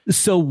part.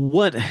 So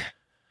what?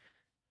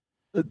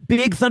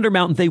 Big Thunder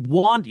Mountain, they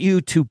want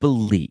you to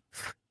believe.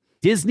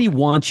 Disney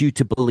wants you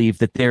to believe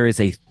that there is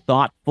a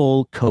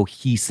thoughtful,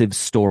 cohesive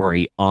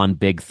story on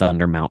Big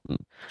Thunder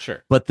Mountain.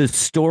 Sure. But the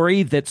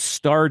story that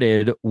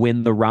started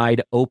when the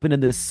ride opened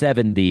in the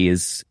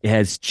 70s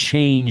has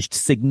changed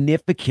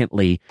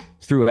significantly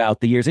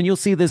throughout the years. And you'll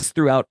see this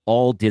throughout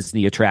all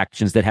Disney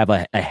attractions that have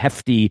a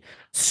hefty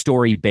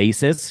story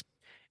basis.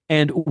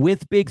 And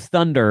with Big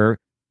Thunder,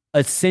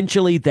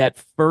 essentially that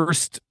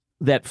first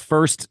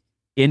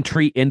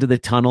entry into the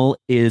tunnel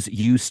is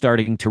you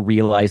starting to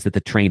realize that the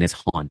train is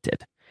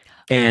haunted.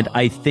 And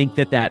I think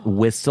that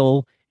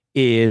whistle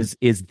is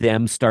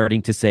them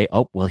starting to say,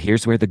 oh, well,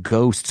 here's where the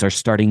ghosts are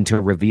starting to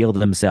reveal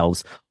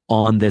themselves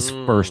on this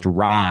first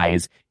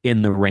rise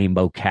in the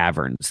Rainbow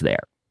Caverns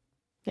there.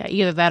 Yeah,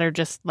 either that or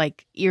just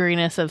like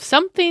eeriness of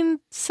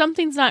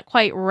something's not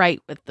quite right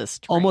with this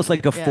train. Almost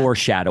like a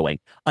foreshadowing.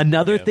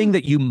 Another thing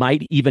that you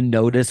might even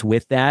notice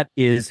with that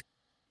is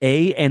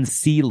A and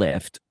C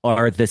lift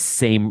are the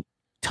same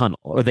tunnel,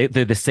 or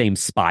they're the same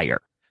spire.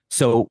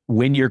 So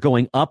when you're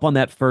going up on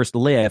that first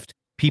lift,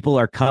 people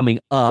are coming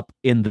up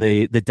in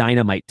the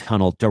dynamite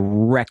tunnel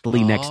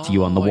directly next to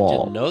you on the wall. I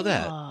didn't know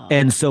that.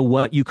 And so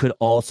what you could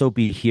also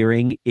be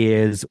hearing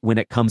is when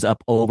it comes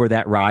up over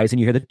that rise and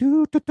you hear the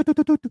doo, doo, doo,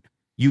 doo, doo, doo,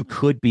 you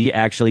could be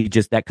actually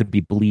that could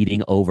be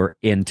bleeding over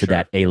into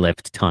that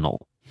A-lift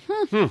tunnel.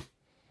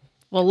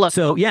 Well, look.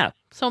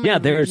 So many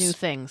new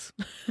things.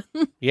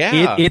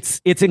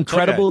 It's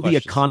incredible the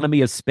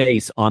economy of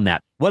space on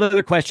that. What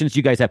other questions do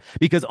you guys have?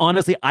 Because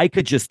honestly, I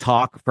could just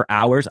talk for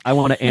hours. I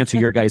want to answer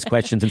your guys'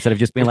 questions instead of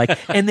just being like,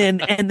 and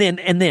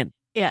then.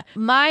 Yeah.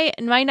 My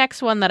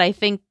next one that I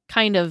think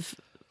kind of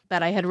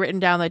that I had written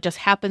down that just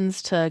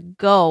happens to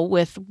go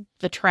with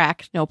the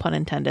track, no pun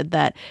intended,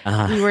 that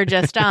we were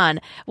just on,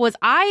 was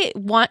I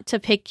want to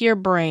pick your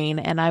brain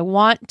and I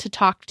want to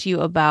talk to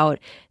you about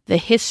the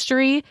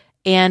history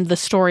and the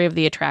story of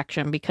the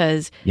attraction,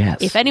 because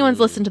if anyone's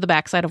listened to the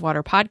Backside of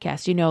Water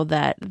podcast, you know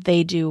that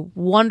they do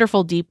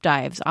wonderful deep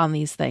dives on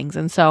these things.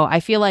 And so I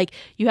feel like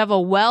you have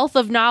a wealth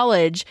of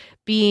knowledge,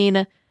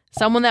 being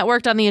someone that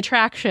worked on the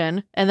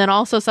attraction and then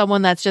also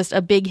someone that's just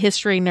a big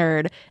history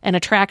nerd and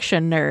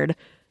attraction nerd.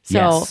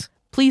 So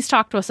please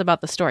talk to us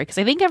about the story, because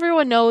I think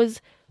everyone knows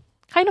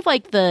kind of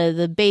like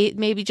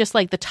maybe just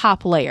like the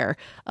top layer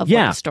of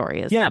what the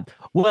story is. Yeah.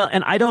 Well,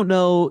 and I don't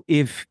know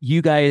if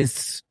you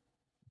guys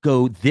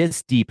go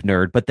this deep,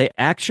 nerd, but they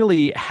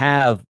actually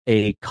have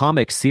a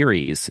comic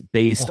series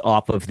based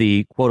off of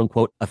the quote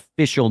unquote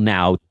official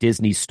now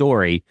Disney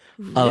story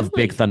of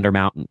Big Thunder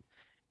Mountain.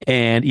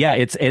 And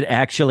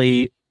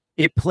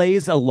it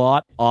plays a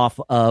lot off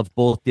of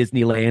both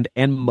Disneyland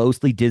and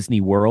mostly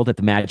Disney World at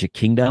the Magic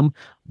Kingdom,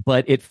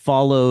 but it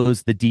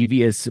follows the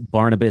devious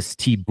Barnabas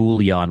T.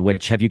 Bouillon,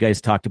 which have you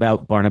guys talked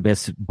about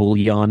Barnabas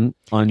Bouillon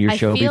on your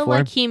show before? I feel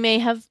like he may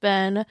have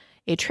been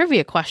a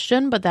trivia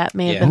question, but that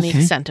may have been the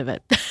extent of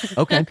it.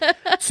 Okay.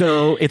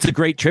 So it's a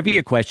great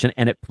trivia question,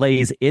 and it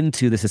plays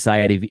into the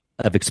Society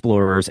of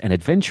Explorers and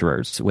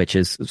Adventurers, which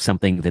is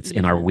something that's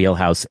in our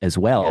wheelhouse as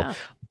well. Yeah.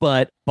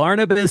 But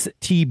Barnabas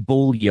T.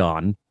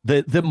 Bouillon,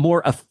 the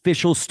more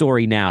official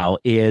story now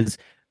is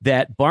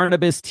that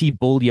Barnabas T.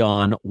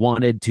 Bouillon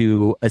wanted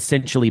to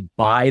essentially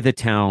buy the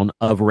town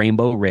of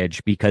Rainbow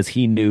Ridge because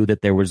he knew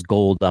that there was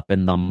gold up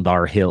in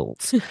Numdar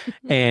Hills.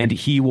 And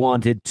he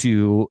wanted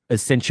to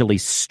essentially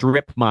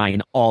strip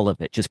mine all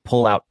of it, just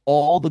pull out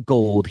all the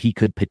gold he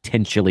could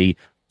potentially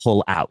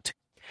pull out.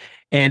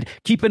 And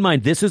keep in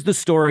mind, this is the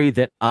story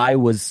that I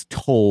was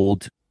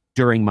told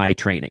during my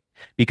training,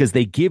 because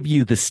they give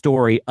you the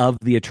story of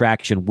the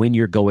attraction when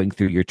you're going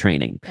through your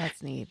training.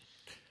 That's neat.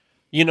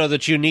 You know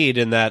that you need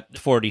in that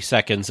 40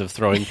 seconds of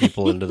throwing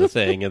people into the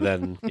thing, and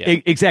then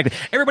exactly.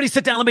 Everybody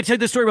sit down. Let me tell you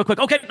the story real quick.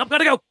 Okay, I'm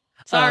gonna go.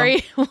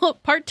 Sorry,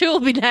 part 2 will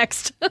be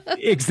next.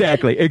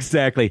 Exactly.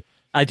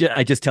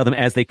 I just tell them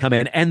as they come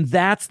in, and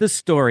that's the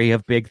story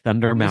of Big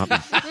Thunder Mountain.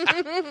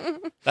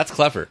 That's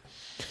clever.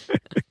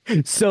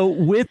 So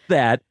with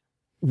that,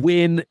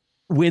 when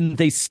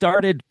they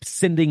started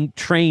sending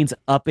trains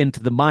up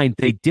into the mine,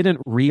 they didn't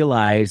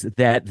realize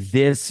that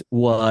this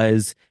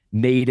was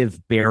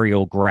native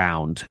burial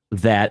ground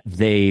that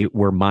they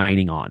were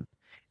mining on.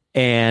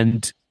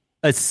 And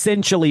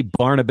essentially,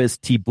 Barnabas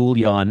T.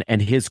 Bouillon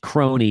and his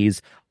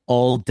cronies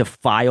all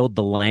defiled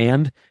the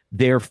land.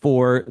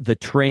 Therefore, the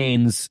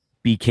trains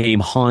became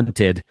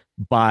haunted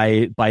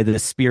by the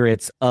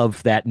spirits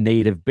of that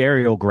native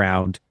burial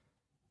ground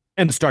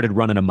and started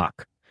running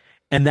amok.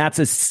 And that's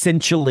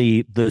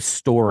essentially the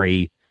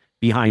story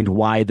behind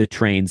why the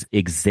trains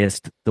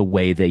exist the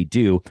way they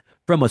do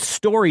from a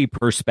story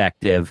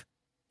perspective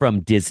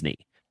from Disney.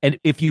 And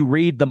if you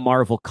read the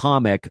Marvel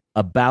comic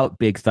about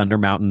Big Thunder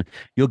Mountain,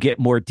 you'll get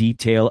more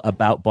detail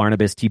about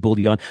Barnabas T.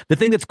 Bouillon. The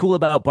thing that's cool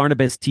about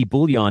Barnabas T.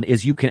 Bouillon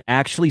is you can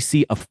actually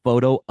see a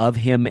photo of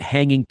him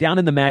hanging down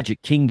in the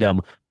Magic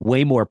Kingdom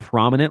way more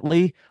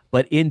prominently.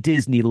 But in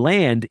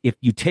Disneyland, if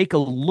you take a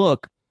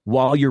look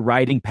while you're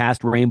riding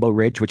past Rainbow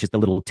Ridge, which is the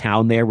little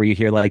town there where you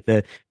hear like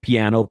the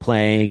piano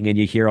playing and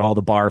you hear all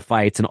the bar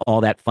fights and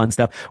all that fun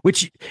stuff,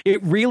 which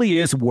it really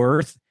is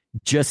worth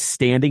just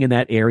standing in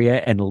that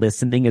area and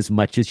listening as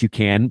much as you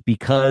can,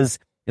 because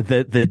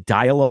the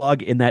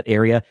dialogue in that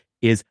area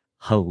is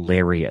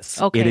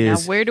hilarious. Okay, now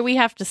where do we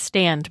have to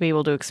stand to be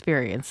able to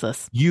experience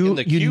this? You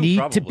need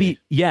probably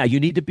you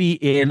need to be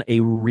in a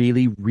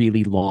really,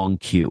 really long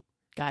queue.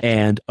 Gotcha.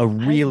 And a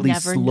really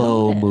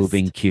slow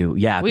moving queue.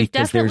 Yeah, we've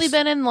definitely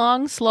been in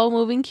long, slow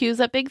moving queues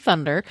at Big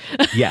Thunder.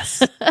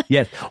 Yes.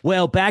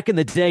 Well, back in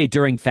the day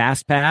during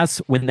Fast Pass,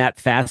 when that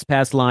Fast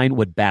Pass line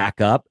would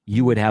back up,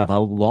 you would have a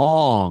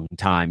long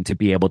time to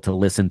be able to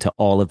listen to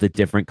all of the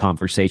different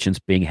conversations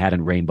being had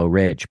in Rainbow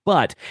Ridge.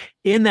 But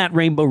in that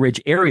Rainbow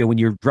Ridge area, when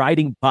you're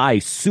riding by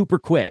super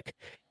quick,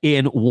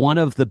 in one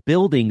of the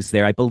buildings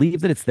there, I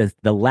believe that it's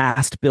the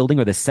last building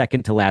or the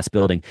second to last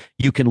building,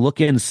 you can look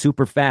in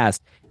super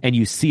fast and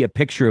you see a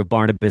picture of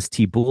Barnabas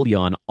T.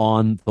 Bouillon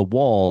on the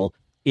wall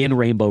in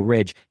Rainbow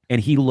Ridge, and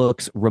he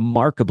looks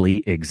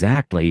remarkably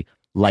exactly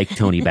like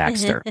Tony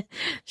Baxter.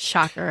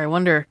 Shocker. I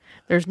wonder,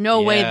 there's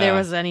no way there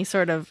was any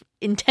sort of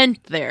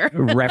intent there.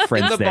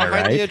 Reference in the there,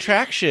 Behind right? the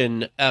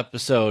Attraction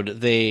episode,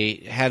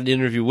 they had an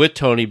interview with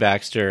Tony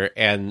Baxter,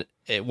 and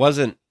it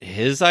wasn't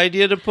his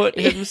idea to put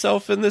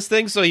himself in this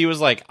thing, so he was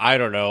like, I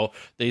don't know,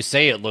 they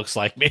say it looks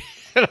like me.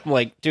 And I'm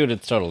like, dude,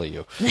 it's totally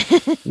you.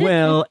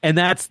 Well, and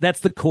that's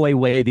the coy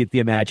way that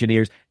the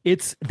Imagineers,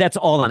 that's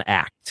all an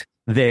act.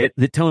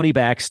 The Tony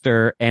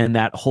Baxter and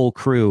that whole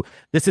crew,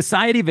 the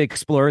Society of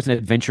Explorers and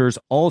Adventurers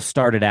all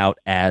started out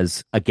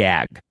as a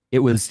gag. It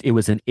was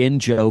an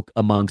in-joke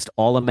amongst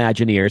all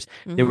Imagineers.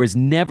 Mm-hmm. There was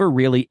never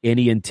really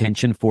any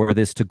intention for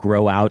this to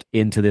grow out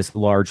into this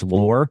large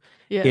lore.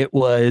 Yeah. It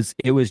was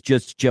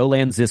just Joe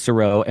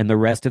Lanzicero and the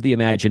rest of the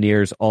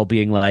Imagineers all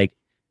being like,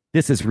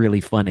 this is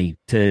really funny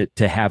to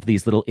have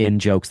these little in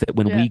jokes that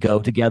when we go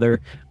together,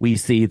 we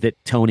see that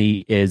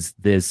Tony is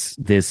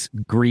this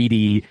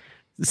greedy,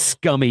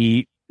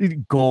 scummy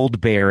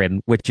gold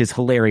baron, which is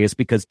hilarious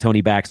because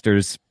Tony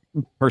Baxter's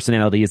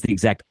personality is the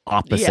exact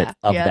opposite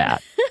of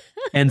that.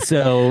 And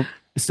so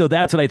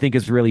that's what I think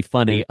is really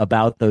funny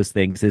about those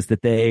things, is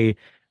that they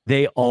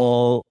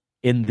all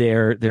in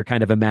their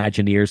kind of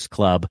Imagineers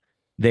club,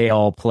 they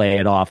all play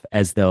it off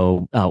as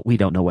though we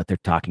don't know what they're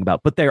talking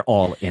about, but they're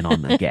all in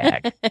on the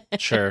gag.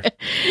 Sure.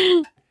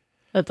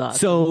 That's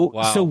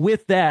awesome. So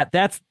with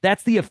that's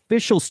the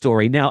official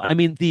story. Now, I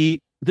mean, the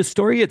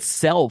story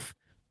itself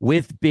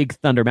with Big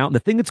Thunder Mountain, the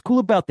thing that's cool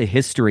about the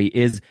history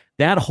is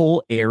that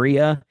whole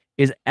area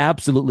is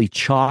absolutely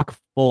chock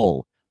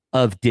full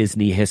of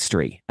Disney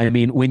history. I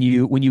mean, when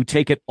you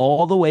take it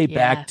all the way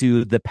back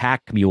to the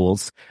pack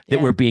mules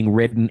that were being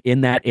ridden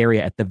in that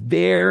area at the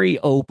very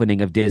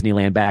opening of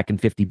Disneyland back in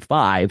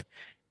 55,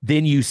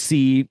 then you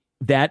see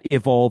that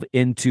evolve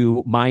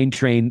into Mine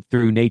Train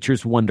Through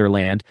Nature's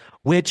Wonderland,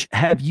 which,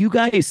 have you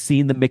guys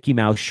seen the Mickey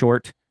Mouse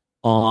short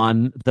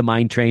on the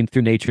Mine Train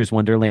Through Nature's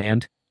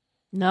Wonderland?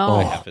 No,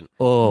 I haven't.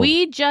 So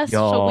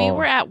we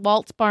were at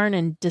Walt's Barn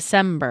in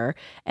December,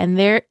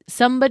 and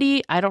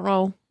somebody, I don't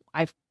know,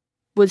 I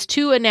was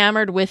too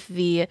enamored with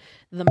the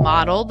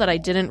model that I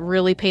didn't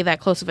really pay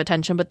that close of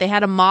attention, but they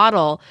had a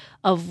model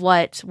of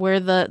where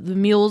the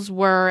mules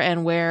were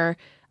and where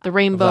the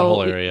rainbow, the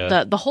whole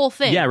area, the whole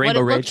thing, Rainbow what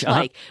it Ridge, looked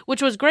like,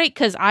 which was great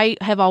because I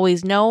have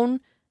always known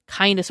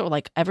kind of sort of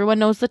like everyone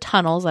knows the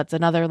tunnels. That's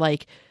another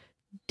like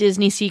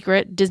Disneyland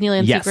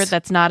secret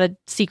that's not a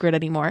secret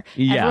anymore.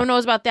 Everyone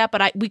knows about that,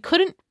 but we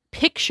couldn't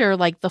picture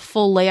like the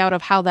full layout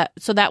of how that.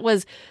 So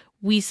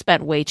we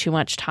spent way too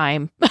much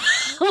time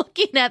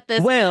looking at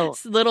this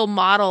little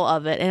model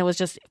of it, and it was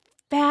just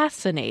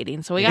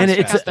fascinating. So we got to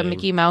check out the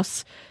Mickey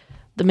Mouse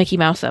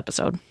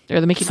episode,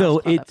 or the Mickey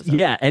Mouse Club episode.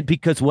 Yeah, and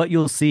because what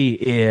you'll see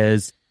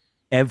is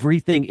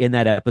everything in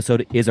that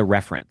episode is a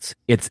reference.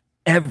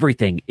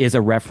 Everything is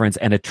a reference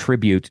and a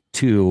tribute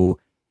to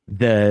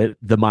the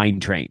Mine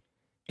Train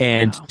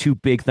and to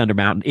Big Thunder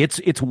Mountain.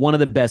 It's one of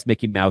the best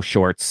Mickey Mouse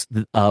shorts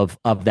of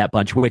that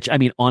bunch, which, I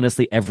mean,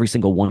 honestly, every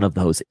single one of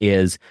those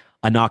is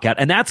a knockout.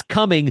 And that's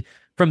coming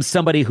from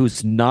somebody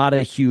who's not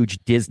a huge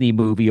Disney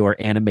movie or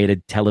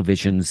animated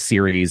television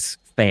series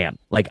fan.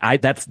 Like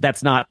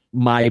that's not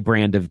my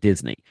brand of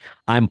Disney.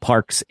 I'm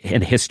parks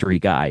and history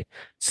guy.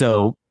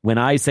 So when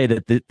I say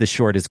that the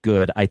short is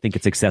good, I think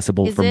it's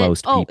accessible for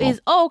most people.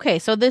 Okay.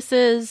 So this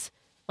is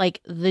like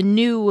the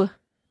new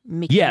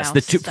Mickey Mouse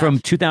stuff. From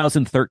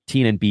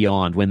 2013 and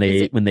beyond when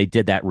they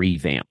did that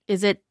revamp.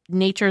 Is it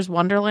Nature's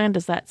Wonderland?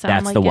 Does that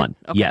sound That's the one.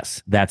 Okay.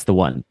 Yes, that's the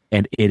one.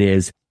 And it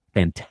is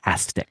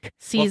fantastic.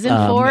 Season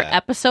 4,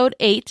 episode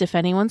 8, if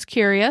anyone's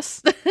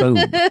curious. Boom.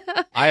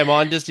 I am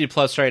on Disney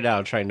Plus right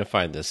now trying to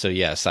find this. So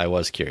yes, I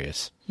was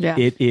curious. Yeah.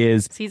 It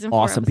is Season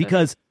 4 awesome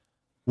because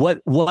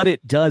what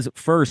it does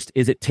first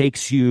is it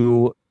takes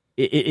you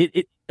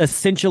it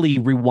essentially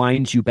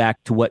rewinds you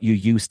back to what you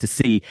used to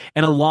see.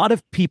 And a lot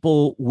of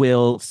people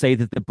will say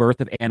that the birth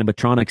of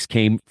animatronics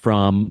came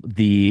from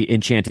the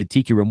Enchanted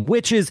Tiki Room,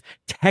 which is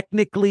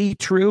technically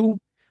true,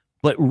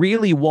 but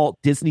really Walt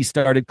Disney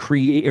started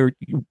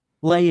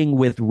playing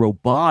with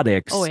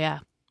robotics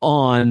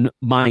on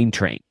Mine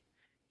Train.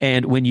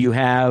 And when you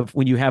have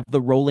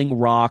the rolling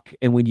rock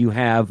and when you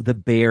have the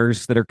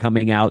bears that are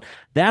coming out,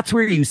 that's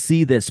where you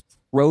see this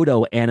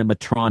proto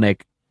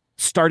animatronic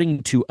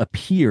starting to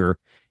appear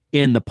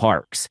in the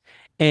parks.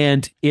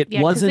 And it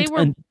wasn't they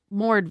were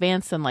more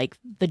advanced than like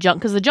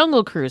because the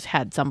Jungle Cruise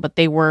had some, but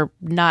they were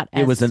not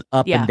as, it was an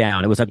up and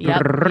down. It was a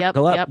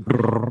go up,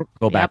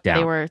 go back down.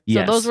 They were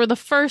so those were the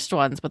first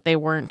ones, but they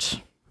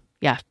weren't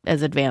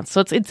as advanced.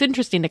 So it's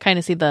interesting to kind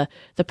of see the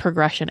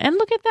progression. And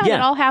look at that.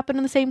 It all happened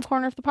in the same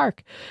corner of the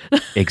park.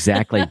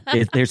 Exactly.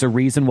 There's a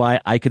reason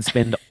why I could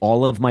spend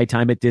all of my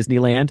time at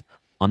Disneyland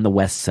on the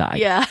west side.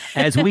 Yeah.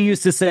 As we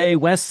used to say,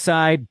 west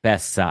side,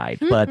 best side.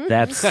 But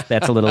that's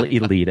a little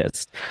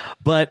elitist.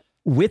 But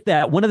with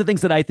that, one of the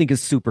things that I think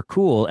is super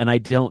cool, and I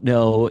don't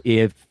know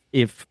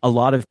if a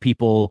lot of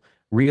people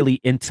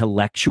really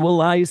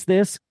intellectualize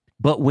this,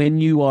 but when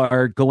you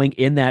are going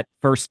in that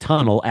first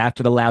tunnel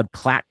after the loud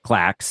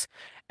clacks,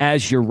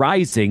 as you're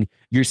rising,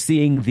 you're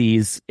seeing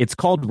these, it's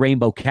called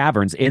rainbow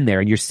caverns in there,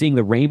 and you're seeing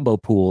the rainbow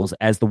pools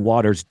as the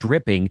water's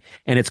dripping,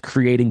 and it's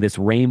creating this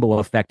rainbow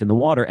effect in the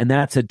water. And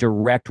that's a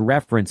direct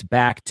reference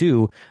back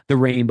to the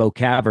rainbow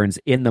caverns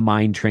in the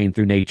Mine Train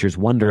Through Nature's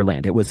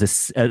Wonderland. It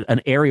was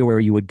an area where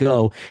you would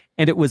go,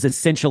 and it was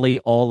essentially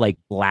all like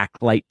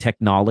blacklight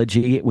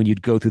technology when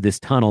you'd go through this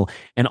tunnel,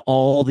 and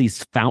all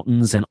these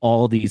fountains and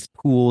all these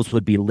pools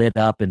would be lit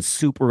up and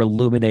super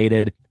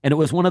illuminated. And it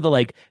was one of the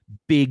like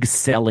big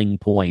selling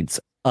points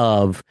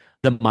of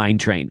the Mine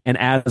Train. And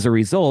as a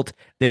result,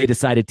 they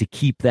decided to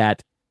keep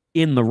that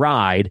in the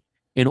ride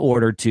in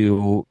order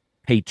to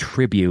pay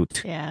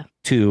tribute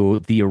to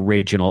the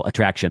original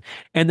attraction.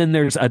 And then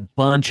there's a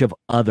bunch of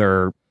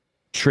other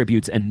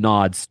tributes and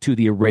nods to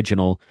the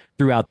original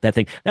throughout that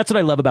thing. That's what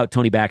I love about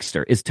Tony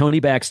Baxter.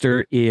 Tony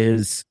Baxter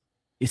is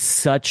is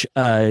such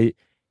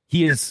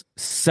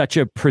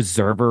a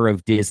preserver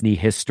of Disney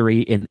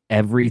history in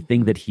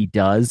everything that he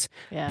does,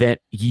 that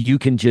you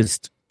can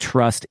just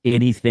trust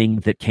anything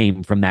that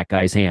came from that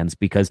guy's hands,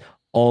 because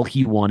all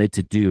he wanted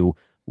to do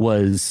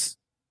was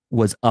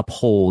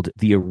uphold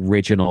the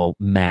original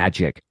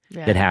magic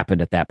that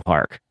happened at that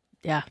park.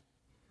 Yeah.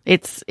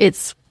 It's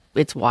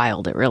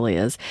wild. It really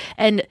is.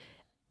 And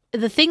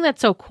the thing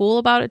that's so cool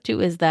about it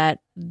too is that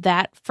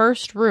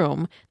first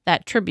room,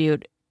 that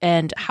tribute,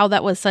 and how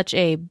that was such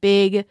a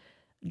big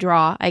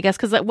draw, I guess,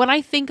 because when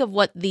I think of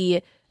what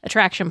the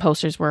attraction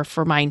posters were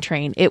for Mine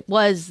Train, it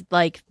was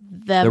like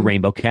the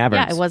Rainbow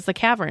Caverns. Yeah, it was the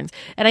caverns.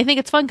 And I think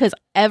it's fun because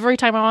every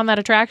time I'm on that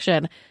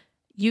attraction,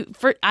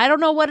 I don't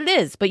know what it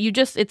is, but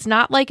it's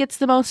not like it's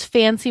the most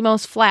fancy,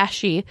 most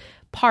flashy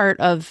part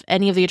of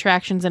any of the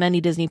attractions in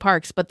any Disney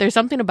parks, but there's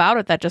something about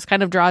it that just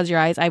kind of draws your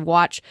eyes. I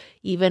watch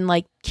even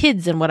like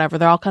kids and whatever,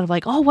 they're all kind of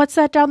like, oh, what's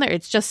that down there?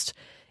 It's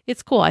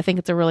cool. I think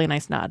it's a really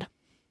nice nod.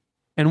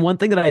 And one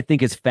thing that I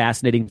think is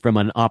fascinating from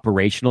an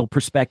operational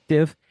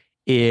perspective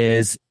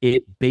is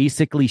it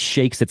basically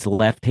shakes its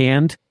left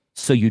hand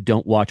so you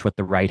don't watch what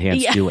the right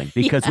hand's doing.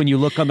 Because when you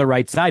look on the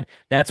right side,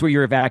 that's where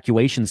your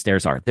evacuation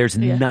stairs are. There's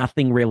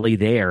nothing really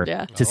there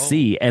to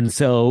see. And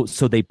so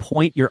they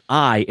point your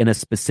eye in a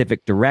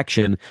specific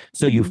direction,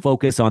 so you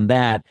focus on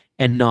that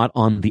and not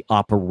on the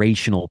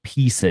operational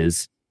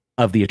pieces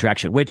of the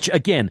attraction, which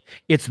again,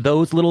 it's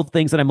those little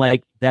things that I'm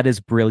like, that is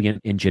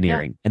brilliant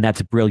engineering and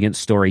that's brilliant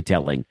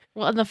storytelling.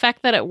 Well, and the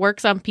fact that it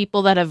works on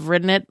people that have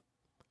ridden it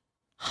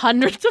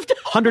hundreds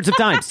of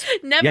times.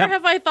 Never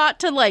have I thought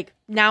to like,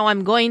 now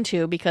I'm going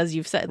to, because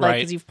you've said, like,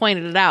 because you've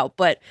pointed it out,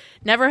 but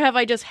never have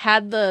I just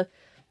had the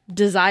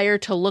desire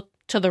to look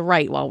to the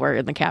right while we're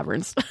in the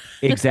caverns.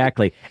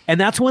 Exactly. And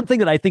that's one thing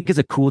that I think is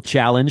a cool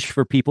challenge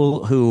for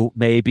people who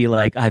may be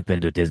like, I've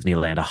been to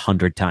Disneyland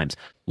 100 times.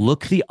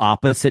 Look the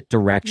opposite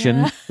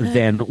direction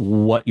than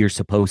what you're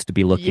supposed to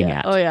be looking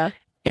at. Oh, yeah.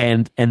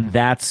 And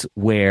that's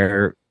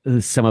where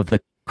some of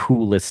the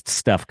coolest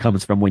stuff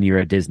comes from when you're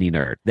a Disney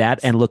nerd. That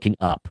and looking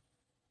up.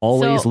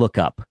 Always look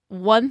up.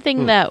 One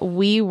thing that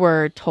we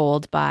were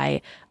told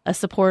by a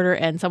supporter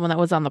and someone that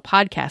was on the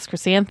podcast,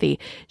 Chrysanthi,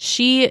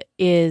 she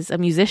is a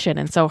musician.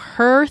 And so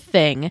her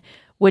thing,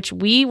 which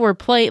we were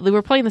playing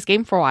this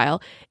game for a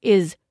while,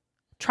 is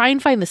try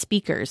and find the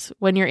speakers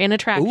when you're in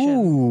attraction.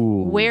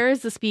 Ooh. Where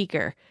is the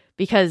speaker?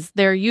 Because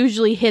they're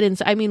usually hidden.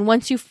 I mean,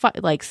 once you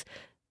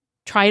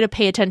try to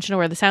pay attention to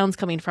where the sound's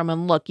coming from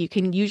and look, you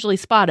can usually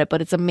spot it,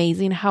 but it's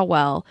amazing how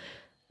well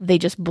they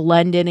just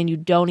blend in and you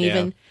don't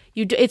even,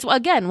 it's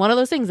again, one of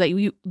those things that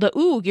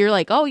you're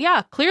like, oh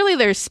yeah, clearly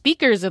there's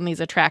speakers in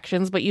these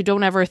attractions, but you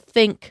don't ever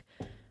think,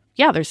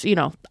 there's,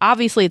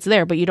 obviously it's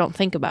there, but you don't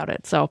think about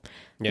it. So,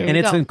 and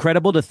it's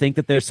incredible to think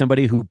that there's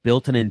somebody who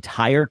built an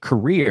entire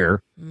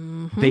career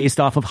based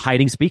off of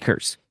hiding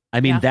speakers. I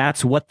mean,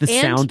 that's what the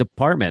sound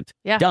department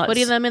does.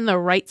 Putting them in the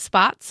right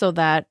spot so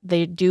that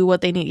they do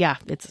what they need. Yeah,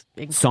 it's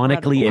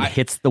incredible. Sonically, it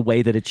hits the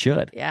way that it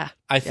should. Yeah.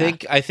 I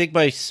think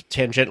my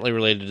tangentially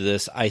related to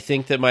this, I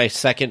think that my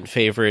second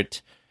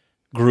favorite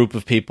group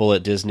of people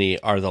at Disney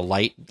are the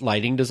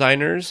lighting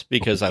designers,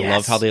 because I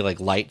love how they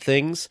light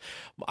things.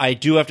 I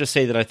do have to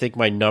say that I think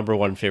my number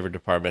one favorite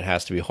department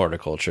has to be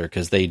horticulture,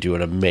 because they do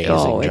an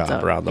amazing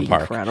job around the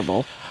park.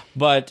 Incredible.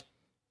 But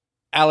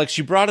Alex,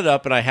 you brought it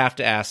up, and I have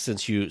to ask,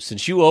 since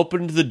you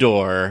opened the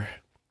door,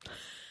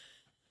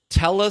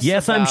 tell us.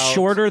 Yes, I'm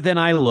shorter than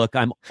I look.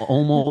 I'm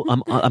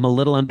a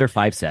little under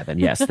 5'7".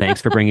 Yes,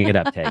 thanks for bringing it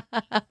up, Tate.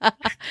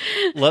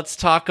 Let's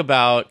talk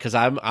about, because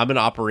I'm an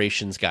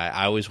operations guy.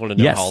 I always want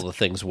to know how all the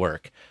things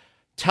work.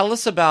 Tell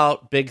us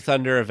about Big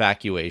Thunder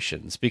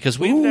evacuations, because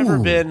we've never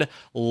been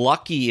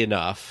lucky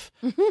enough.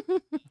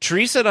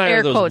 Teresa and I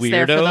are those weirdos.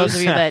 There for those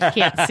of you that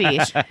can't see.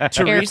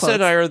 Teresa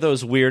and I are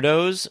those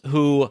weirdos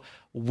who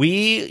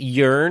we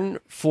yearn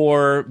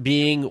for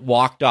being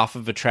walked off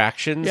of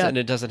attractions, and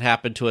it doesn't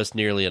happen to us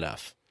nearly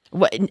enough.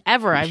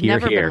 I've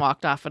never been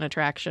walked off an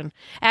attraction.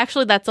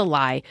 Actually, that's a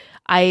lie.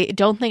 I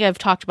don't think I've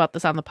talked about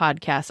this on the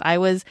podcast.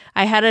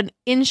 I had an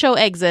in-show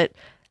exit.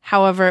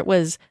 However, it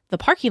was the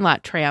parking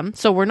lot tram,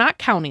 so we're not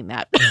counting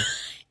that.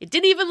 It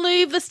didn't even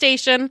leave the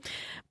station,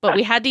 but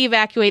we had to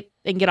evacuate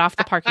and get off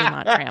the parking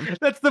lot tram.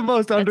 That's the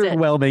most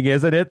underwhelming,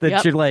 isn't it?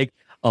 That you're like,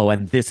 oh,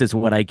 and this is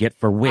what I get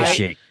for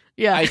wishing.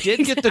 I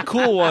did get the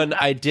cool one.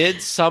 I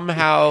did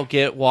somehow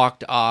get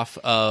walked off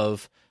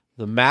of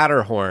the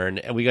Matterhorn,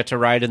 and we got to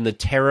ride in the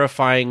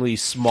terrifyingly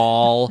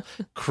small,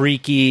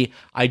 creaky,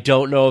 I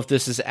don't know if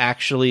this is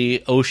actually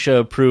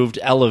OSHA-approved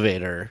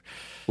elevator.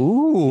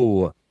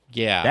 Ooh.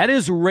 Yeah. That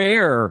is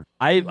rare.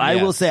 I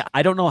will say,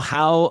 I don't know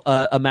how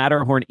a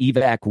Matterhorn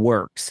evac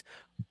works,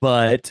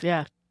 but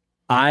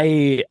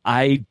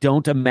I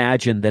don't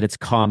imagine that it's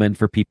common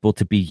for people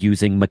to be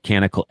using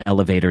mechanical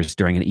elevators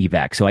during an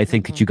evac. So I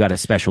think that you got a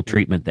special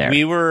treatment there.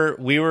 We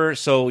were,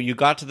 so you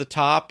got to the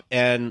top,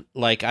 and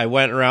I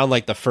went around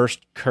the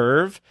first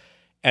curve,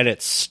 and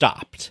it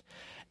stopped.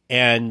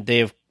 And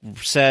they've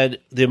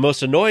said the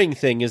most annoying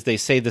thing is they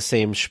say the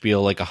same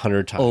spiel like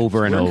 100 times.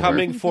 Over and over. We're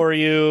coming for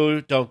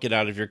you. Don't get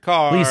out of your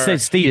car. Please say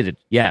seated.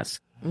 Yes.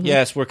 Mm-hmm.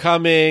 Yes, we're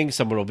coming.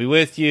 Someone will be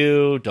with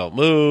you. Don't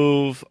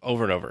move.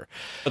 Over and over.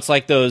 It's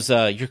like those,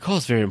 your call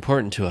is very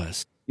important to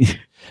us.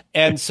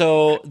 And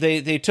so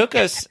they took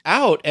us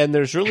out, and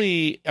there's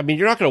really, I mean,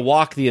 you're not going to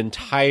walk the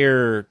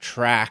entire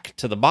track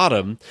to the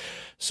bottom.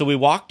 So we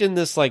walked in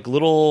this like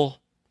little,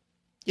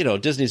 you know,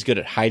 Disney's good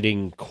at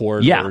hiding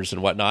corridors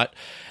and whatnot.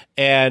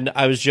 And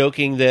I was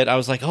joking that I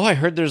was like, oh, I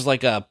heard there's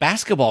like a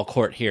basketball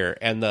court here.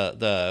 And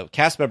the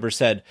cast member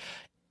said,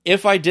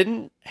 if I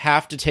didn't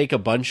have to take a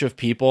bunch of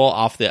people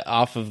off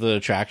of the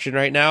attraction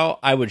right now,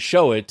 I would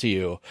show it to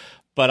you.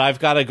 But I've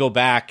got to go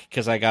back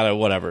because I got to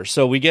whatever.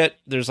 So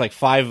there's like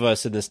 5 of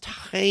us in this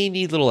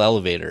tiny little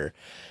elevator,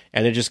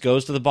 and it just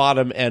goes to the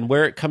bottom. And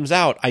where it comes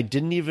out, I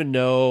didn't even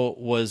know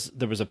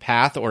there was a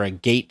path or a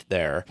gate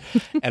there.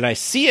 And I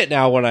see it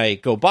now when I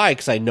go by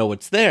because I know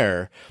it's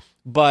there.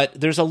 But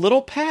there's a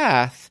little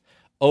path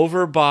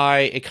over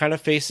by, it kind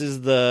of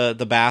faces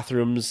the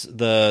bathrooms,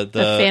 the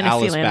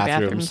Alice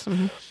bathrooms.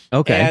 Mm-hmm.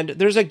 Okay. And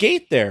there's a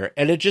gate there,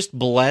 and it just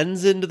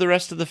blends into the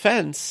rest of the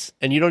fence,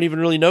 and you don't even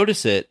really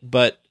notice it,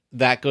 but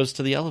that goes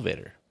to the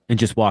elevator. And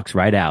just walks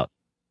right out.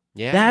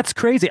 Yeah. That's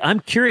crazy. I'm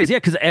curious. Yeah,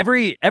 because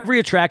every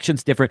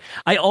attraction's different.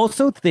 I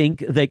also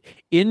think that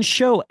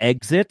in-show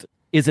exit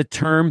is a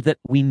term that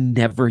we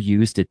never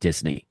used at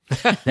Disney.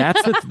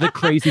 That's the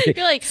crazy thing.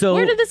 You're like, so,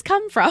 where did this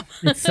come from?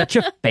 It's such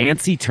a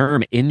fancy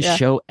term,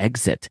 in-show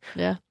exit.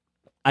 Yeah.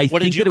 I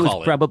think that it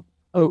was probably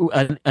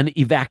an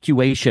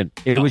evacuation.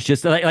 It was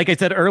just, like I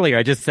said earlier,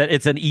 I just said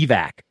it's an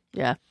evac.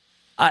 Yeah.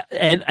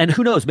 And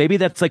who knows, maybe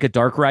that's like a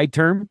dark ride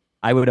term.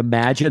 I would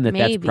imagine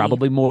that's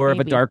probably more of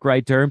a dark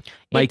ride term.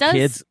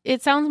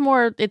 It sounds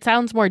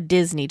more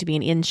Disney to be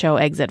an in-show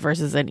exit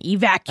versus an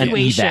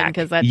evacuation,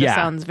 because that just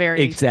sounds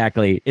very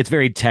exactly. It's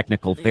very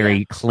technical,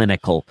 very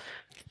clinical.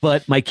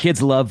 But my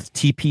kids love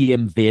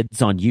TPM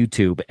vids on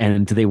YouTube,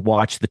 and they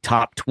watch the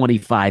top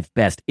 25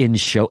 best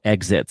in-show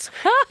exits.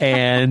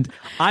 And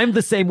I'm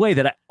the same way,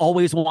 that I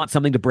always want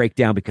something to break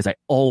down because I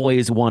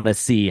always want to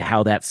see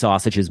how that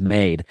sausage is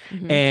made.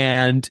 Mm-hmm.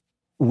 And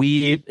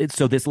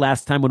so this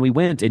last time when we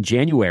went in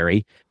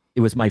January, it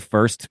was my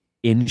first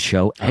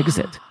in-show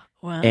exit.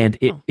 Wow. And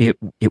it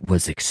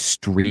was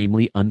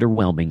extremely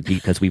underwhelming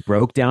because we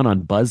broke down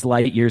on Buzz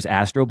Lightyear's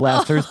Astro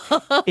Blasters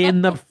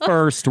in the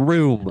first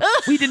room.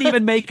 We didn't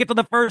even make it to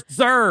the first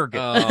Zerg.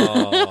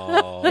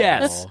 Oh.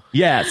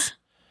 Yes.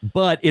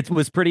 But it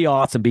was pretty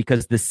awesome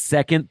because the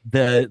second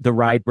the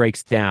ride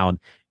breaks down,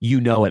 you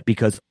know it,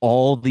 because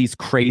all these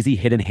crazy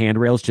hidden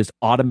handrails just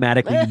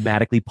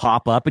automatically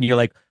pop up, and you're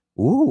like,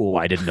 ooh,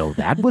 I didn't know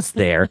that was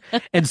there.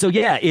 And so,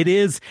 yeah,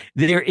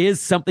 there is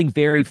something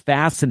very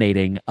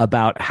fascinating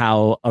about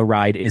how a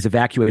ride is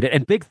evacuated.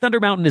 And Big Thunder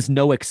Mountain is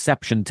no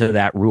exception to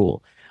that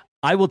rule.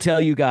 I will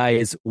tell you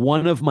guys,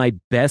 one of my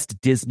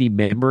best Disney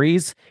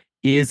memories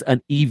is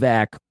an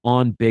evac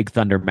on Big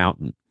Thunder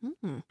Mountain.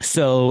 Mm-hmm.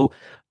 So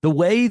the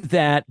way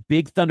that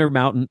Big Thunder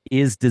Mountain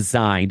is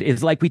designed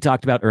is like we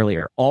talked about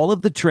earlier. All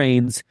of the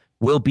trains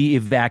will be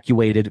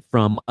evacuated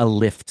from a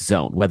lift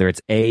zone, whether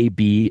it's A,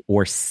 B,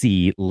 or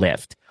C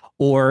lift,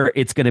 or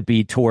it's going to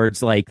be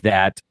towards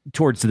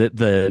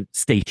the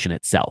station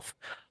itself.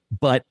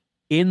 But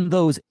in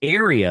those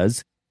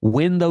areas,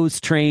 when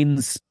those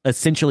trains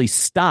essentially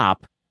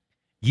stop,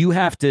 you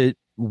have to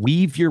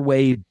weave your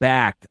way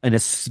back in a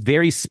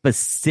very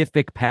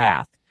specific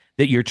path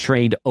that you're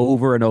trained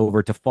over and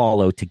over to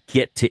follow to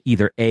get to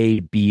either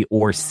A, B,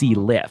 or C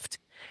lift.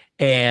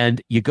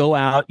 And you go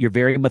out, you're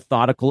very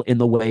methodical in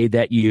the way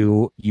that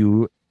you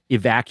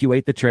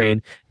evacuate the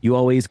train. You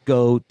always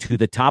go to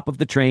the top of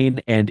the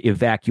train and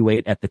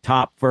evacuate at the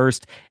top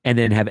first, and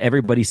then have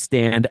everybody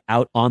stand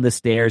out on the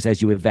stairs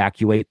as you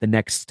evacuate the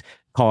next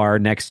car,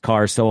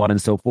 so on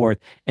and so forth.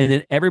 And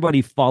then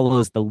everybody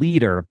follows the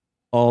leader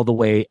all the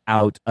way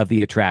out of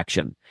the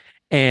attraction.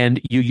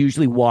 And you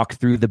usually walk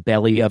through the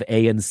belly of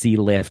A and C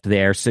lift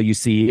there. So you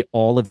see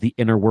all of the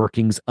inner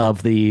workings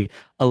of the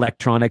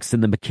electronics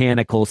and the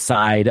mechanical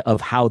side of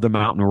how the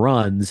mountain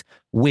runs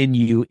when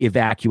you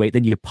evacuate.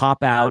 Then you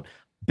pop out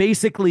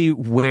basically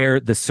where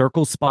the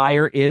Circle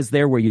Spire is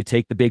there, where you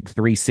take the big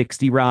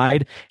 360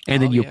 ride.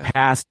 And then you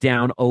pass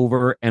down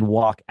over and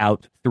walk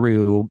out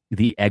through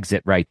the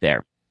exit right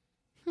there.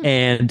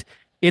 And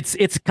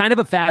it's kind of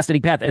a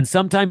fascinating path. And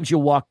sometimes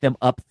you'll walk them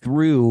up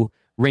through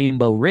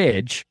Rainbow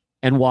Ridge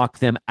and walk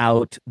them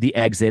out the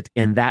exit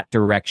in that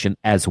direction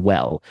as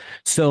well.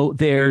 So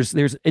there's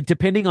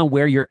depending on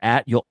where you're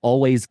at, you'll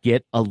always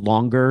get a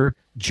longer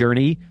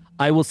journey.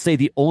 I will say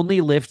the only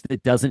lift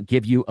that doesn't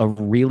give you a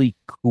really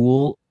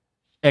cool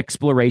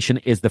exploration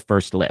is the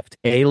first lift.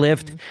 A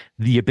lift,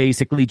 you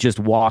basically just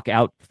walk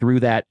out through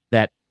that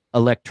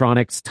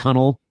electronics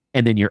tunnel,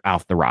 and then you're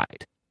off the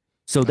ride.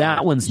 So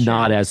that one's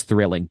not as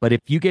thrilling. But if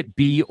you get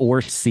B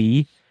or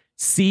C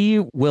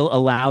will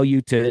allow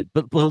you to,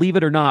 but believe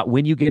it or not,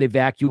 when you get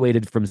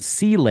evacuated from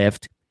C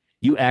lift,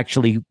 you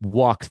actually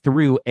walk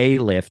through A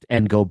lift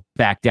and go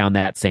back down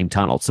that same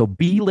tunnel. So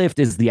B lift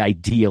is the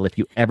ideal if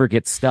you ever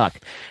get stuck.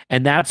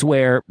 And that's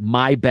where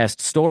my best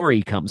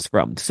story comes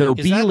from. So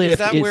B lift is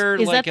that where,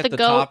 is like, that at the the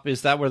goat? top,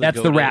 is that where the that's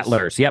goat the is?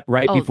 rattlers. Yep,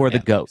 right before the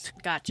goat.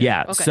 Gotcha.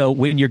 Yeah. Okay. So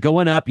when you're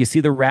going up, you see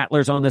the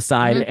rattlers on the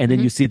side, and then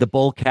you see the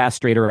bull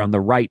castrator on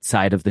the right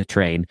side of the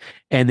train,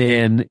 and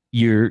then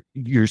you're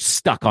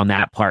stuck on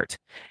that part.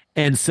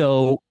 And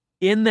so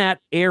in that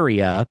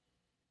area,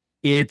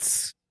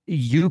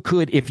 you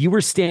could, if you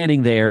were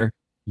standing there,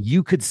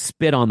 you could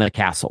spit on the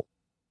castle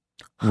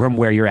from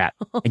where you're at,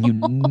 and you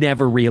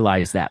never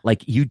realize that.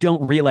 Like, you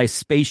don't realize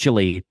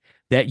spatially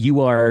that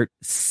you are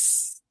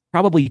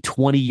probably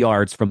 20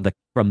 yards from the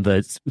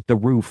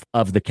roof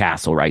of the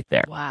castle right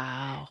there.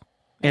 Wow.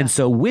 And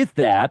so with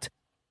that,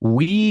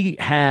 we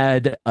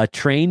had a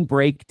train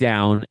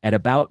breakdown at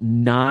about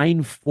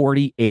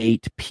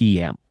 9:48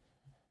 p.m.,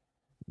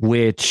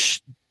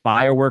 which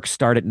fireworks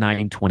start at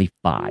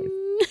 9:25.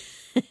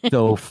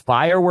 So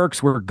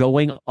fireworks were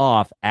going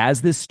off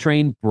as this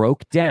train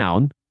broke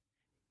down,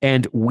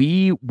 and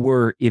we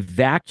were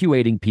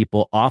evacuating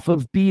people off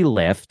of B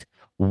lift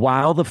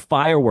while the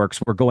fireworks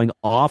were going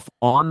off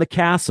on the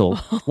castle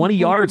 20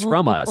 yards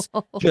from us.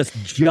 Just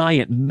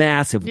giant,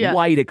 massive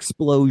white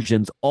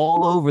explosions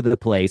all over the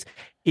place.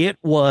 It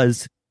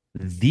was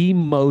the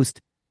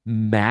most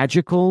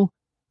magical,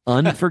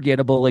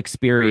 unforgettable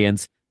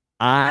experience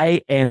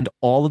I and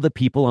all of the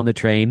people on the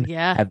train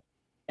have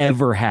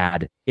ever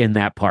had in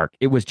that park.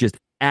 It was just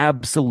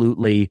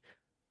absolutely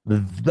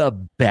the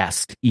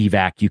best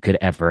evac you could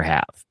ever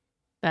have.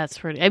 That's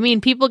pretty. I mean,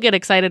 people get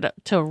excited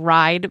to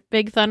ride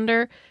Big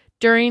Thunder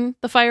during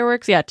the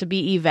fireworks. Yeah, to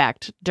be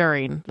evac'd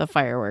during the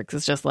fireworks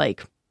is just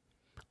like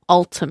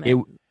ultimate.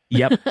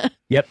 Yep.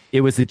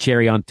 It was the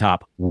cherry on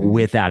top,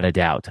 without a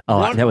doubt.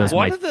 Oh, that was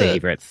my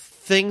favorite.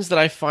 Things that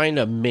I find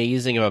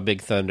amazing about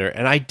Big Thunder,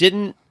 and I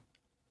didn't.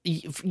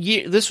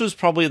 This was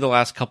probably the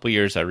last couple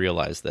years I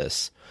realized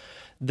this,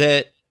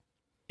 that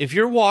if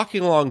you're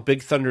walking along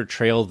Big Thunder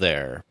Trail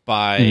there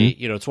by,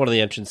 it's one of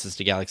the entrances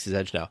to Galaxy's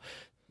Edge now,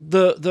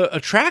 the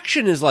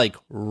attraction is like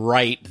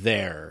right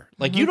there.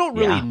 Like you don't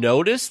really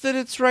notice that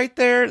it's right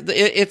there.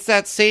 It's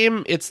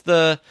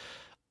the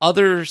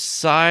other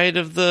side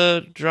of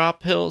the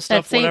drop hill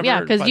stuff. Yeah,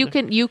 because you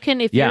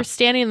can if you're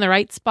standing in the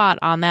right spot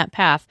on that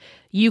path,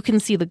 you can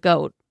see the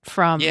goat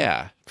from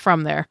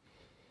there.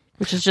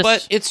 Which is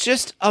but it's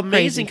just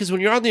amazing because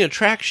when you're on the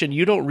attraction,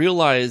 you don't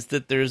realize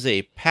that there's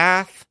a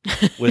path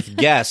with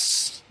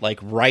guests like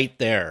right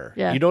there.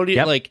 Yeah. You don't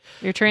even like.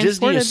 You're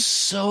transported. Disney is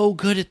so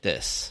good at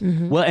this.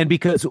 Mm-hmm. Well, and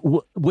because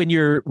when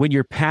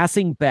you're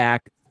passing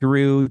back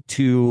through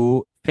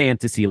to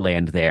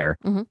Fantasyland there,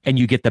 and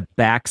you get the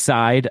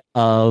backside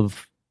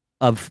of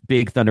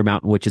Big Thunder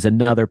Mountain, which is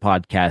another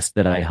podcast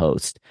that I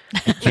host.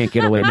 I can't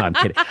get away. No, I'm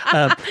kidding.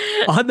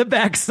 On the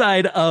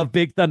backside of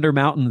Big Thunder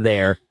Mountain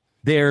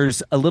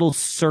there's a little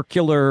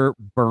circular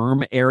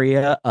berm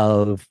area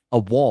of a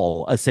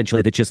wall,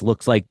 essentially, that just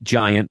looks like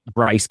giant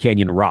Bryce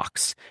Canyon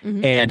rocks.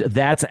 And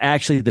that's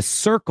actually the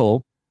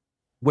circle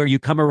where you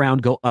come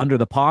around, go under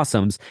the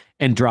possums,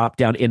 and drop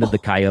down into the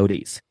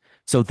coyotes.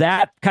 So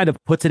that kind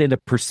of puts it into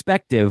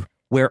perspective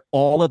where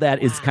all of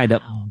that is kind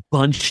of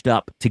bunched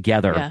up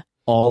together,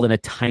 all in a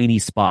tiny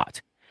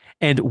spot.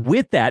 And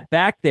with that,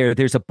 back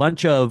there's a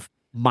bunch of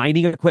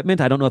mining equipment.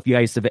 I don't know if you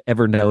guys have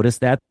ever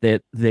noticed that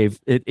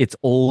it's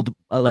old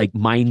like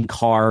mine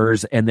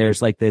cars, and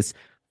there's like this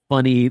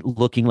funny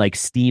looking like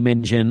steam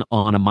engine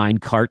on a mine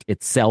cart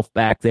itself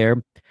back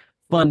there.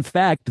 Fun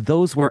fact,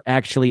 those were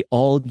actually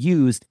all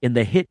used in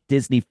the hit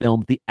Disney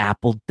film The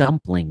Apple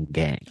Dumpling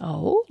Gang.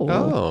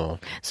 Oh.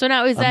 So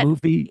now is that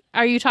movie?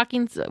 Are you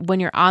talking when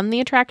you're on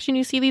the attraction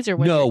you see these, or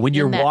when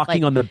you're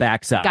walking on the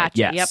backside? Gotcha.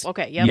 Yes. Yep.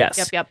 Okay. Yep.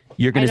 Yep.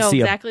 You're going to see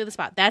exactly the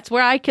spot. That's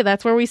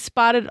where we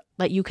spotted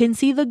that you can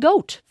see the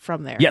goat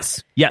from there.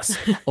 Yes.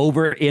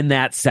 Over in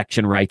that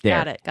section right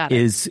there. Got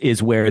it.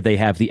 Is where they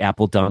have the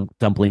Apple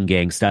Dumpling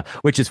Gang stuff,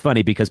 which is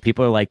funny because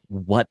people are like,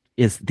 "What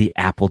is the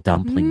Apple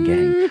Dumpling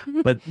Gang?"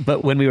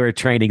 But when we were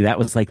training, that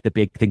was like the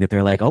big thing that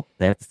they're like, "Oh,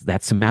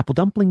 that's some Apple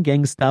Dumpling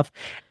Gang stuff."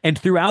 And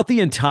throughout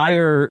the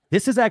entire,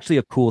 this is actually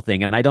a cool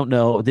thing, and I don't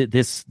know that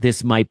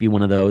this might be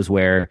one of those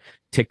where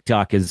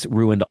TikTok has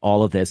ruined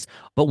all of this.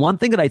 But one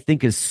thing that I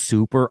think is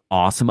super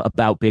awesome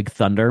about Big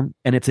Thunder,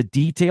 and it's a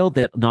detail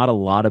that not a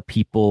lot of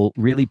people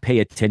really pay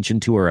attention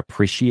to or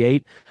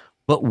appreciate,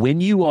 but when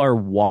you are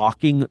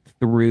walking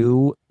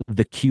through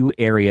the queue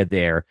area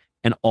there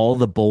and all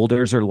the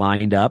boulders are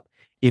lined up,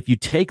 if you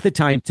take the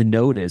time to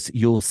notice,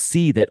 you'll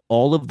see that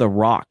all of the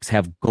rocks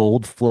have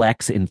gold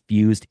flecks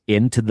infused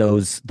into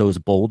those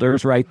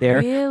boulders right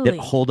there that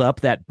hold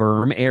up that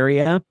berm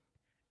area,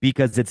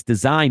 because it's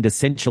designed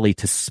essentially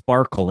to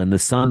sparkle in the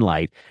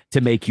sunlight to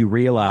make you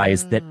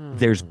realize that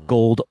there's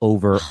gold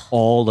over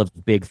all of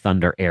the Big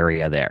Thunder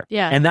area there.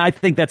 Yeah. And I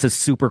think that's a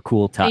super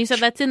cool touch. And you said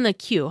that's in the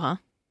queue, huh?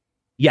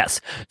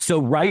 Yes. So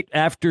right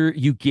after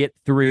you get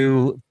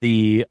through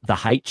the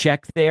height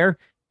check there,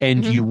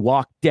 and you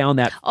walk down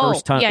that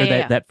first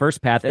that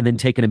first path and then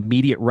take an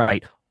immediate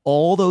right,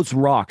 all those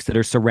rocks that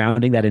are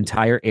surrounding that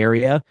entire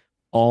area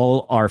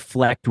all are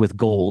flecked with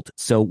gold.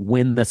 So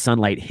when the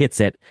sunlight hits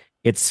it,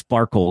 it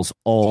sparkles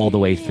all the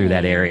way through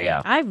that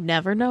area. I've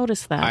never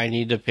noticed that. I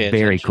need to pay attention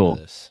very cool.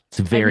 to this. It's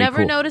very I've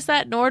never noticed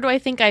that, nor do I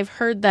think I've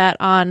heard that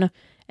on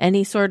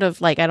any sort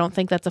of, like, I don't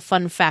think that's a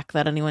fun fact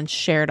that anyone's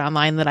shared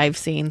online that I've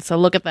seen. So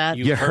look at that.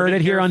 You heard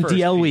it here on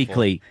DL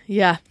Weekly.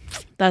 Yeah,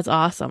 that's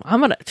awesome. I'm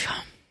gonna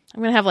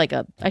have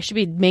I should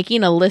be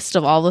making a list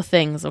of all the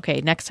things. Okay,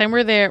 next time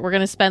we're there, we're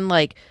gonna spend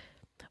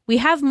we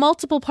have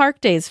multiple park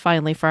days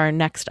finally for our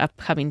next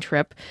upcoming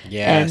trip.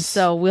 Yes. And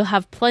so we'll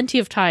have plenty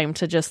of time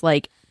to just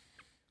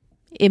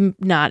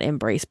not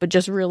embrace, but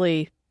just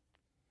really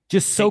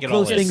soak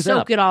those things up.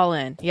 Soak it all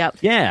in. Yep.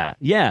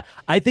 Yeah.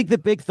 I think the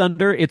Big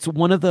Thunder, it's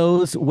one of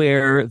those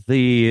where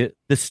the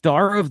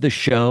star of the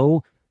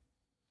show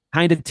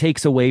kind of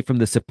takes away from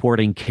the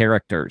supporting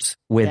characters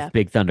with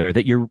Big Thunder,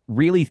 that you're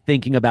really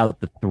thinking about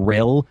the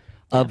thrill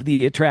of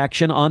the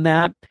attraction on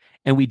that.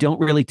 And we don't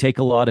really take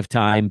a lot of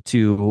time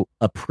to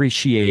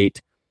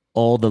appreciate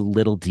all the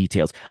little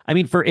details. I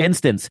mean, for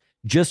instance,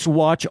 just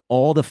watch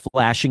all the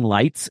flashing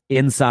lights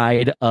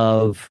inside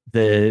of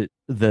the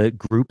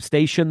group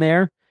station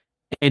there,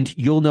 and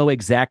you'll know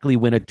exactly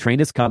when a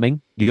train is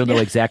coming. You'll know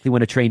exactly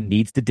when a train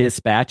needs to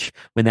dispatch.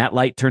 When that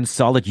light turns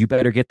solid, you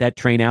better get that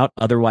train out.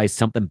 Otherwise,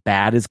 something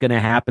bad is going to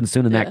happen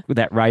soon, and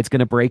that ride's going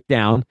to break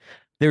down.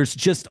 There's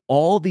just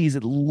all these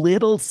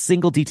little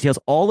single details.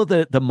 All of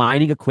the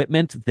mining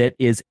equipment that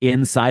is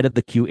inside of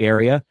the queue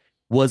area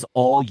was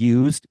all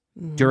used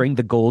during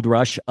the gold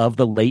rush of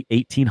the late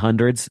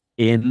 1800s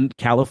in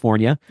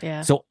California.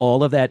 Yeah. So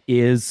all of that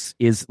is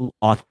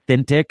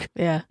authentic,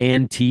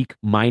 antique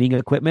mining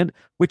equipment,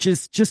 which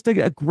is just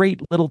a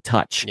great little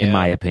touch, in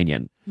my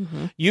opinion.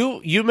 Mm-hmm.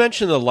 You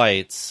mentioned the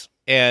lights,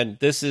 and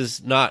this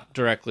is not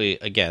directly,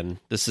 again,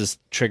 this is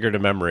triggered a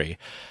memory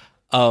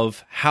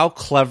of how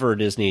clever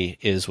Disney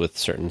is with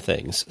certain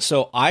things.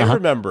 So I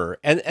remember,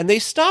 and they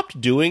stopped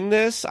doing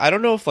this. I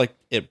don't know if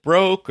it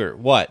broke or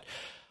what,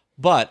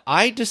 but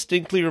I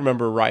distinctly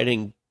remember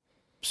riding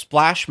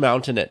Splash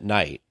Mountain at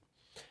night,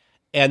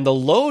 and the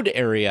load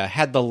area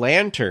had the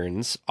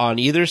lanterns on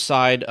either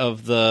side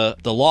of the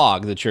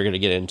log that you're going to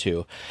get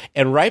into.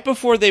 And right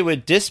before they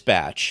would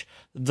dispatch,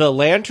 the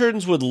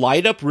lanterns would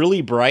light up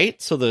really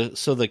bright so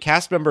the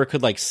cast member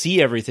could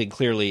see everything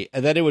clearly,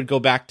 and then it would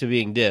go back to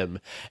being dim.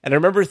 And I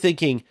remember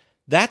thinking,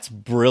 that's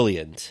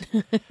brilliant.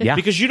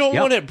 Because you don't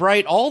want it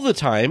bright all the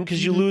time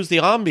because you lose the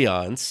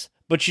ambiance,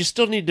 but you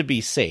still need to be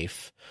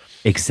safe.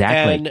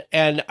 Exactly.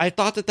 And I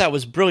thought that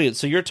was brilliant.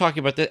 So you're talking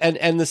about that,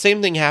 and the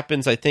same thing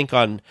happens, I think,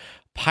 on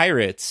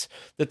Pirates,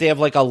 that they have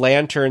a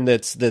lantern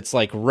that's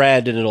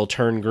red and it'll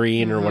turn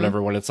green or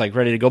whatever when it's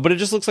ready to go, but it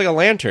just looks like a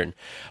lantern.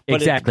 But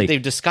exactly.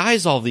 They've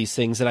disguised all these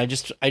things, and I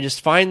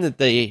just find that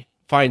they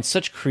find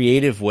such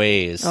creative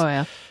ways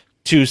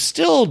to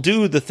still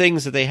do the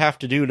things that they have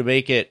to do to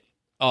make it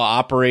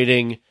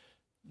operating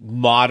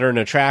modern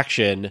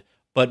attraction,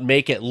 but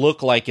make it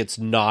look like it's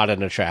not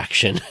an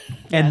attraction.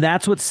 And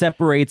that's what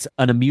separates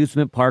an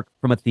amusement park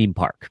from a theme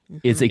park,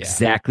 is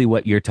exactly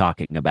what you're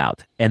talking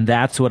about. And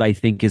that's what I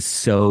think is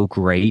so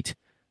great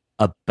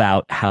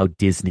about how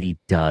Disney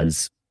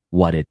does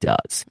what it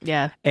does.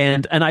 Yeah.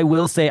 And I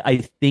will say, I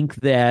think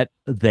that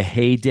the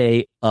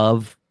heyday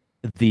of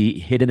the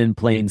hidden in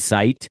plain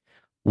sight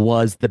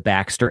was the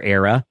Baxter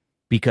era,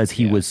 because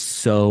he was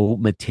so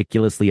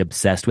meticulously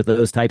obsessed with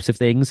those types of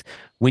things.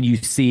 When you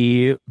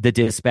see the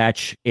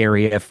dispatch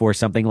area for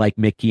something like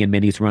Mickey and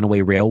Minnie's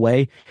Runaway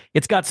Railway,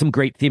 it's got some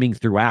great theming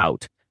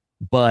throughout,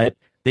 but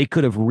they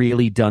could have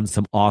really done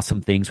some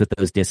awesome things with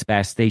those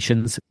dispatch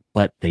stations,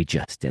 but they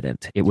just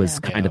didn't. It was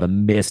kind of a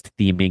missed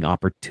theming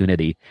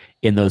opportunity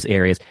in those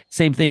areas.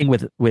 Same thing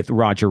with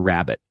Roger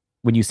Rabbit.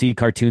 When you see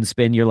Cartoon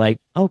Spin, you're like,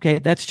 okay,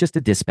 that's just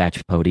a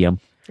dispatch podium.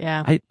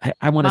 Yeah,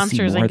 I want to see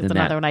more Monsters Inc. than is that.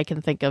 another one I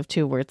can think of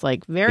too, where it's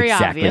very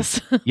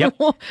obvious. Yep.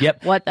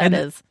 what that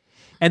is.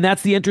 And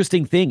that's the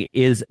interesting thing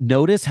is,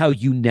 notice how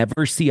you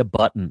never see a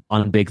button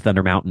on Big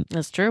Thunder Mountain.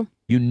 That's true.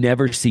 You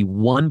never see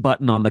one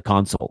button on the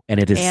console, and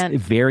it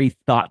is very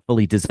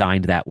thoughtfully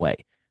designed that way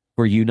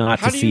for you not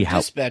to see how. How do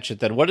you dispatch it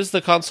then? What does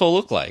the console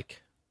look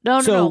like? No,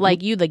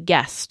 you, the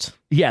guest.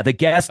 Yeah, the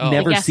guest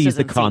never sees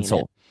the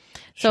console.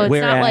 So it's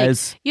not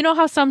like,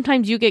 how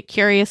sometimes you get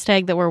curious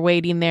tag that we're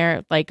waiting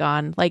there,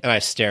 on and I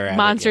stare at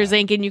Monsters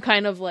Inc. and you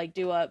kind of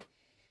do a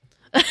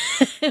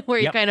where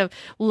you're kind of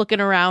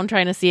looking around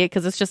trying to see it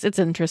because it's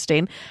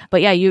interesting.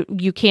 But yeah,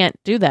 you can't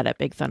do that at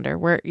Big Thunder.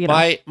 Where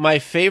my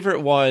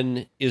favorite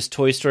one is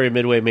Toy Story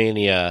Midway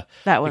Mania.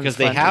 That one's because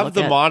they have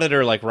the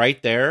monitor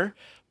right there,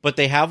 but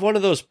they have one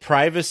of those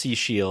privacy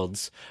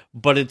shields,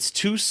 but it's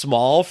too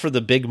small for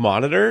the big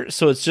monitor,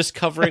 so it's just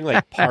covering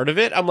part of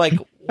it. I'm like,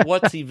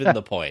 what's even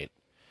the point?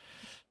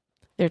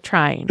 They're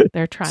trying.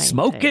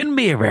 Smoke and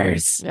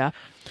mirrors. Yeah.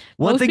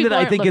 One thing that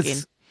I think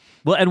is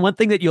and one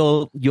thing that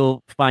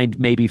you'll find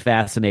maybe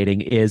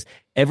fascinating is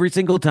every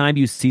single time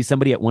you see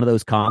somebody at one of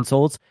those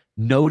consoles,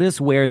 notice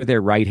where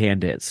their right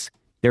hand is.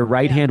 Their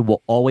right hand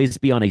will always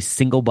be on a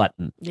single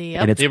button.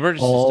 Yep. And it's The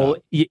emergency all,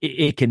 stop.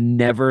 it can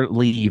never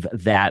leave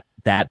that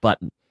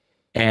button.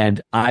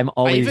 And I'm I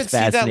always even see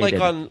that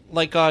fascinated.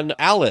 like on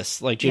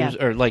Alice, like James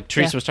or like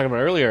Teresa was talking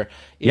about earlier.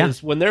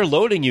 Is when they're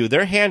loading you,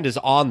 their hand is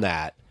on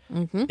that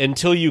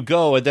until you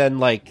go, and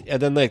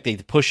then they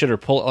push it or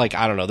pull it. Like,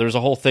 I don't know. There's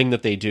a whole thing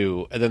that they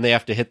do, and then they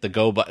have to hit the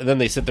go button. And then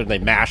they sit there and they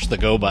mash the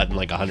go button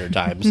like 100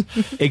 times.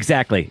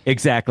 Exactly.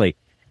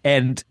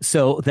 And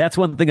so that's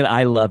one thing that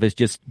I love is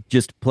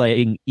just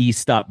playing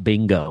e-stop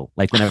bingo.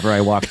 Like whenever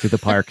I walk through the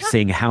park,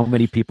 seeing how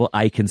many people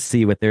I can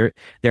see with their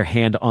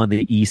hand on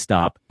the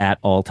e-stop at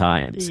all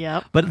times.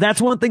 Yep. But that's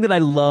one thing that I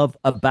love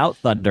about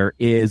Thunder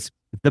is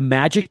the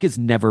magic is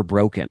never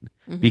broken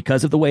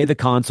because of the way the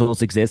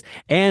consoles exist.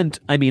 And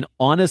I mean,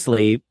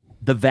 honestly,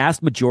 the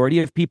vast majority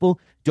of people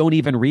don't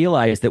even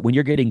realize that when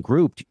you're getting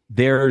grouped,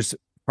 there's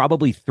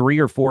probably 3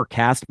 or 4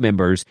 cast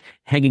members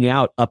hanging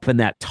out up in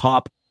that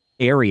top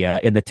area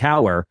in the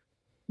tower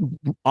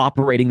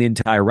operating the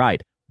entire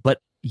ride, but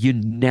you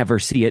never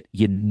see it,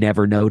 you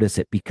never notice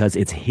it because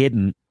it's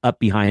hidden up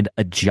behind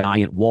a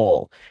giant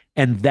wall.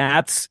 And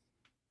that's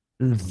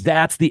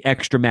the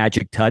extra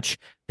magic touch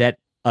that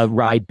a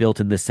ride built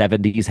in the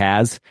 70s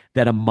has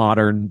that a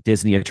modern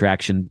Disney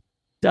attraction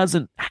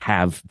doesn't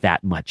have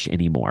that much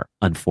anymore,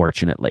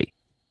 unfortunately.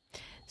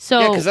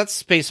 So Yeah, because that's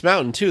Space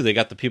Mountain too. They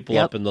got the people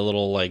up in the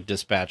little like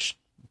dispatch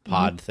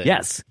pod thing.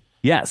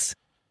 Yes.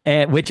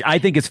 Which I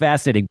think is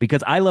fascinating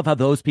because I love how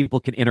those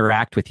people can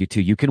interact with you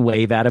too. You can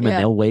wave at them and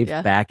they'll wave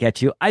back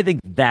at you. I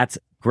think that's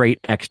great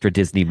extra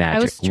Disney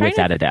magic,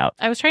 without a doubt.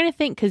 I was trying to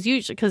think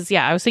because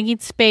I was thinking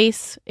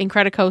Space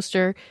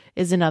Incredicoaster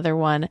is another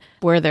one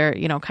where they're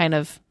kind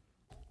of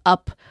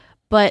up,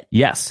 but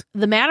yes,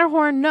 the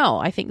Matterhorn. No,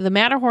 I think the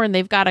Matterhorn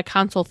they've got a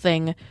console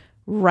thing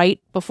right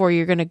before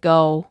you're going to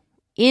go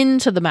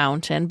into the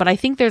mountain, but I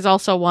think there's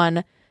also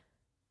one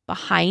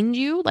behind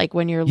you, like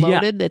when you're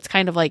loaded. It's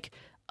kind of like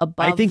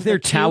above. I think their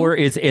tower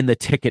is in the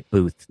ticket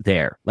booth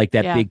there, like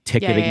that big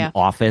ticketing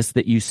office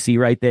that you see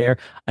right there.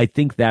 I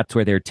think that's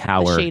where their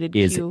tower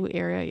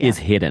is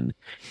hidden.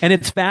 And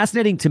it's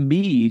fascinating to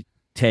me,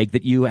 Teg,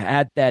 that you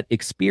had that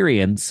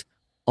experience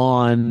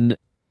on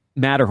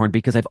Matterhorn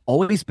because I've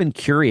always been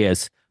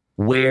curious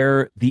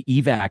where the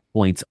evac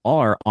points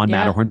are on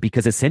Matterhorn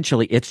because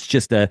essentially it's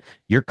just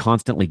you're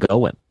constantly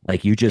going.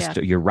 Like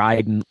you're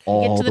riding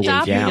all the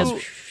way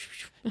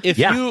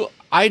down.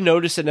 I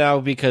notice it now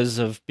because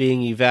of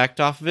being evac'd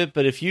off of it,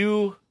 but if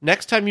you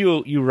next time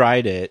you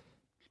ride it,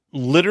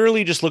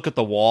 literally just look at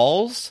the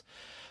walls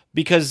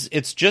because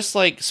it's just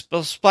like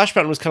Splash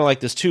Mountain was kind of like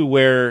this too,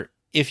 where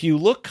if you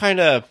look kind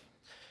of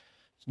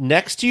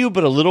next to you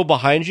but a little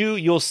behind you,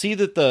 you'll see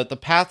that the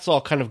paths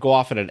all kind of go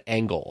off at an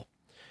angle.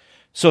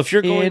 So if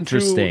you're going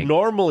through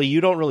normally,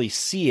 you don't really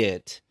see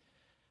it.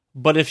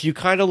 But if you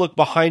kind of look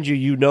behind you,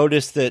 you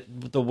notice that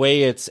the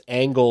way it's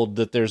angled,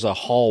 that there's a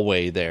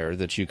hallway there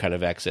that you kind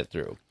of exit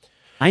through.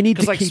 I need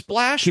to like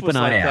Splash keep was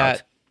an like eye out.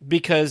 that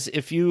because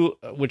if you,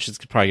 which is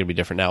probably going to be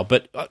different now,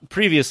 but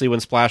previously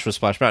when Splash was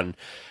Splash Mountain,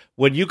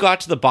 when you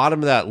got to the bottom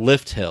of that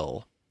lift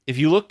hill, if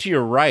you look to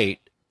your right,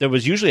 there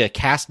was usually a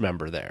cast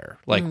member there,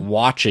 like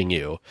watching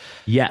you.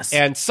 Yes.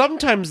 And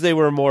sometimes they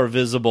were more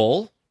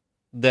visible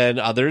than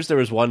others. There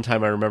was one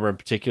time I remember in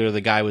particular,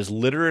 the guy was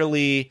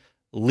literally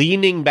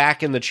leaning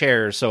back in the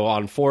chair, so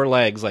on 4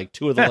 legs, like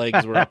 2 of the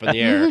legs were up in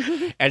the air,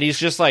 and he's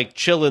just like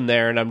chilling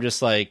there, and I'm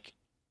just like,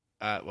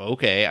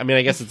 okay. I mean,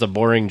 I guess it's a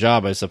boring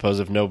job, I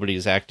suppose, if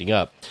nobody's acting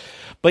up.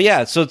 But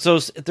yeah, so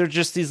they're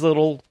just these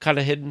little kind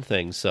of hidden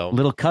things. So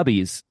little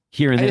cubbies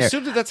here and there. I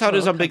assume that's how it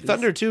is on Big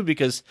Thunder too,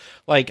 because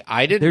like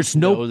I didn't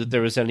know that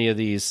there was any of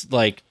these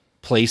like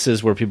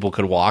places where people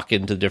could walk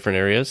into different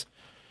areas.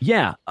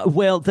 Yeah.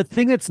 Well, the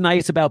thing that's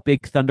nice about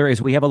Big Thunder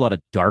is we have a lot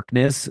of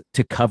darkness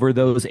to cover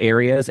those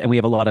areas, and we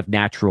have a lot of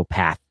natural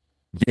path.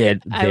 I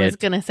was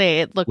gonna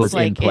say it looks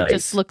like it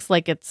just looks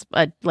like it's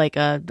a I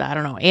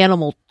don't know,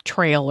 animal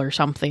trail or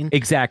something.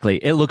 Exactly.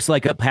 It looks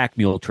like a pack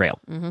mule trail.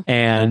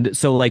 And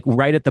so like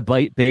right at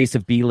the base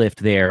of B-Lift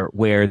there,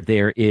 where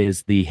there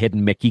is the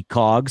hidden Mickey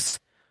cogs,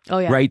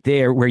 right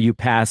there where you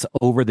pass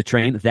over the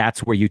train,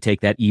 that's where you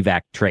take that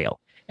evac trail.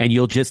 And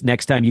you'll just,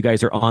 next time you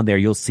guys are on there,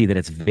 you'll see that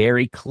it's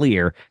very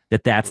clear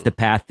that that's the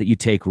path that you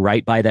take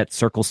right by that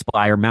Circle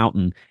Spire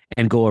mountain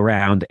and go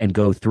around and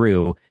go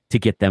through to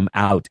get them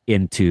out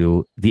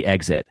into the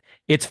exit.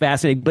 It's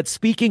fascinating. But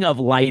speaking of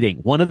lighting,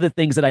 one of the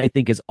things that I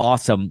think is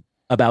awesome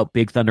about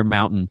Big Thunder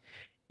Mountain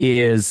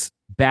is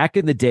back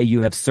in the day,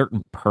 you have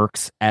certain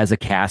perks as a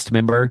cast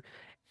member.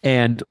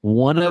 And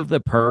one of the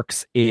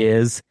perks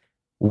is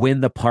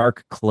when the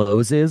park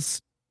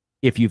closes,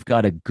 if you've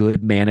got a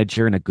good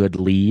manager and a good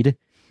lead,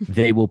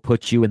 they will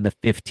put you in the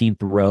 15th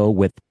row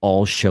with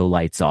all show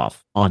lights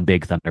off on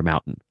Big Thunder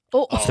Mountain.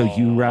 So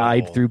you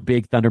ride through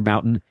Big Thunder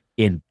Mountain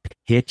in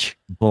pitch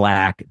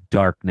black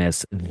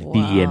darkness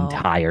the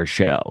entire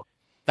show.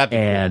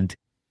 And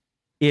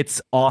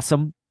it's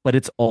awesome, but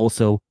it's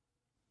also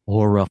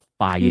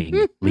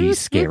horrifyingly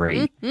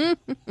scary.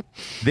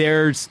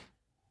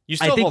 You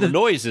still have all the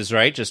noises,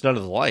 right? Just none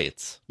of the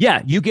lights.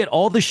 Yeah, you get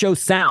all the show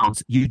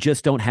sounds. You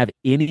just don't have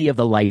any of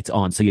the lights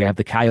on. So you have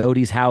the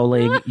coyotes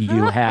howling,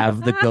 you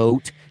have the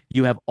goat,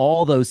 you have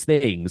all those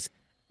things,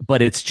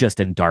 but it's just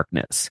in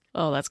darkness.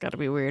 Oh, that's got to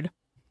be weird.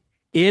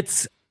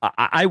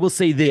 I will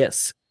say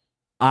this.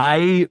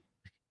 I'm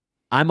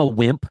a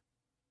wimp,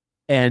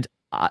 and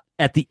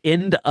at the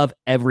end of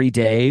every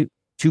day,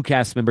 2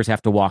 cast members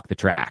have to walk the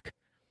track.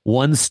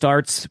 One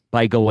starts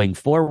by going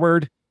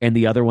forward, and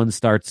the other one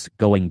starts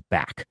going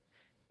back.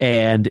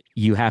 And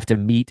you have to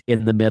meet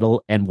in the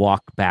middle and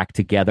walk back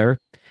together.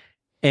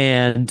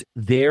 And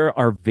there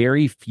are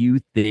very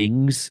few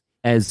things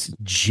as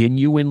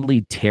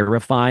genuinely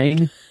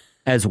terrifying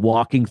as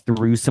walking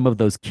through some of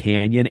those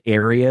canyon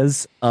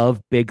areas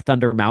of Big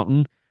Thunder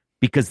Mountain,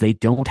 because they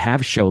don't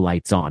have show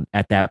lights on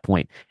at that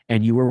point.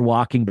 And you were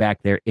walking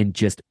back there in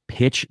just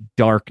pitch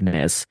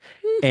darkness.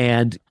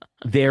 And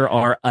there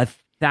are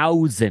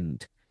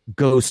 1,000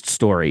 ghost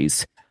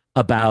stories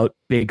about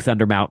Big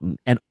Thunder Mountain,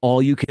 and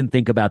all you can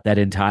think about that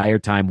entire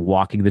time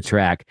walking the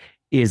track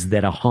is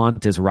that a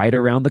haunt is right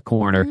around the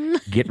corner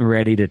getting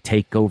ready to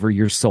take over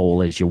your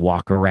soul as you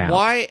walk around.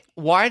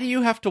 Why do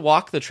you have to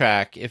walk the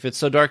track if it's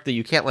so dark that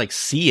you can't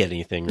see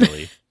anything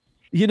really?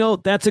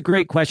 That's a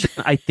great question.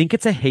 I think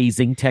it's a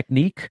hazing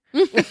technique.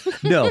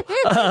 No.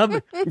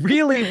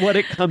 Really what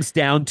it comes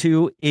down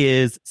to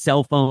is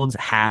cell phones,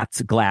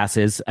 hats,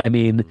 glasses. I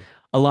mean,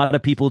 a lot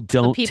of people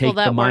don't take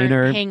the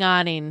minor hanging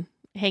on to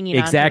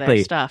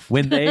their stuff.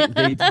 When they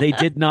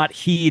did not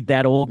heed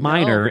that old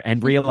miner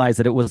and realize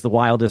that it was the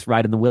wildest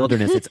ride in the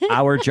wilderness. It's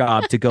our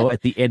job to go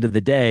at the end of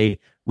the day.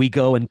 We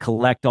go and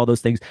collect all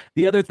those things.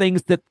 The other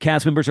things that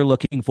cast members are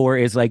looking for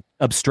is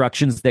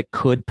obstructions that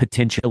could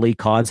potentially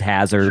cause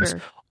hazards.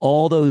 Sure.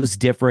 All those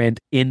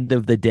different end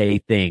of the day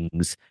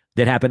things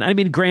that happen. I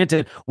mean,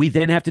 granted, we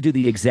then have to do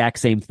the exact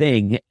same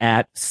thing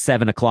at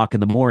 7:00 in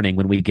the morning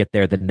when we get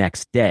there the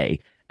next day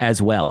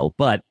as well.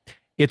 But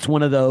it's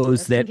one of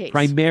those that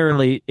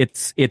primarily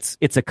it's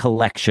a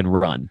collection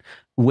run,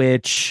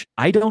 which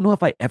I don't know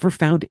if I ever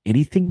found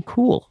anything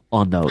cool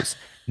on those.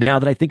 Now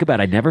that I think about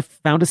it, I never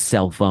found a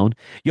cell phone.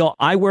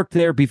 I worked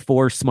there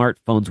before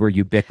smartphones were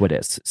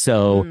ubiquitous,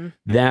 so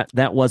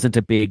that wasn't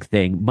a big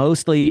thing.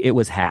 Mostly it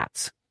was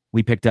hats.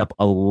 We picked up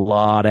a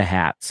lot of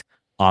hats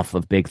off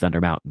of Big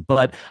Thunder Mountain.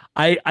 But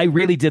I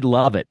really did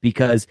love it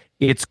because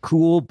it's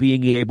cool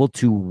being able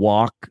to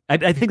walk.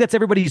 I think that's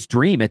everybody's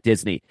dream at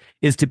Disney,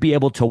 is to be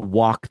able to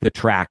walk the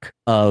track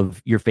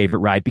of your favorite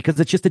ride, because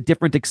it's just a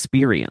different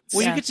experience.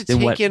 Well, you get to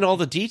take in all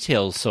the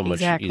details so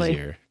much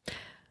easier.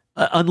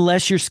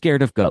 Unless you're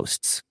scared of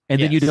ghosts,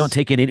 and then you don't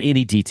take in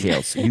any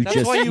details.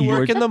 That's why you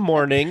work in the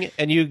morning,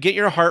 and you get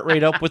your heart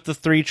rate up with the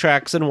 3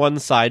 tracks on one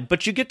side,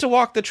 but you get to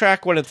walk the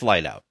track when it's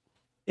light out.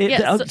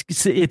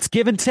 It's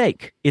give and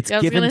take. I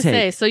was going to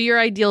say, so your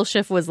ideal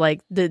shift was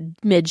the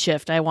mid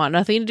shift. I want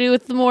nothing to do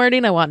with the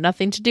morning. I want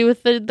nothing to do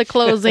with the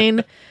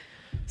closing.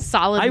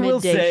 Solid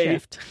midday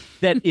shift.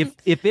 That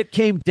if it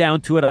came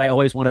down to it, I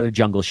always wanted a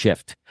jungle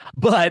shift.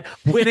 But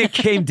when it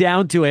came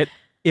down to it,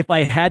 if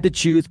I had to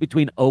choose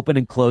between open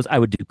and close, I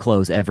would do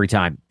close every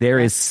time. There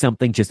is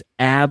something just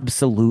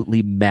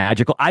absolutely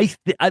magical.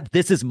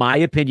 This is my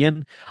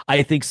opinion.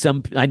 I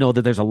know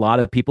that there's a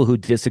lot of people who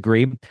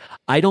disagree.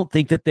 I don't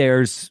think that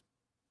there's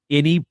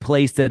any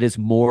place that is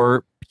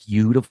more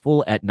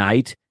beautiful at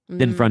night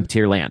than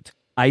Frontierland.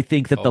 I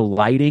think that the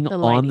lighting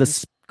on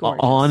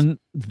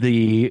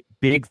the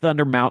Big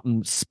Thunder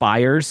Mountain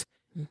spires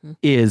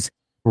is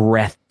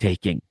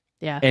breathtaking.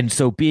 Yeah. And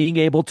so being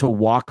able to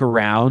walk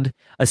around,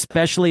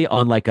 especially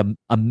on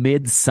a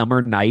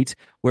midsummer night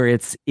where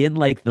it's in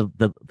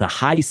the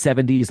high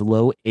 70s,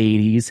 low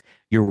 80s,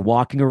 you're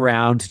walking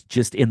around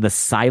just in the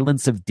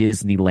silence of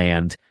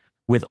Disneyland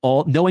with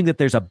knowing that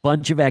there's a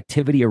bunch of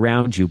activity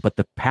around you, but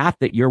the path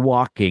that you're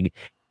walking,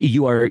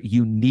 you are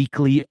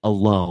uniquely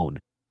alone.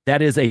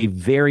 That is a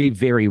very,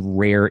 very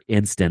rare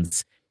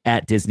instance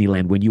at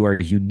Disneyland when you are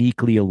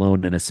uniquely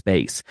alone in a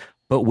space.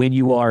 But when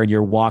you are and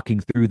you're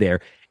walking through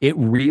there, it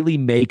really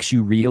makes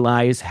you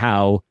realize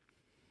how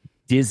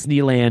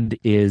Disneyland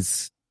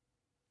is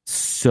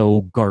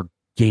so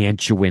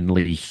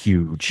gargantuanly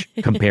huge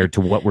compared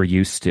to what we're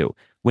used to.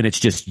 When it's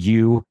just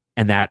you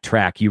and that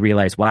track, you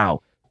realize,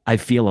 wow, I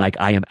feel like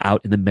I am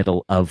out in the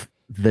middle of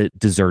the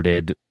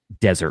deserted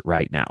desert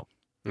right now.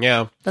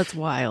 Yeah. That's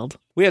wild.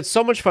 We had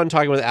so much fun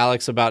talking with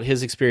Alex about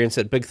his experience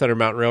at Big Thunder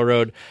Mountain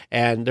Railroad,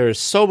 and there's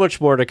so much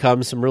more to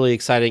come, some really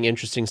exciting,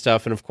 interesting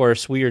stuff, and of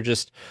course, we are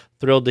just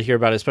thrilled to hear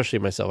about it, especially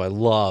myself. I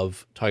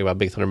love talking about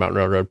Big Thunder Mountain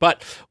Railroad,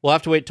 but we'll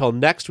have to wait till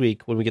next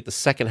week when we get the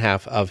second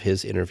half of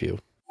his interview.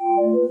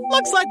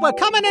 Looks like we're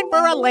coming in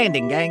for a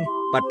landing, gang,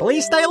 but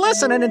please stay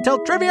listening until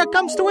trivia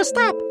comes to a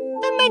stop,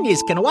 and then you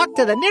can walk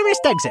to the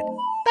nearest exit.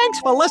 Thanks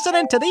for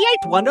listening to the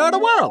 8th wonder of the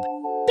world,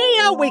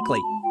 DLWeekly.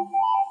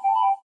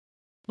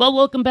 Well,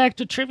 welcome back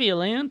to Trivia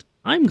Land.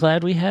 I'm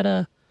glad we had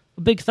a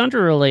Big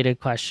Thunder-related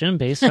question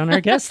based on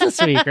our guest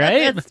this week,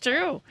 right? That's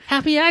true.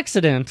 Happy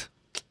accident.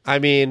 I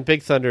mean,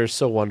 Big Thunder is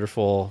so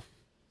wonderful.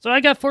 So I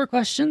got 4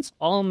 questions,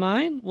 all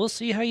mine. We'll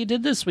see how you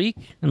did this week.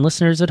 And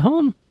listeners at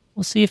home,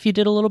 we'll see if you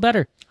did a little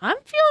better. I'm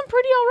feeling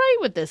pretty all right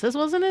with this. This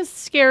wasn't as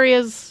scary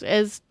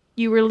as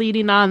you were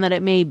leading on that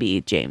it may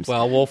be, James.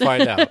 Well, we'll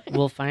find out.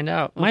 We'll find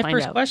out. My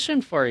first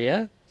question for you,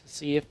 to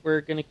see if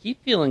we're going to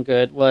keep feeling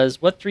good,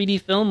 was what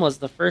 3D film was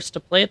the first to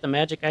play at the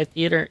Magic Eye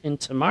Theater in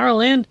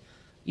Tomorrowland?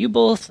 You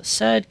both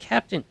said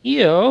Captain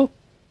EO,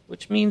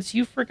 which means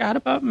you forgot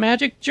about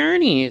Magic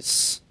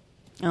Journeys.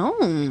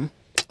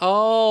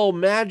 Oh,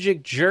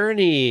 Magic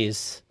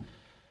Journeys.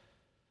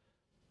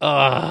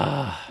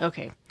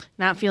 Okay.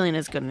 Not feeling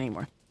as good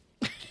anymore.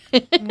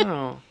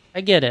 No,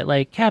 I get it.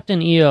 Like,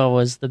 Captain EO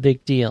was the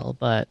big deal,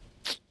 but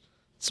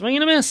swing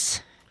and a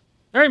miss.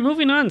 All right,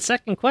 moving on.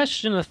 Second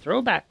question, a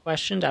throwback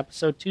question to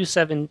episode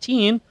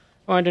 217.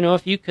 I wanted to know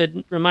if you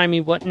could remind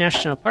me what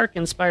national park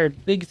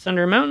inspired Big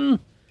Thunder Mountain.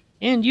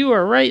 And you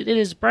are right. It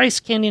is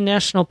Bryce Canyon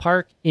National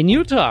Park in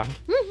Utah.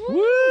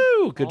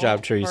 Woo! Good job,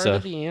 Part Teresa.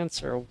 of the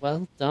answer.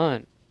 Well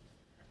done.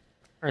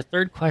 Our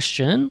third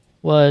question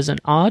was an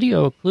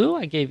audio clue.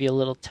 I gave you a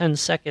little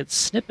 10-second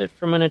snippet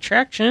from an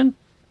attraction,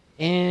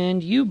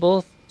 and you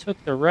both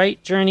took the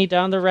right journey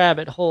down the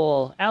rabbit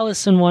hole.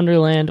 Alice in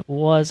Wonderland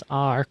was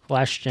our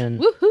question.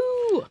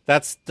 Woohoo!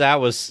 That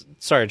was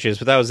sorry, James,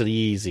 but that was an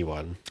easy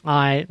one.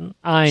 I know.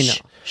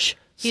 Shh.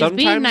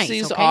 Sometimes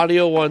these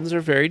audio ones are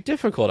very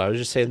difficult. I was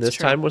just saying this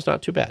time was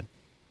not too bad.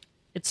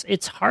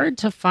 It's hard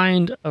to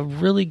find a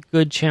really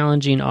good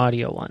challenging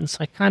audio one. So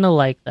I kind of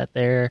like that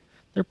they're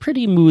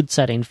pretty mood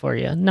setting for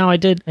you. Now I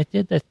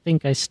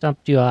think I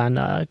stumped you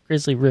on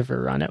Grizzly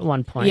River Run at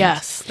one point.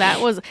 Yes,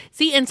 that was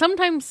and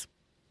sometimes,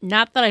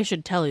 not that I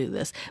should tell you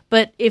this,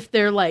 but if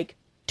they're like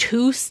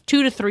 2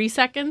 to 3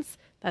 seconds,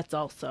 that's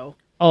also.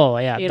 Oh,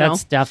 yeah,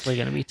 that's definitely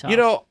going to be tough. You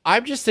know,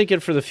 I'm just thinking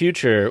for the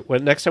future,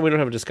 when next time we don't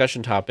have a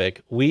discussion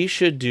topic, we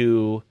should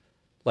do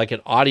like an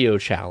audio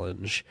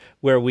challenge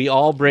where we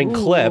all bring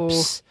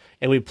clips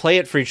and we play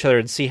it for each other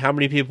and see how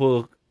many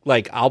people,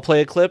 like I'll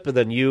play a clip and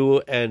then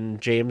you and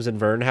James and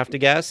Vern have to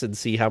guess and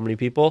see how many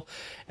people.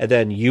 And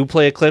then you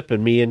play a clip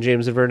and me and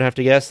James and Vern have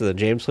to guess and then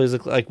James plays a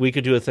clip. Like we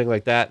could do a thing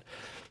like that.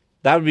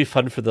 That would be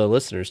fun for the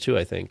listeners too,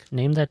 I think.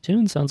 Name that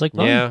tune. Sounds like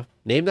fun. Yeah,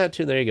 name that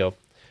tune. There you go.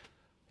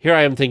 Here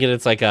I am thinking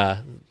it's like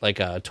a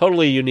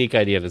totally unique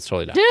idea, and it's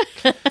totally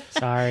not.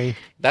 Sorry.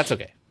 That's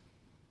okay.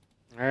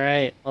 All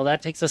right. Well,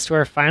 that takes us to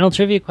our final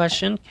trivia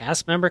question,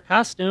 cast member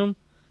costume.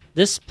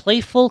 This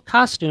playful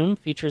costume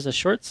features a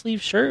short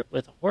sleeve shirt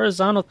with a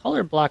horizontal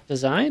color block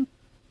design,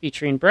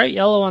 featuring bright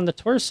yellow on the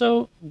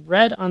torso,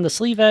 red on the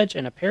sleeve edge,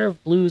 and a pair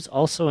of blues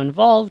also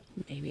involved.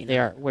 Maybe they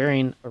are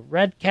wearing a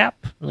red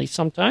cap, at least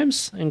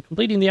sometimes, and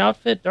completing the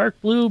outfit, dark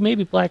blue,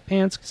 maybe black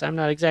pants, because I'm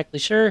not exactly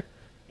sure,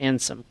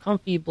 and some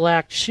comfy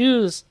black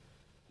shoes.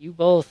 You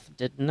both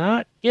did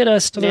not get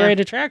us to the right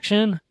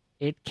attraction.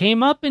 It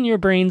came up in your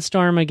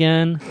brainstorm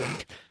again,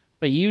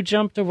 but you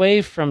jumped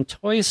away from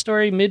Toy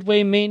Story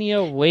Midway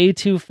Mania way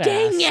too fast.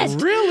 Dang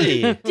it!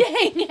 Really?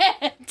 Dang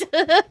it!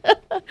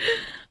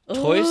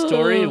 Toy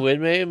Story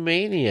Midway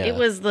Mania. It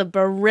was the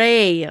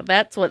beret.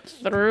 That's what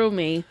threw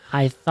me.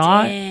 I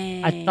thought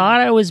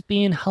I was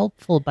being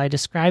helpful by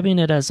describing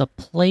it as a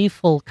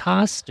playful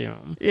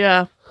costume.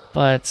 Yeah.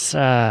 But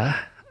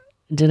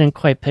didn't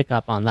quite pick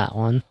up on that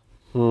one.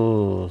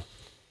 So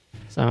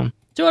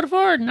 2 out of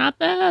 4, not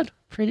bad.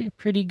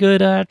 Pretty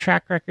good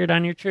track record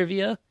on your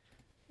trivia.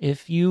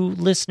 If you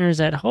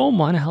listeners at home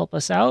want to help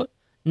us out,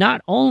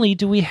 not only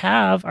do we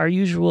have our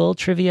usual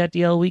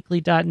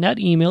trivia@dlweekly.net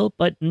email,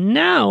 but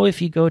now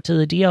if you go to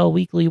the DL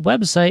Weekly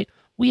website,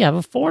 we have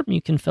a form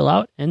you can fill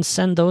out and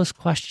send those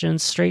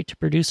questions straight to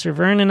producer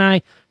Vern and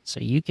I,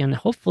 so you can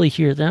hopefully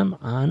hear them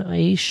on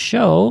a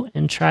show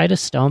and try to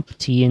stump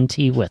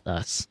TNT with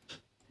us.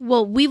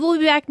 Well, we will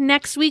be back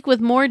next week with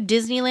more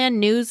Disneyland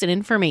news and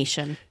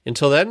information.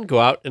 Until then,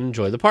 go out and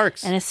enjoy the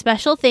parks. And a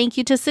special thank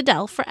you to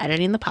Sidel for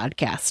editing the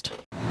podcast.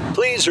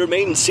 Please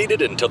remain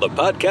seated until the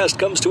podcast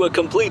comes to a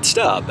complete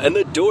stop and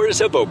the doors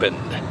have opened.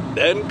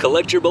 Then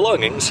collect your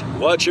belongings,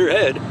 watch your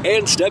head,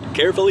 and step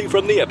carefully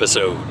from the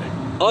episode.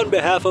 On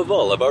behalf of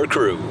all of our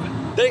crew,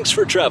 thanks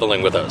for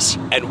traveling with us,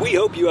 and we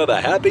hope you have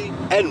a happy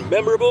and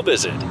memorable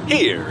visit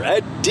here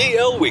at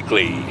DL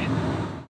Weekly.